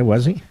Reagan guy,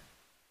 was he?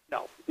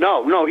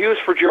 No. He was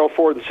for Gerald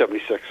Ford in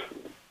 '76.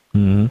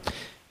 Mm-hmm.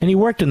 And he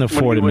worked in the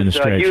Ford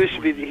administration.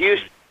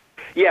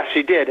 Yes,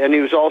 he did, and he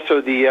was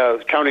also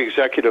the county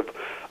executive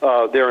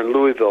there in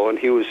Louisville. And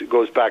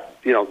goes back,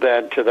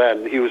 then to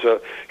then. He was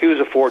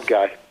a Ford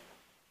guy.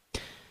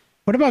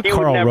 What about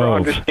Karl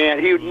Rove?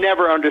 He would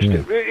never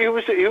understand. Yeah. He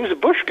was a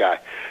Bush guy.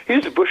 He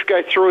was a Bush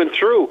guy through and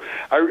through.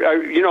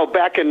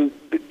 Back in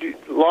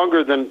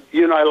longer than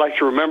you and I like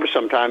to remember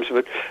sometimes,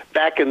 but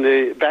back in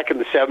the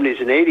 70s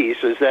and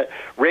 80s, is that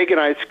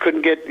Reaganites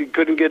couldn't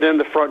get in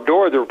the front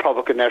door of the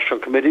Republican National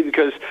Committee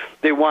because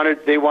they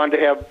wanted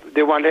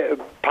to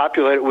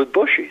populate it with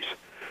Bushies.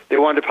 They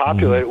wanted to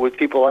populate it with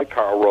people like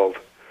Karl Rove.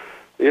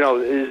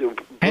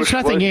 It's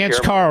nothing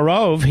against Karl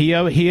Rove. He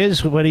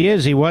is what he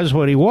is. He was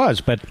what he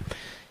was. But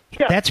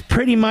that's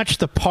pretty much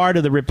the part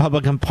of the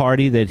Republican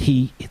Party that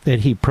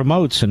he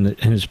promotes and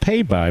is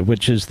paid by,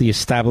 which is the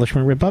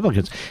establishment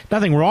Republicans.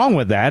 Nothing wrong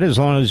with that, as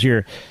long as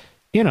you're,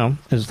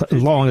 as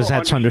long as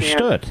that's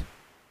understood.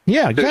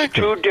 Yeah,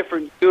 exactly. There's two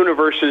different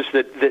universes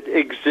that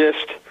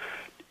exist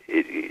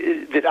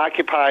that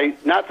occupy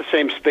not the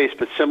same space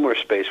but similar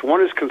space.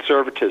 One is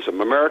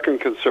conservatism, American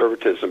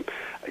conservatism.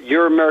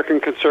 You're American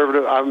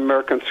conservative, I'm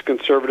American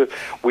conservative.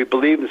 We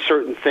believe in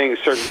certain things,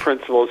 certain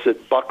principles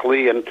that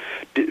Buckley and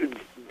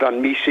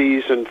Von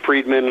Mises and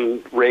Friedman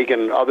and Reagan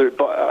and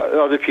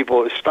other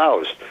people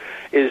espoused.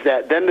 Is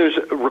that then there's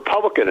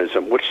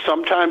republicanism, which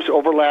sometimes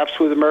overlaps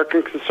with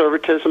American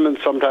conservatism and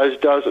sometimes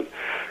doesn't.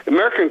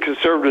 American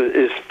conservatism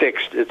is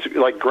fixed. It's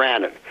like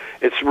granite.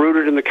 It's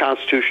rooted in the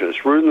Constitution.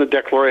 It's rooted in the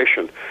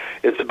Declaration.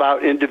 It's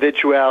about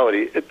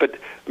individuality. But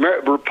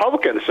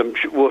republicanism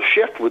will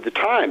shift with the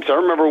times. I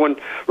remember when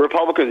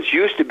Republicans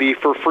used to be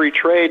for free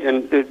trade,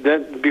 and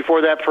then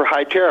before that for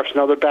high tariffs.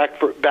 Now they're back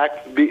for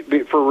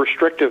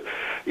restrictive,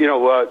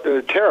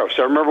 tariffs.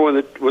 I remember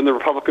when the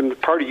Republican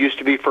Party used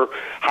to be for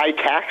high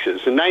taxes.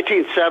 In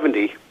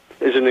 1970,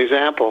 as an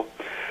example,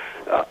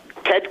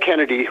 Ted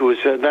Kennedy, who was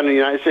then a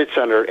United States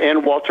Senator,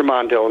 and Walter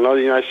Mondale,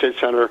 another United States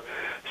Senator,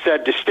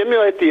 said to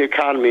stimulate the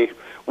economy,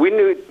 we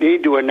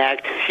need to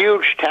enact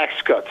huge tax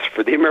cuts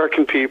for the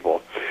American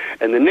people.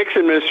 And the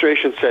Nixon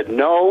administration said,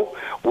 no,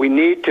 we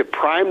need to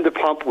prime the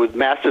pump with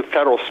massive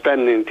federal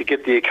spending to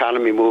get the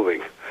economy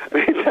moving. I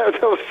mean,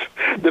 that was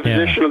the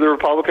position of the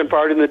Republican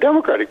Party and the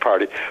Democratic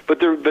Party. But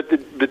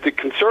the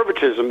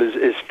conservatism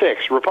is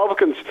fixed.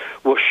 Republicans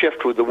will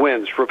shift with the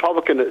winds.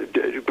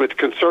 But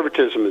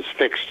conservatism is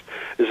fixed,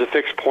 is a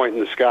fixed point in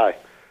the sky.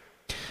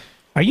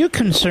 Are you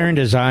concerned,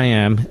 as I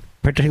am,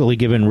 particularly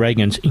given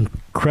Reagan's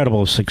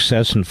incredible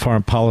success in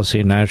foreign policy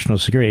and national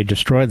security. He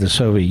destroyed the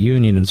Soviet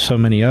Union and so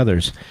many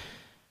others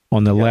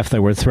on the left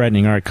that were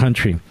threatening our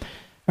country.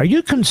 Are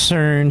you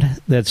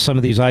concerned that some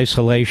of these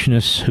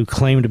isolationists who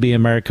claim to be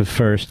America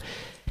first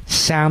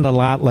sound a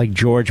lot like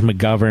George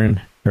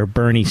McGovern or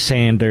Bernie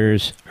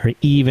Sanders or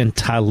even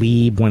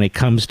Tlaib when it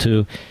comes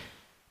to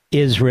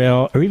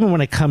Israel or even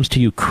when it comes to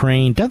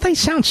Ukraine? Don't they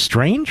sound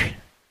strange?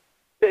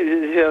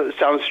 It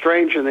sounds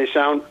strange, and they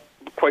sound,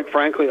 quite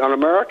frankly,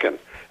 un-American.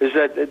 Is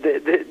that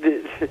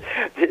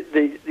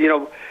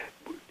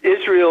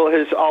Israel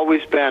has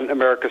always been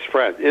America's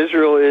friend.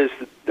 Israel is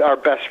our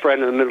best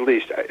friend in the Middle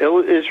East.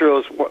 Israel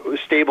is a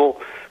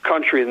stable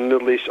country in the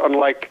Middle East,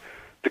 unlike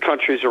the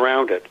countries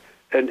around it.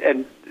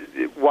 And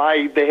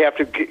why they have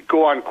to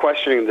go on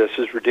questioning this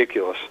is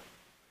ridiculous.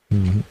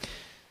 Mm-hmm.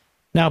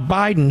 Now,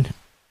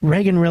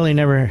 Reagan really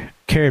never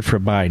cared for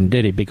Biden,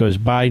 did he? Because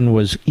Biden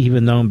was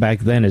even known back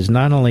then as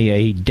not only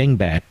a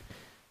dingbat,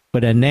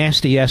 but a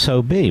nasty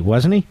SOB,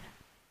 wasn't he?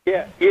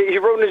 Yeah, he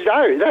wrote in his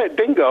diary.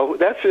 Bingo,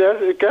 that's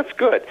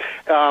good.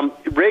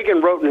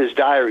 Reagan wrote in his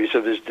diaries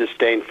of his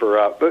disdain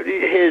for, but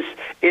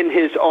in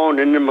his own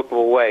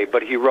inimitable way.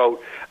 But he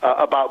wrote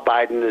about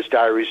Biden in his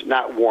diaries,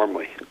 not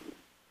warmly.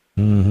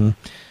 Mm-hmm.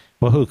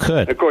 Well, who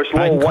could? Of course,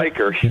 Lowell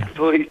Weicker, he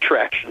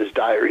trashed in his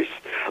diaries.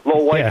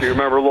 Lowell Weicker, you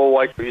remember Lowell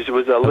Weicker? He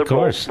was a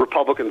liberal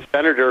Republican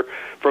senator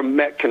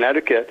from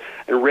Connecticut,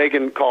 and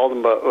Reagan called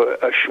him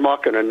a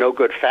schmuck and a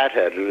no-good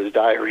fathead in his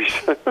diaries.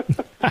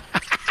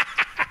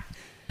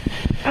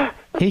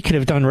 He could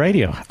have done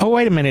radio. Oh,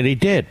 wait a minute, he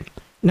did.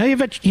 Now you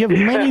have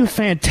many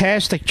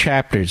fantastic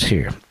chapters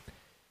here.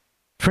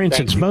 For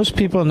instance, most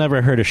people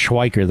never heard of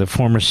Schweiker, the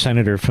former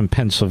senator from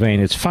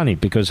Pennsylvania. It's funny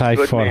because I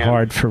fought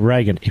hard for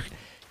Reagan.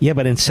 Yeah,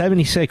 but in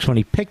 '76, when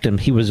he picked him,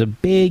 he was a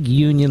big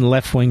union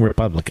left-wing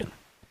Republican.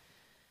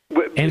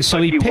 And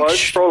so he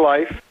was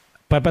pro-life.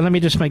 But let me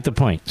just make the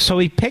point. So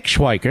he picked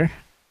Schweiker.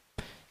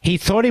 He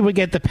thought he would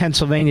get the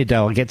Pennsylvania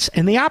delegates,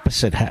 and the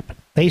opposite happened.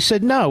 They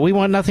said, no, we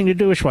want nothing to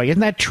do with Schweiker.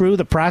 Isn't that true,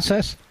 the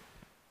process?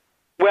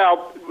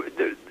 Well,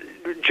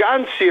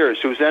 John Sears,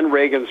 who was then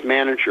Reagan's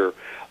manager,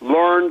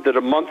 learned that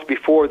a month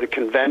before the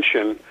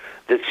convention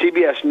that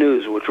CBS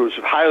News, which was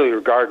highly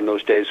regarded in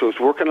those days, was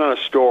working on a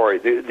story.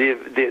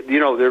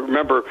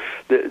 Remember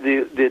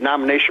the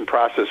nomination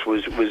process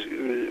was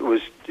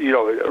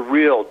a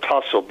real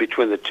tussle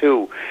between the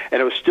two,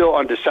 and it was still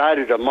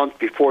undecided a month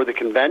before the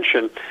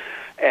convention.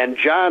 And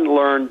John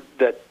learned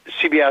that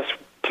CBS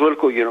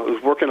political unit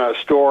was working on a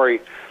story,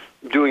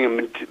 doing a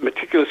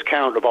meticulous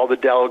count of all the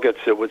delegates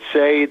that would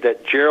say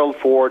that Gerald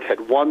Ford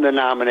had won the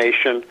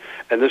nomination,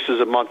 and this is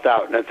a month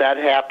out. And if that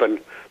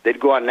happened, they'd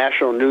go on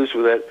national news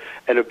with it,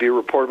 and it would be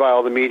reported by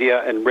all the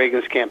media, and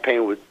Reagan's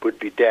campaign would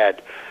be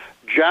dead.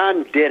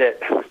 John did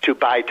it to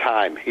buy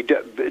time. He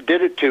did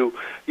it to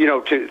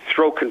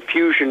throw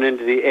confusion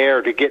into the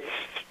air to get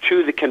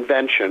to the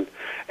convention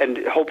and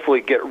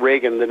hopefully get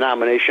Reagan the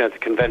nomination at the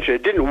convention.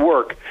 It didn't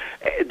work.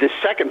 The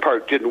second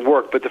part didn't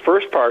work, but the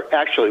first part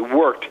actually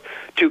worked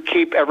to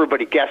keep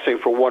everybody guessing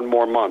for one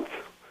more month.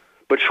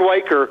 But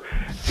Schweiker,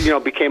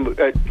 became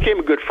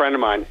a good friend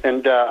of mine,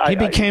 and he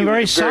became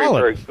very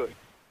solid.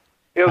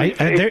 Very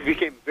good. He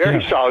became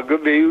very solid.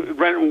 Good. He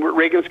ran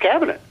Reagan's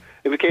cabinet.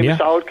 He became a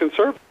solid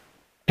conservative.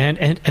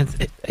 And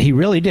he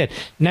really did.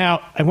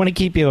 Now, I want to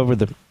keep you over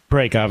the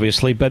break,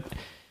 obviously, but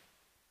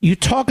you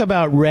talk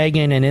about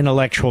Reagan and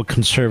intellectual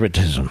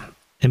conservatism.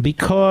 And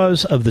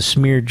because of the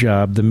smear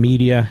job the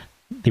media,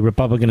 the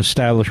Republican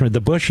establishment,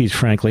 the Bushies,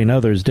 frankly, and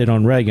others did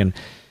on Reagan,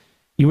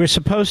 you were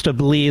supposed to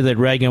believe that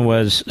Reagan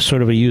was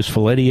sort of a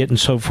useful idiot and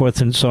so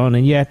forth and so on.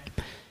 And yet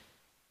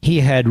he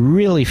had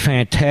really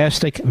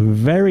fantastic,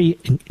 very,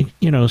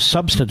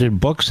 substantive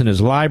books in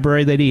his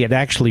library that he had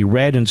actually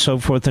read and so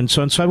forth and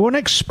so on. So I want to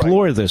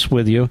explore this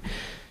with you.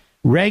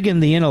 Reagan,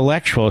 the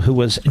intellectual, who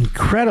was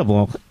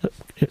incredible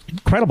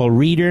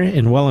reader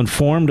and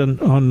well-informed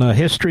on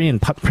history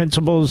and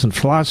principles and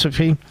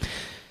philosophy,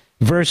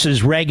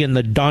 versus Reagan,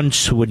 the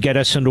dunce who would get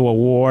us into a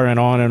war and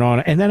on and on.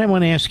 And then I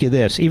want to ask you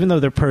this, even though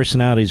their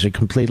personalities are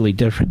completely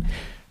different,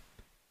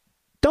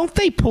 don't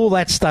they pull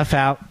that stuff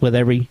out with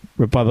every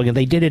Republican?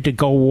 They did it to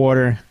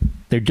Goldwater.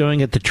 They're doing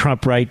it to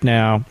Trump right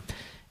now.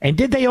 And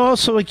did they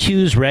also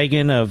accuse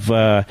Reagan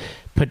of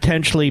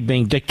potentially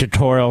being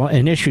dictatorial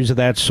and issues of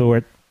that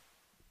sort?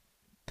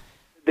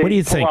 What do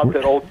you think? They pull out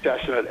that old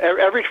chestnut.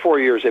 Every 4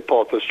 years they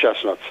pull out those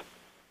chestnuts.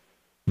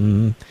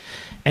 Mm-hmm.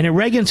 And in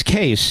Reagan's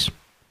case,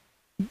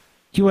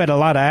 you had a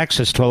lot of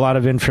access to a lot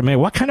of information.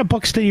 What kind of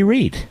books did he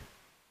read?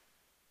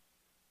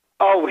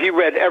 Oh, he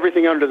read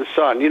everything under the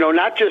sun.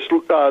 Not just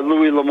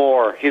Louis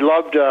L'Amour. He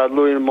loved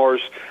Louis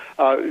L'Amour's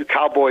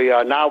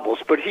cowboy novels,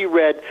 but he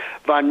read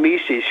von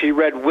Mises, he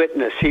read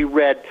Witness, he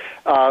read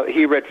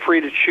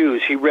Free to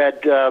Choose, he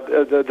read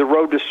the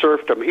Road to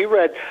Serfdom. He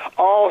read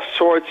all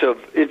sorts of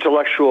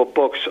intellectual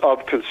books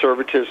of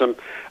conservatism.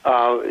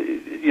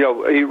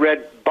 He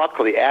read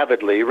Buckley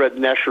avidly. He read the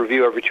National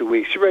Review every 2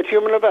 weeks. He read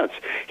Human Events.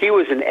 He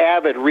was an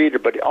avid reader,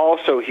 but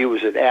also he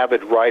was an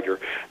avid writer.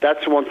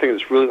 That's one thing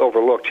that's really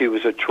overlooked. He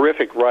was a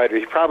terrific writer.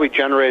 He probably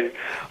generated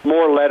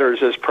more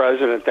letters as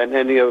president than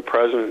any other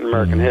president in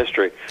American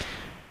history.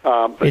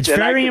 It's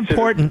very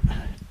important.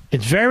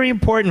 It's very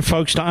important,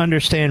 folks, to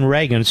understand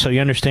Reagan so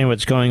you understand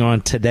what's going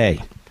on today.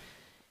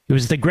 He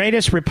was the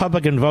greatest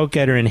Republican vote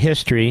getter in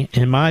history,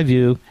 in my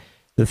view,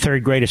 the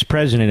third greatest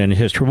president in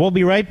history. We'll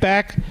be right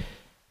back.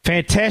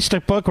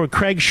 Fantastic book with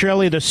Craig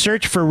Shirley, The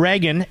Search for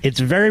Reagan. It's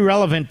very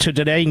relevant to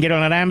today. You can get it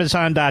on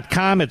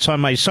Amazon.com. It's on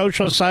my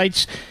social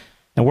sites.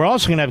 And we're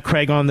also going to have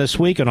Craig on this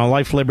week on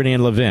Life, Liberty,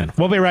 and Levin.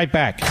 We'll be right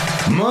back.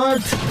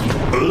 Mark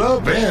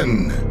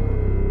Levin.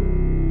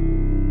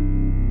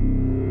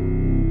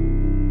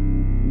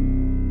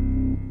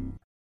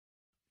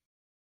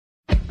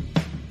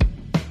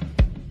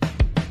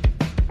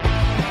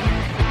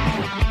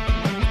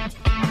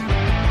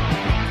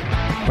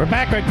 We're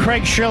back with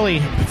Craig Shirley.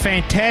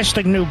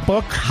 Fantastic new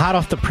book, hot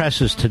off the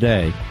presses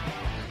today.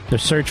 The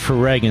Search for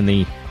Reagan,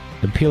 the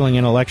appealing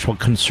intellectual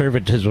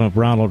conservatism of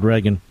Ronald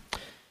Reagan.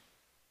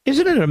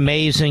 Isn't it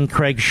amazing,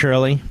 Craig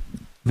Shirley,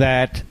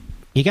 that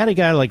you got a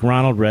guy like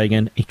Ronald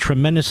Reagan, a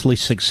tremendously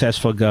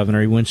successful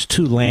governor. He wins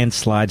 2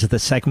 landslides, the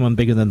second one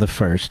bigger than the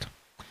first.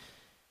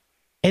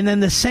 And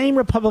then the same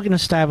Republican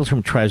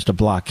establishment tries to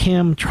block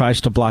him, tries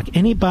to block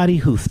anybody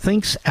who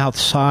thinks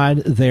outside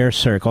their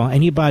circle,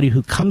 anybody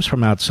who comes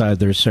from outside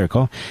their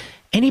circle,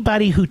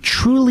 anybody who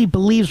truly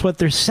believes what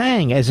they're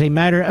saying as a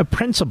matter of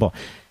principle.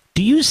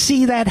 Do you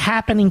see that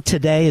happening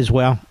today as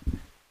well?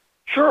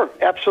 Sure,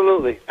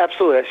 absolutely. I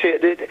see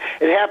it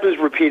happens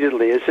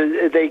repeatedly.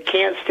 They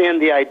can't stand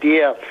the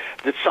idea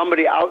that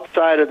somebody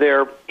outside of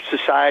their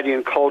society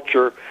and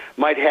culture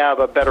might have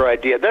a better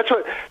idea. That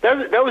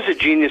was the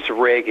genius of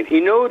Reagan. He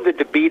knew that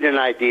to beat an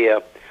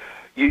idea,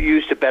 you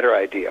used a better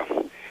idea.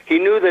 He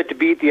knew that to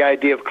beat the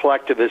idea of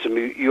collectivism,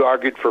 you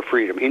argued for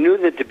freedom. He knew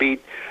that to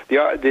beat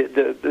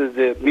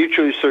the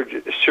mutually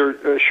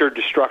assured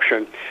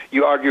destruction,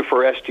 you argue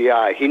for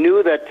SDI. He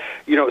knew that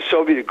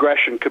Soviet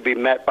aggression could be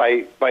met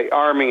by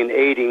arming and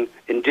aiding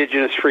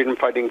indigenous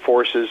freedom-fighting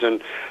forces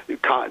and the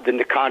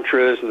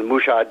Contras and the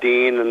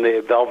Mujahideen and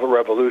the Velvet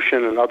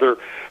Revolution and other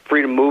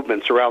freedom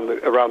movements around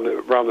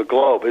the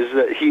globe. Is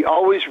that he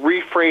always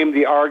reframed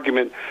the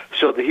argument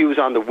so that he was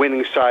on the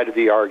winning side of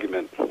the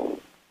argument.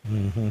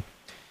 Mm-hmm.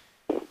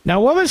 Now,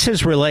 what was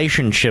his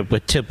relationship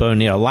with Tip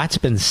O'Neill? Lots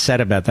been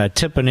said about that.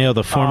 Tip O'Neill,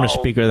 the former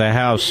Speaker of the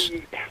House.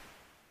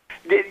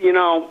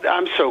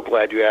 I'm so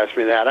glad you asked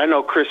me that. I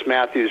know Chris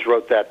Matthews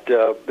wrote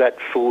that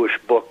foolish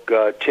book,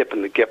 Tip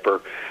and the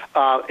Gipper.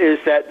 Is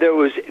that there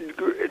was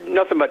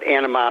nothing but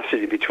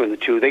animosity between the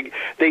two.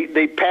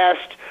 They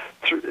passed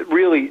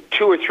really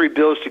 2 or 3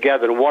 bills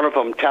together, and one of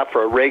them,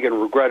 Tefra, Reagan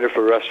regretted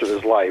for the rest of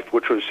his life,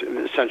 which was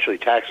essentially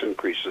tax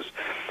increases.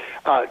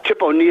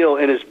 Tip O'Neill,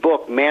 in his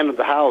book, Man of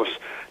the House,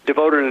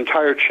 devoted an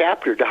entire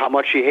chapter to how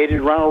much he hated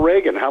Ronald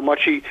Reagan, how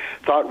much he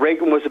thought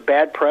Reagan was a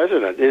bad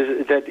president.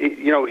 Is that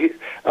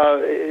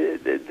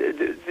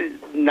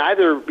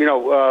neither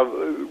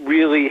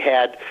really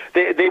had.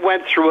 They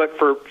went through it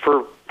for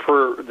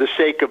the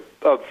sake of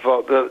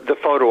the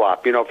photo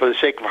op, for the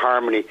sake of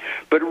harmony.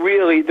 But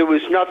really, there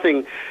was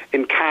nothing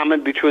in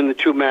common between the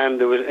two men.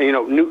 There was,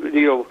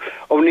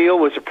 O'Neill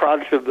was a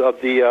product of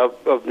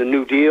the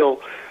New Deal.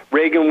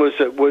 Reagan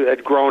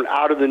had grown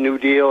out of the New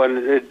Deal and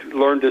had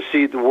learned to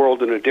see the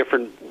world in a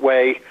different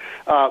way.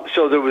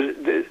 So there was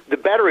the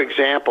better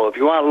example, if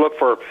you want to look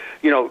for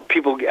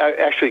people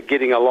actually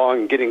getting along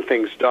and getting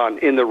things done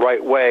in the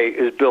right way,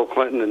 is Bill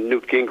Clinton and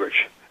Newt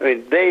Gingrich. I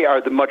mean, they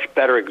are the much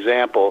better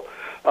example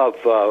of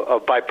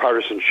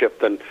bipartisanship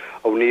than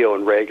O'Neill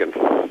and Reagan.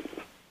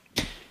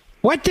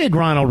 What did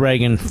Ronald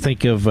Reagan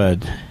think of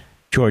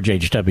George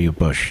H.W.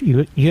 Bush?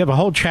 You have a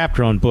whole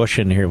chapter on Bush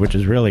in here, which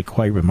is really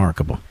quite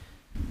remarkable.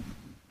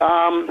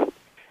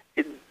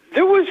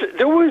 There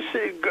was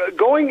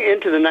going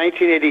into the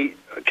 1980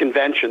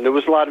 convention, there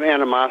was a lot of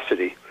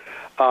animosity.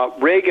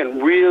 Reagan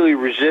really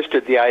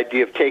resisted the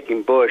idea of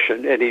taking Bush,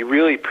 and he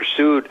really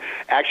pursued.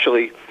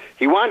 Actually,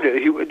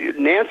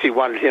 Nancy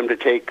wanted him to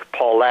take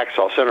Paul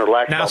Laxalt, Senator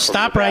Laxalt. Now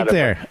stop right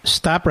there.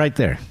 Stop right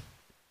there,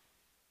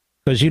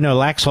 because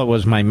Laxalt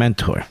was my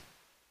mentor.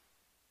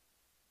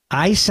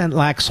 I sent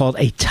Laxalt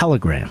a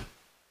telegram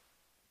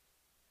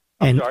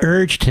and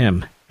urged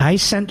him. I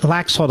sent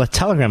Laxalt a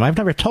telegram. I've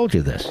never told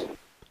you this.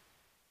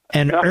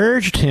 And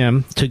urged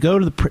him to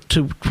go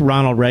to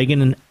Ronald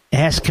Reagan and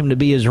ask him to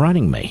be his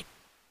running mate.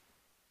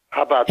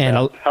 How about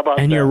that?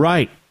 And you're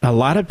right. A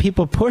lot of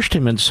people pushed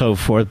him and so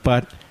forth,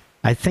 but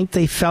I think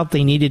they felt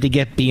they needed to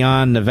get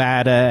beyond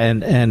Nevada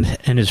and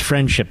his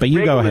friendship. But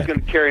Reagan go ahead. was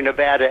going to carry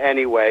Nevada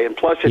anyway, and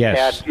plus it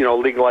had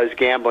legalized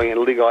gambling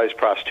and legalized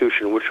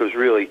prostitution, which was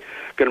really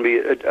going to be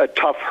a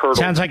tough hurdle.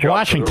 Sounds like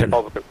Washington. For the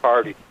Republican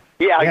Party.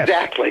 Yeah, Yes.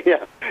 Exactly.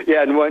 Yeah,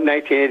 in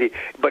 1980.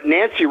 But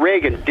Nancy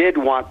Reagan did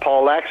want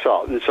Paul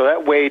Laxalt, and so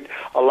that weighed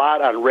a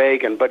lot on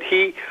Reagan. But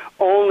he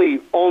only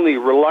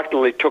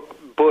reluctantly took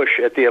Bush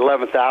at the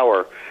 11th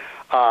hour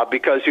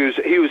because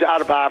he was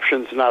out of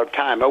options and out of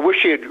time. I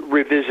wish he had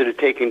revisited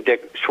taking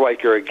Dick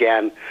Schweiker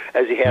again,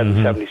 as he had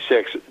in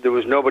 '76. There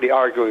was nobody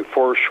arguing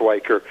for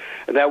Schweiker,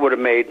 and that would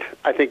have made,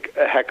 I think,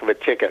 a heck of a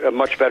ticket, a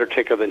much better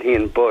ticket than he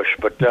and Bush.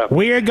 But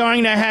we are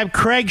going to have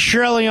Craig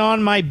Shirley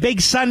on my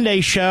Big Sunday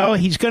show.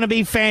 He's going to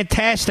be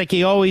fantastic.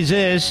 He always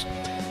is.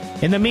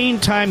 In the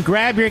meantime,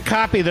 grab your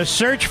copy of The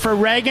Search for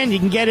Reagan. You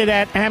can get it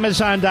at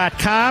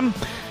Amazon.com.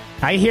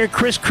 I hear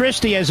Chris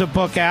Christie has a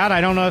book out.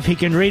 I don't know if he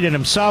can read it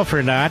himself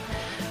or not.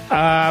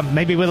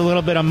 Maybe with a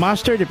little bit of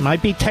mustard. It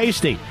might be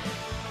tasty.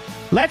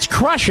 Let's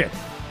crush it.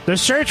 The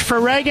Search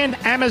for Reagan,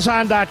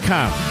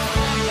 Amazon.com.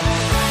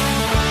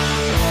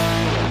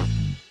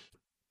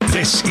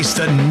 This is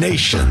the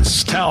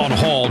nation's town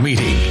hall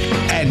meeting,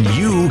 and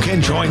you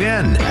can join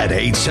in at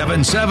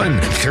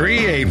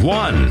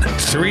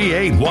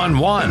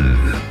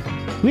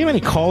 877-381-3811. Do we have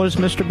any callers,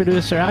 Mr.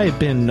 Producer? I have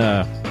been...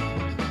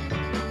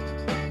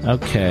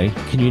 Okay.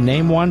 Can you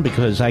name one?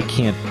 Because I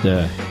can't...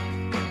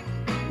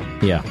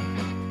 Yeah.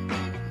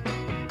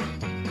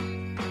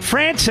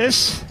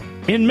 Francis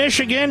in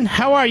Michigan.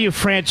 How are you,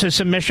 Francis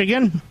in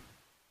Michigan?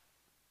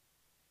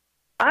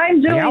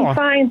 I'm doing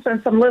fine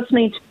since I'm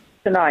listening to you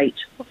tonight.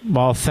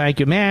 Well,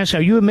 thank you. May I ask,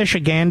 are you a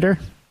Michigander?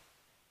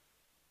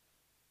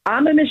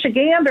 I'm a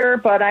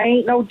Michigander, but I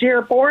ain't no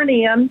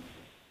Dearbornian.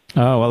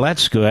 Oh, well,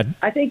 that's good.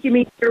 I think you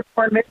mean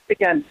Dearborn,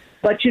 Michigan.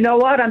 But you know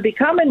what? I'm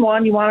becoming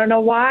one. You want to know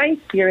why?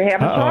 You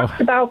haven't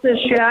talked about this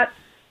yet.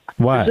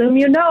 What? I presume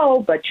you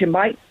know, but you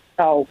might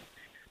know.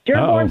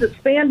 Dearborn's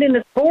expanding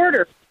its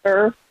borders,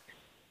 sir.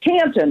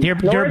 Canton,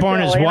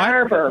 Dearborn is what?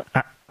 Harbor.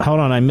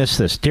 Hold on, I missed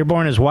this.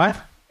 Dearborn is what?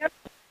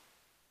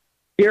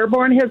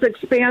 Dearborn has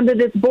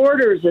expanded its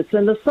borders. It's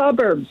in the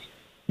suburbs.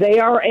 They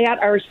are at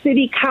our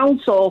city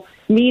council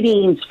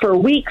meetings for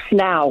weeks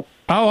now.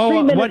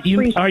 What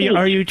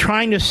are you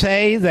trying to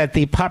say that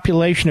the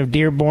population of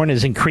Dearborn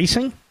is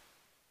increasing?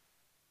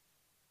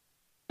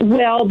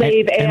 Well,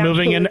 they've and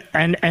moving in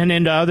and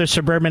into other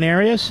suburban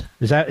areas.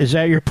 Is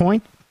that your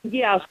point?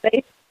 Yes,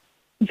 they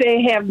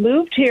have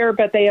moved here,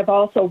 but they have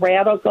also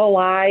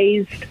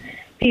radicalized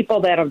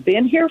people that have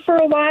been here for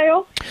a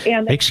while.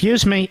 And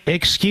excuse me.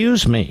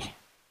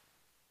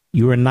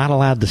 You are not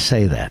allowed to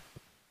say that.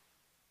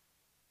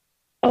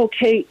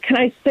 Okay, can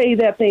I say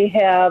that they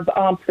have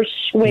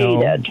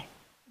persuaded?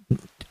 No.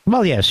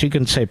 Well, yes, you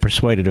can say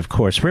persuaded, of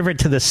course. River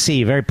to the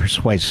sea, very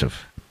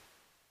persuasive.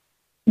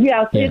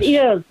 Yes, it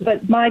is.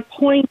 But my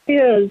point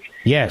is,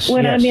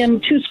 when I'm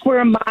in 2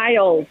 square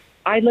miles,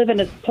 I live in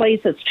a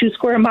place that's 2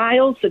 square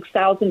miles,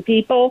 6,000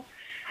 people,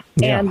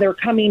 and they're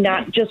coming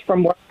not just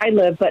from where I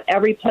live, but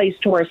every place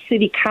to our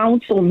city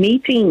council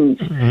meetings,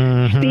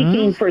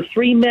 speaking for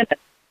 3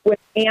 minutes with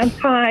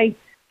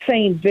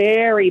saying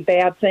very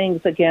bad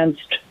things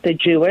against the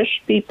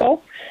Jewish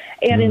people,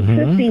 and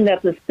insisting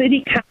that the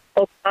city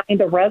council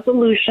signed a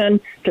resolution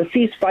to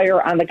cease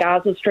fire on the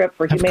Gaza Strip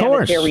for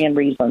humanitarian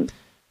reasons.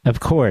 Of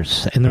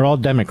course, and they're all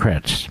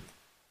Democrats.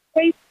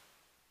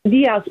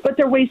 Yes, but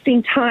they're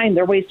wasting time,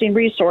 they're wasting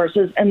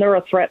resources, and they're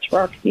a threat to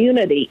our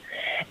community.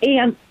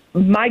 And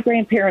my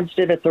grandparents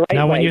did it the right way.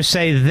 Now, when you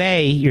say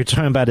they, you're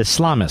talking about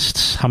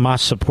Islamists,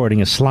 Hamas-supporting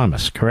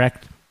Islamists,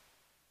 correct?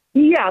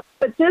 Yes,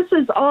 but this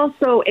is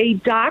also a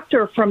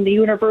doctor from the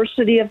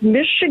University of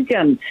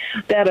Michigan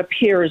that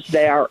appears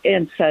there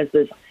and says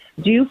this.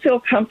 Do you feel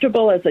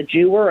comfortable as a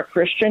Jew or a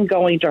Christian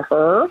going to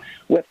her?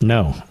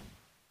 No.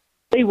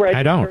 They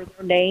register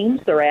their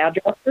names, their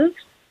addresses,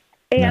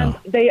 and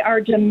they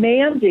are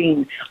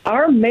demanding.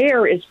 Our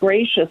mayor is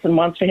gracious and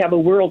wants to have a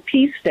World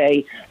Peace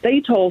Day. They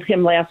told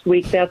him last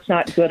week that's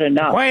not good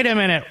enough. Wait a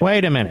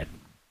minute.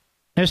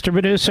 Mr.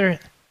 Producer,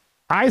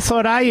 I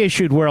thought I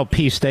issued World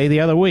Peace Day the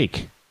other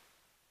week.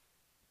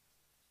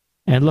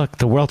 And look,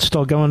 the world's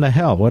still going to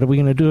hell. What are we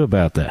going to do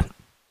about that?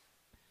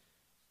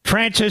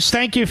 Francis,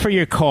 thank you for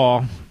your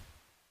call.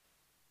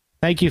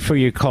 Thank you for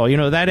your call. You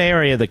know, that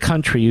area of the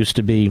country used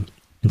to be,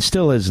 and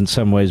still is in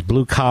some ways,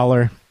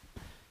 blue-collar,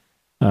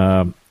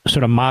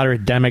 sort of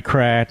moderate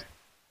Democrat.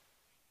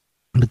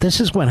 But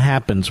this is what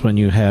happens when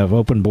you have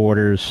open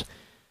borders,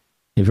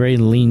 a very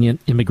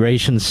lenient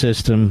immigration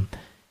system,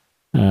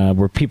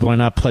 where people are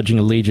not pledging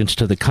allegiance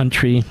to the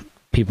country.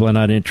 People are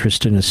not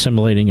interested in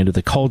assimilating into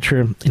the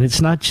culture. And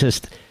it's not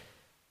just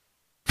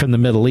from the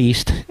Middle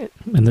East,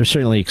 and there's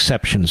certainly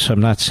exceptions, so I'm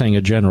not saying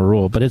a general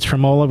rule, but it's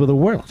from all over the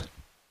world.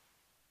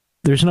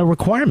 There's no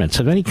requirements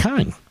of any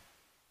kind.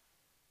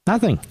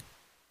 Nothing.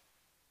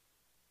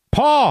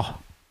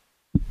 Paul,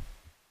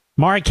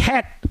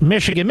 Marquette,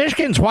 Michigan.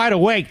 Michigan's wide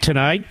awake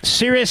tonight.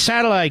 Sirius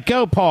Satellite.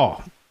 Go,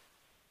 Paul.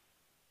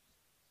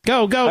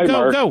 Go, Hi,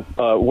 Mark. go.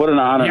 What an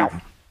honor. Yeah.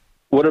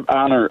 What an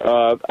honor.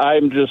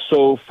 I'm just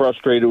so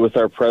frustrated with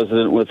our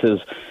president with his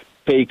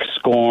fake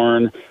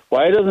scorn.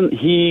 Why doesn't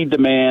he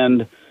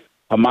demand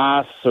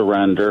Hamas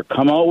surrender,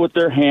 come out with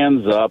their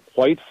hands up,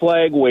 white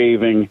flag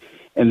waving,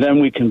 and then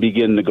we can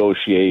begin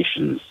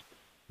negotiations?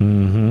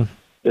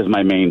 is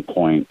my main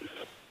point.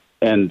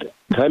 And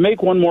can I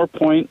make one more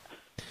point?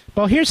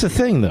 Well, here's the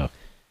thing, though.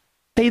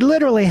 They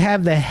literally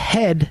have the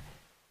head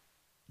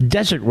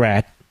desert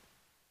rat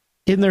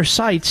in their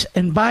sights,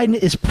 and Biden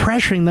is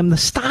pressuring them to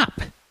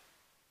stop.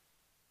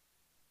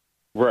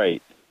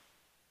 Right.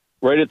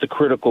 Right at the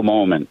critical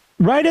moment.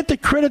 Right at the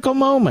critical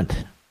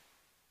moment.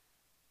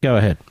 Go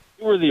ahead.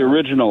 You were the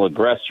original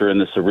aggressor in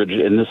this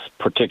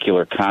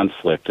particular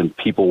conflict, and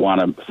people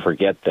want to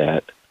forget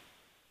that.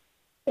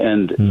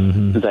 And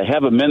since I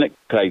have a minute,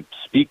 could I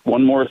speak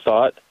one more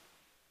thought?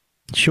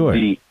 Sure.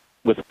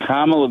 With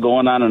Kamala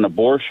going on an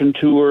abortion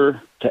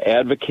tour to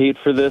advocate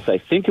for this, I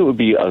think it would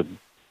be a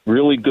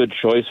really good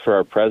choice for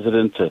our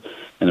president and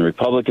the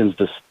Republicans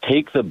to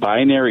take the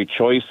binary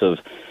choice of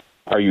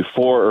are you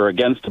for or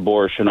against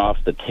abortion off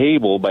the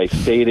table by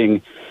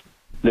stating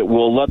that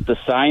we'll let the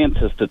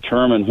scientists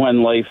determine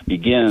when life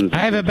begins. I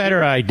have a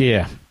better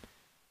idea.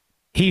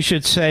 He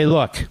should say,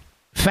 look,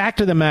 fact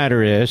of the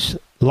matter is,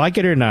 like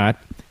it or not,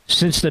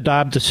 since the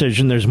Dobbs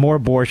decision, there's more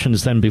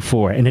abortions than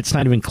before, and it's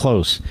not even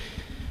close.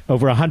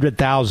 Over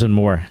 100,000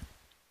 more,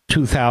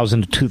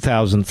 2000 to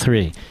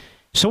 2003.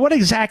 So what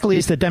exactly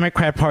is the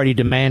Democrat Party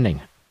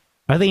demanding?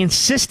 Are they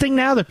insisting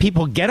now that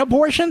people get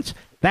abortions?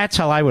 That's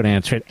how I would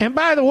answer it. And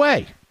by the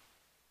way,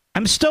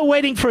 I'm still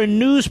waiting for a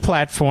news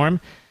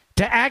platform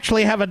to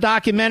actually have a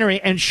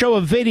documentary and show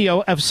a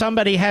video of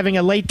somebody having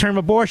a late-term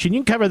abortion. You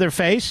can cover their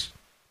face.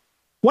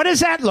 What does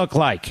that look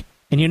like?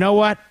 And you know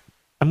what?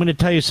 I'm going to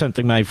tell you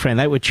something, my friend.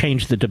 That would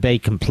change the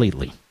debate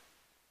completely.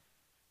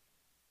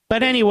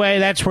 But anyway,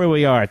 that's where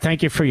we are.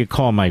 Thank you for your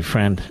call, my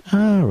friend.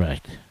 All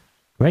right.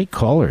 Great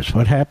callers.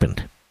 What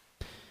happened?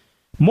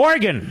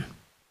 Morgan,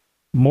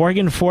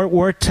 Fort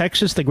Worth,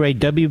 Texas, the great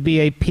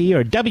WBAP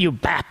or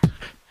WBAP.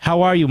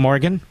 How are you,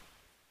 Morgan?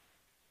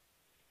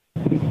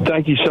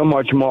 Thank you so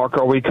much, Mark.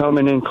 Are we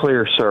coming in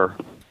clear, sir?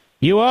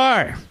 You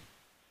are.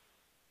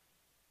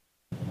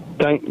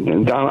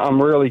 I'm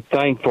really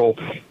thankful,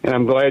 and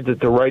I'm glad that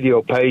the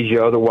radio pays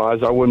you. Otherwise,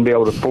 I wouldn't be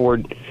able to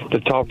afford to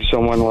talk to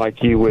someone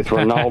like you with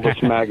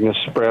Ronaldus Magnus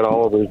spread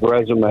all over his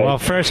resume. Well,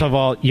 first of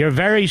all, you're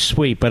very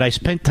sweet, but I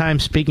spent time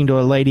speaking to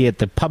a lady at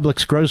the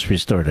Publix grocery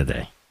store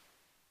today.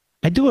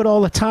 I do it all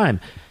the time.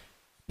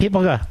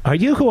 People go, are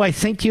you who I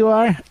think you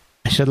are?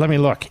 I said, let me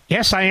look.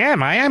 Yes, I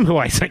am. I am who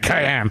I think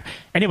I am.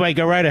 Anyway,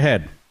 go right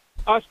ahead.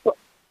 I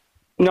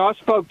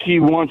spoke to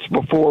you once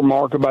before,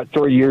 Mark, about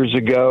 3 years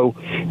ago,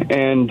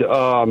 and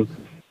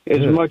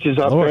as much as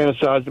I've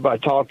fantasized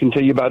about talking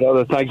to you about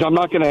other things, I'm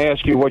not going to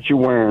ask you what you're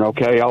wearing,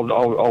 okay?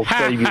 I'll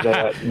save you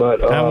that.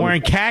 But I'm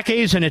wearing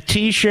khakis and a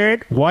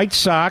T-shirt, white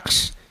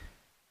socks,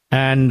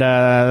 and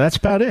that's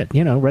about it,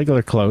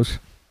 regular clothes.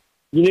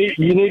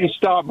 You need to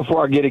stop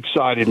before I get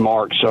excited,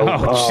 Mark. So,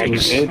 at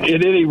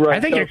any rate, I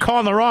think you're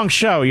calling the wrong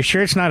show. You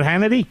sure it's not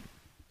Hannity?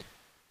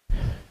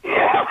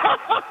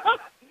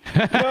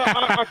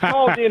 I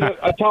called in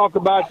to talk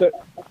about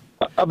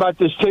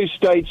this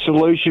two-state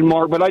solution,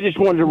 Mark, but I just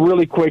wanted to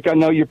really quick. I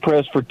know you're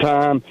pressed for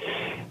time,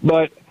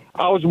 but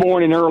I was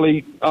born in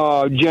early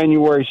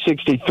January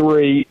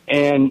 '63,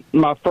 and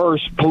my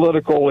first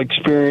political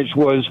experience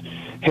was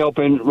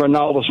helping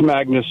Ronaldus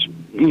Magnus,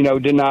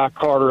 deny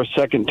Carter a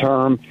second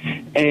term.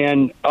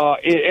 And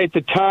at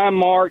the time,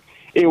 Mark,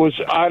 it was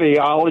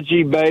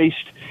ideology-based.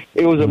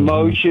 It was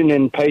emotion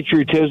and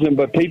patriotism,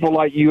 but people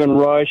like you and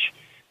Rush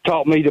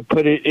taught me to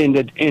put it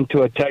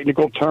into a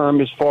technical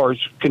term as far as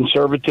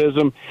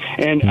conservatism.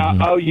 And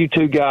I owe you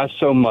two guys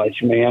so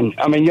much, man.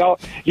 I mean, y'all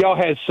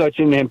had such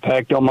an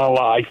impact on my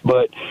life,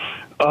 but,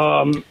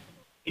 well,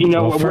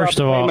 first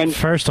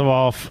of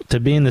all, to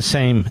be in the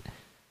same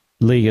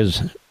league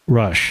as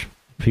Rush,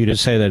 for you to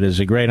say that is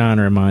a great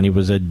honor of mine. He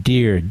was a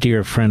dear,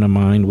 dear friend of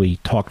mine. We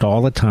talked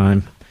all the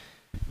time.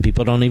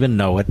 People don't even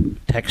know it.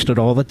 Texted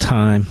all the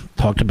time.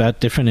 Talked about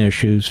different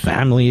issues,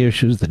 family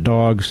issues, the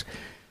dogs,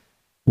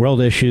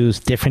 world issues,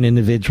 different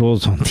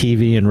individuals on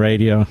TV and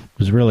radio. It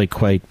was really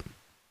quite...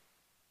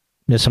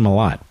 miss him a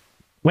lot.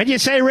 What'd you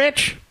say,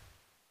 Rich?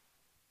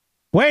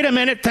 Wait a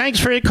minute. Thanks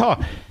for your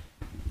call.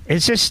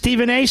 Is this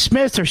Stephen A.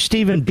 Smith or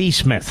Stephen B.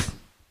 Smith?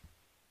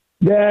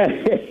 Yeah.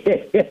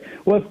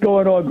 What's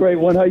going on, great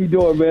one? How you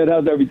doing, man?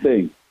 How's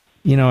everything?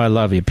 I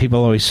love you.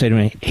 People always say to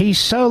me, he's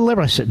so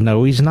liberal. I said,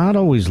 no, he's not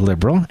always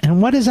liberal.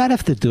 And what does that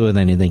have to do with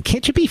anything?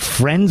 Can't you be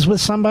friends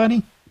with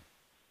somebody?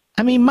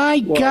 I mean,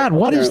 God,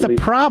 what is the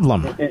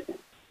problem?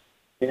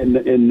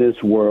 In this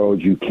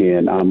world, you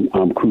can.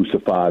 I'm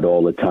crucified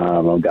all the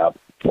time. I've got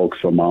folks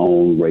from my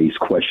own race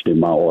question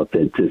my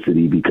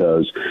authenticity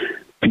because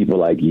people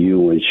like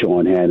you and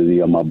Sean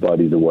Hannity are my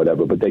buddies and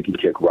whatever, but they can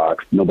kick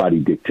rocks. Nobody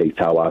dictates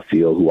how I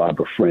feel, who I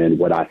befriend,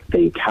 what I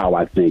think, how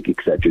I think, et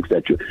cetera, et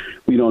cetera.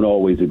 We don't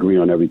always agree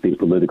on everything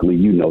politically.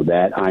 You know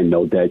that. I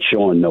know that.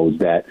 Sean knows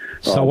that.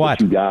 So what?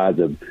 You guys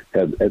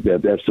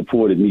have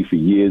supported me for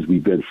years.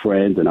 We've been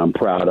friends, and I'm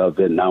proud of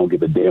it, and I don't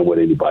give a damn what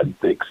anybody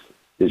thinks.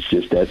 It's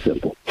just that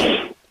simple.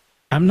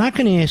 I'm not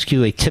going to ask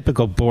you a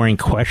typical boring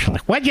question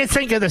like, what do you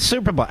think of the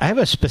Super Bowl? I have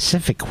a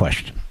specific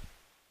question.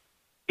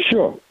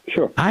 Sure.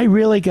 I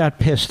really got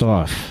pissed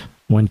off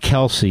when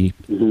Kelsey,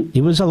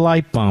 it was a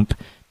light bump,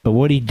 but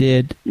what he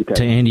did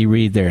to Andy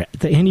Reid there.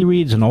 Andy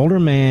Reid's an older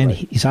man.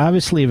 Right. He's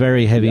obviously a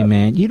very heavy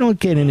man. You don't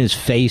get in his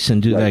face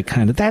and do that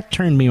kind of. That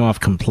turned me off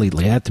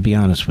completely. I have to be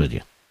honest with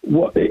you.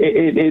 Well,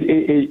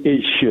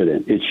 it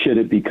shouldn't. It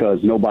shouldn't, because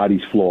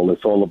nobody's flawless.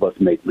 All of us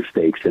make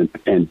mistakes,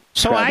 and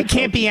so I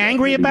can't be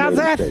angry about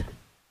that.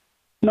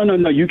 No.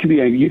 You can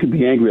be angry. You can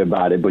be angry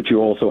about it, but you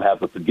also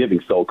have a forgiving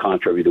soul,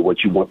 contrary to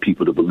what you want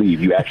people to believe.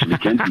 You actually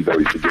can be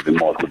very forgiving,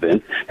 Mark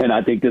Levin. And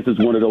I think this is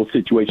one of those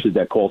situations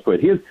that calls for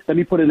it. Let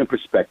me put it in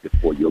perspective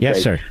for you. Okay?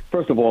 Yes, sir.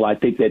 First of all, I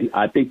think that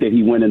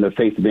he went in the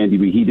face of Andy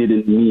Reid. He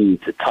didn't mean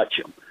to touch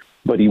him,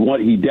 but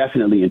he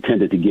definitely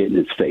intended to get in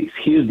his face.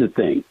 Here's the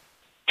thing: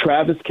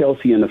 Travis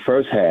Kelce in the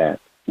first half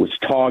was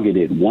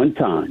targeted one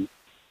time,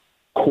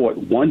 caught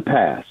one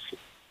pass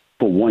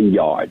for 1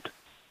 yard.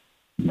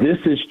 This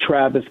is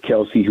Travis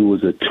Kelce, who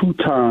was a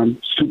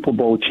two-time Super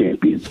Bowl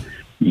champion,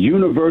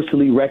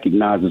 universally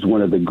recognized as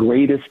one of the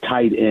greatest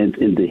tight ends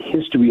in the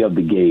history of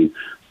the game,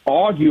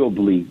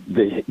 arguably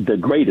the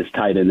greatest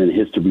tight end in the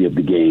history of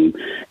the game,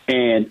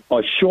 and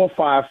a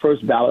surefire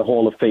first ballot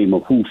Hall of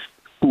Famer who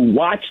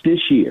watched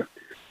this year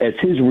as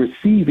his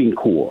receiving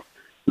corps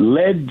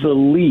led the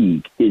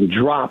league in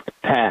dropped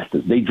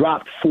passes. They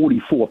dropped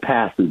 44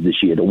 passes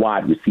this year, the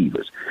wide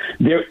receivers.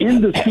 They're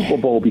in the Super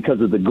Bowl because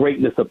of the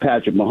greatness of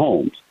Patrick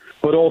Mahomes,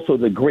 but also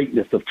the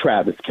greatness of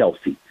Travis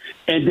Kelce.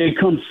 And then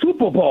comes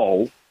Super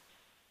Bowl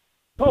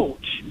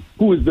coach,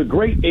 who is the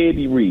great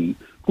Andy Reid,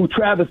 who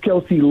Travis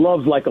Kelce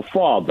loves like a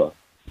father,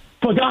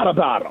 forgot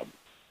about him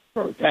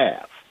first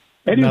half.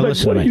 And he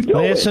was like, what are you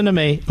doing? Listen to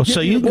me.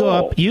 So you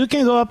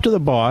can go up to the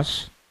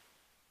boss,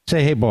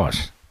 say, hey,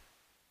 boss,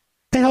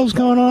 what the hell's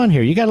going on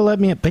here? You got to let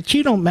me in. But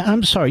you don't,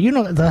 I'm sorry,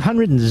 the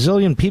 100 and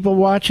zillion people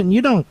watching,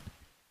 you don't.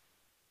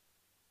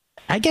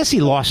 I guess he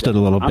lost it a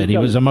little bit. He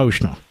was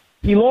emotional.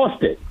 He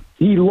lost it.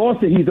 He's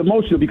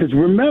emotional because,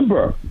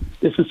 remember,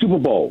 it's the Super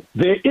Bowl.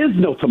 There is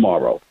no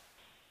tomorrow.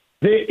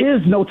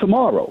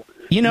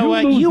 You know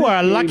what? You are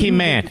a lucky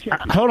man.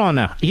 Hold on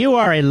now. You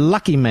are a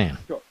lucky man.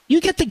 Sure.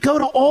 You get to go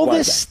to all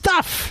this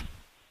stuff.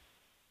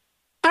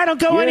 I don't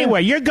go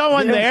anywhere. You're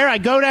going there. I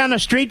go down the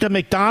street to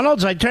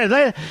McDonald's.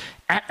 I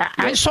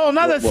saw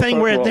another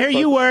thing where there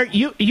you were.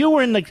 You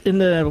were in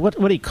the what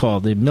do you call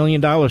the $1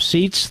 million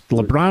seats?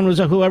 LeBron was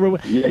whoever.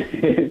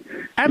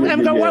 I'm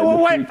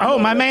going. Wait. Oh,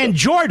 my man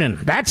Jordan.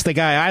 That's the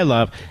guy I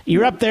love.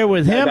 You're up there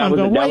with him. I'm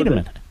going. Wait a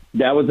minute.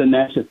 That was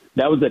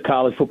the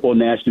college football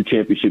national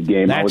championship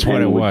game. That's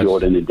what it was.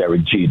 Jordan and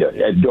Derek Jeter.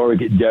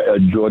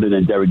 Jordan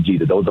and Derek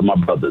Jeter. Those are my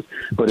brothers.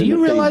 But do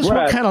you realize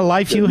what kind of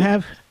life you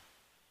have?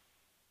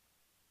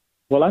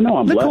 Well, I know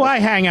I'm. Look who I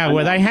hang out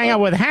with. I hang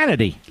out with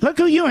Hannity. Look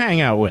who you hang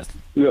out with.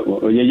 Yeah.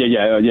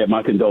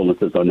 My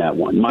condolences on that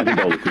one.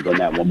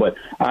 But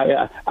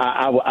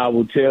I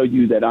will tell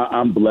you that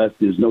I'm blessed.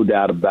 There's no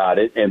doubt about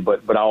it.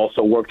 But I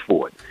also worked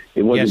for it.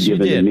 It wasn't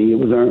given to me. It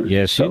was earned.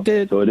 Yes, you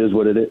did. So it is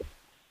what it is.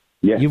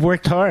 Yeah. You've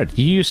worked hard.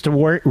 You used to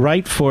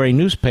write for a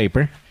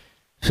newspaper,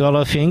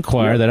 Philadelphia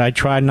Inquirer, that I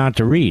tried not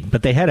to read.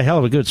 But they had a hell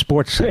of a good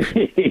sports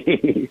section.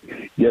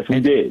 Yes, we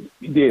did.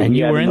 And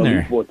you were in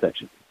there. Sports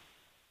section.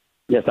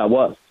 Yes, I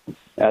was.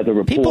 As a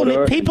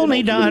reporter, people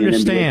need to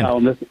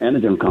understand. And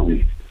a general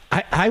columnist.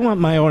 I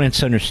want my audience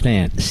to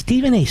understand.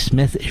 Stephen A.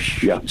 Smith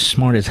is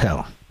smart as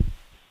hell.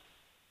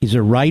 He's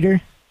a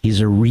writer.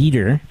 He's a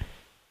reader.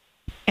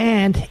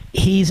 And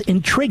he's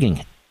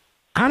intriguing.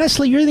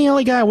 Honestly, you're the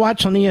only guy I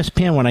watch on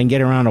ESPN when I can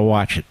get around to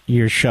watch it.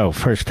 Your show,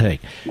 First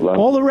Take. Well,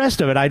 all the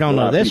rest of it, I don't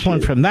know. This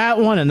one from that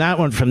one and that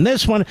one from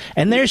this one.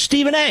 And there's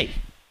Stephen A.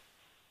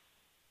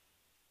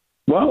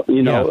 Well,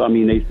 I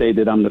mean, they say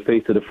that I'm the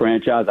face of the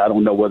franchise. I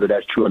don't know whether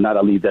that's true or not.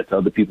 I leave that to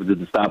other people to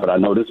decide, but I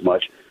know this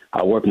much.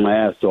 I work my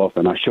ass off,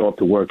 and I show up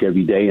to work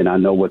every day, and I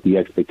know what the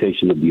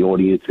expectation of the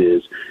audience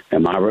is,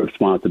 and my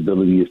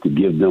responsibility is to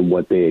give them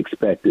what they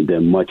expect and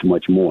then much,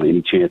 much more,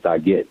 any chance I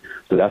get.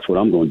 So that's what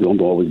I'm going to do. I'm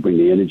going to always bring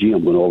the energy.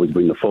 I'm going to always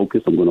bring the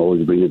focus. I'm going to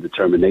always bring the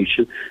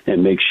determination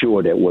and make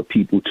sure that what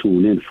people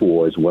tune in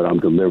for is what I'm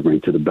delivering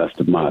to the best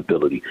of my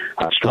ability.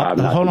 I strive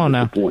not hold to on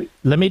now. disappoint.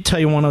 Let me tell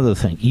you one other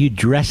thing. You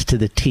dress to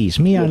the T's.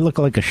 Me, I look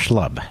like a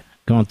schlub.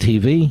 Go on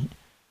TV.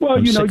 Well,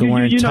 you ain't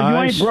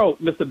broke,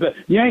 Mr.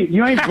 You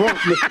ain't broke,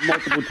 Mr.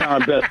 Multiple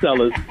time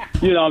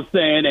bestsellers. You know what I'm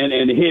saying?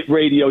 And hit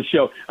radio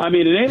show. I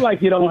mean, it ain't like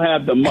you don't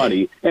have the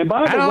money. And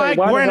by the way, why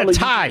the hell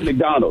are you eating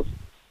McDonald's?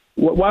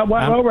 Why?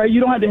 All right, you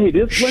don't have to hate.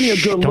 There's plenty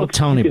of good looks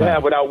you can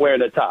have without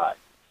wearing a tie.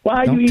 Why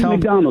are you eating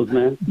McDonald's,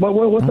 man?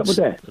 What's up with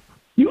that?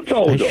 You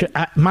told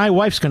her. My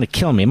wife's going to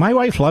kill me. My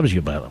wife loves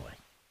you, by the way.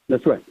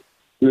 That's right.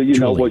 You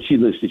know what? She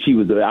listened. She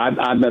was.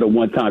 I met her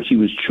one time. She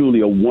was truly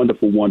a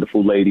wonderful,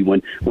 wonderful lady.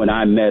 When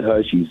I met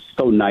her, she's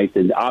so nice,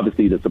 and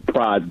obviously the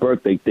surprise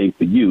birthday thing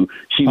for you.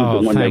 She was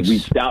the one that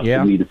reached out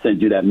to me to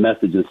send you that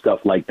message and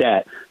stuff like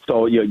that.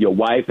 So your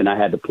wife and I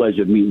had the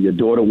pleasure of meeting your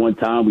daughter one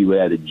time. We were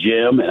at a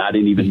gym, and I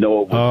didn't even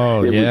know it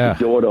was the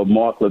daughter of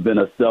Mark Levin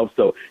herself.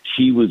 So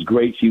she was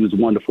great. She was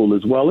wonderful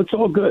as well. It's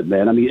all good,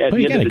 man. I mean, at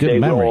the end of the day,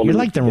 we're all You're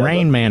like the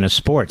Rain Man of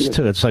sports,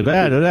 too. It's like,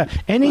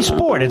 any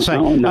sport. It's like,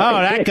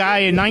 that guy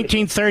in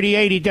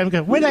 1938, he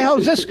didn't. Where the hell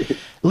is this?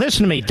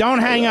 Listen to me. Don't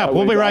hang up.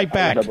 We'll be right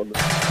back.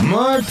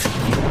 Mark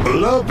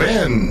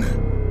Levin.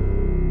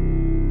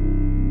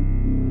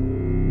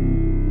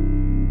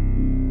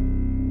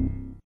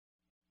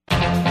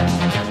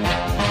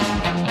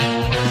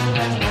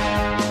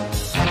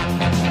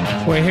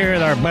 We're here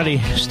with our buddy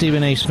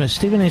Stephen A. Smith.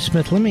 Stephen A.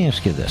 Smith, let me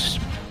ask you this.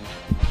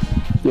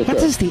 Yes, what sir.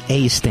 does the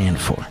A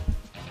stand for?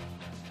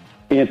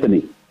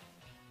 Anthony.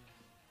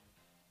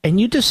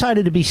 And you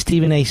decided to be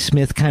Stephen A.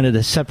 Smith kind of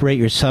to separate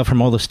yourself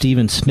from all the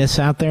Stephen Smiths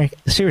out there?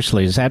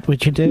 Seriously, is that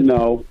what you did?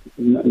 No,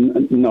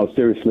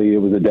 seriously, it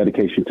was a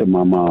dedication to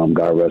my mom.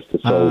 God rest her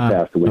soul.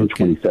 Passed away in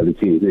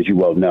 2017, as you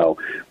well know.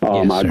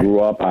 I grew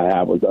up.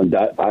 I was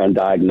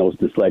undiagnosed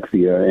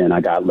dyslexia, and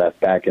I got left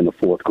back in the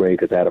fourth grade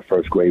because I had a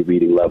first grade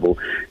reading level.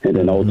 And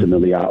then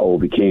ultimately I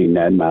overcame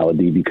that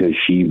malady because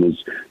she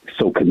was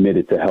so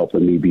committed to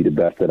helping me be the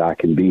best that I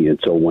can be. And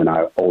so when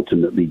I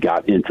ultimately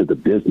got into the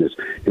business,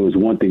 it was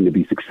one thing to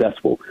be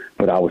successful,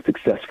 but I was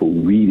successful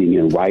reading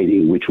and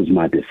writing, which was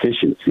my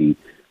deficiency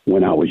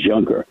when I was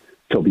younger.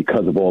 So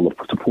because of all the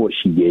support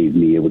she gave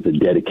me, it was a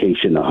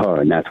dedication to her,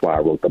 and that's why I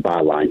wrote the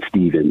byline,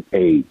 Stephen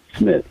A.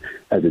 Smith,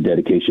 as a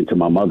dedication to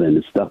my mother, and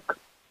it stuck.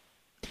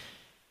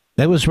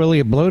 That was really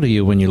a blow to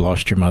you when you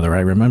lost your mother,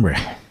 I remember.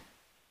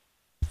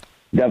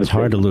 It's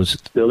hard to lose.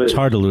 It's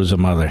hard to lose a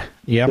mother.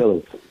 Yeah.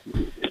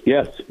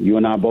 Yes, you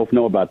and I both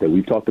know about that.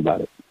 We've talked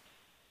about it.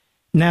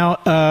 Now,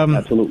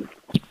 absolutely.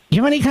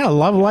 You have any kind of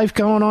love life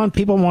going on?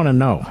 People want to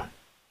know.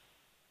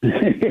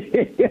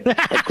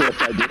 Of course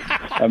I do.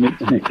 I mean,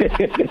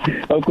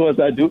 of course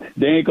I do.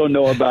 They ain't gonna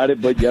know about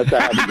it, but yes,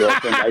 I have a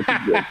girlfriend.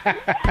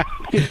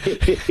 Life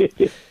is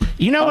good.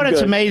 You know what?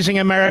 It's amazing,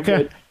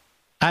 America.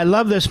 I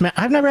love this, man.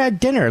 I've never had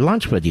dinner or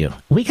lunch with you.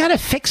 We got to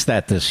fix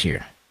that this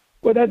year.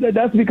 Well, that's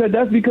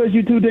because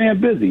you're too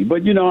damn busy.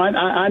 But you know,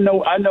 I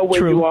know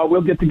where you are.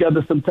 We'll get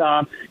together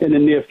sometime in the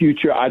near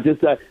future. I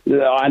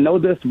know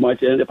this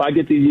much, and if I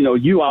get to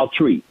you, I'll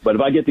treat. But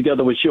if I get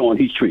together with Sean,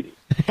 he's treating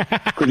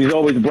because he's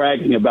always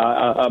bragging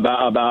about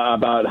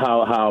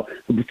how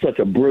such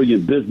a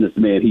brilliant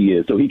businessman he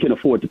is, so he can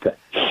afford to pay.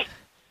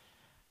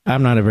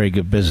 I'm not a very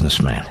good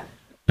businessman.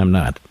 I'm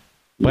not,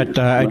 but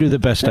I do the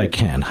best I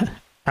can.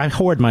 I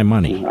hoard my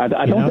money. I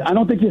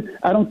don't think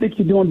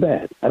you're doing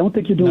bad. I don't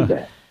think you're doing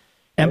bad.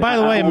 And by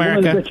the way,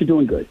 America, you're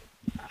doing good.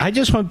 I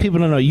just want people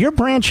to know you're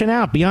branching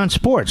out beyond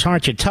sports,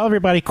 aren't you? Tell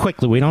everybody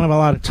quickly. We don't have a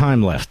lot of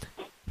time left.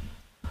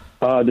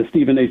 The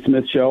Stephen A.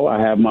 Smith Show. I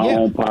have my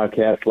own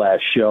podcast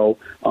 /show.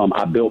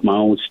 I built my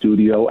own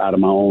studio out of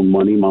my own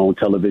money, my own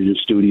television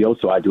studio.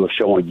 So I do a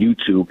show on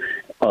YouTube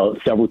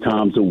several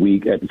times a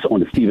week on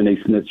the Stephen A.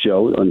 Smith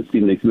Show, on the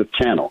Stephen A. Smith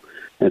channel.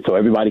 And so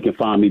everybody can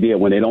find me there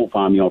when they don't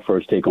find me on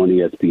First Take on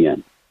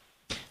ESPN.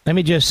 Let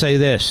me just say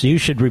this. You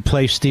should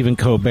replace Stephen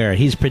Colbert.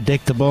 He's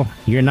predictable.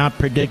 You're not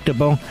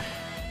predictable.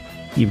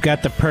 You've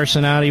got the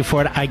personality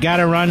for it. I got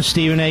to run,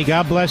 Stephen A.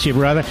 God bless you,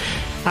 brother.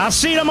 I'll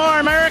see you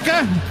tomorrow,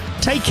 America.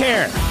 Take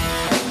care.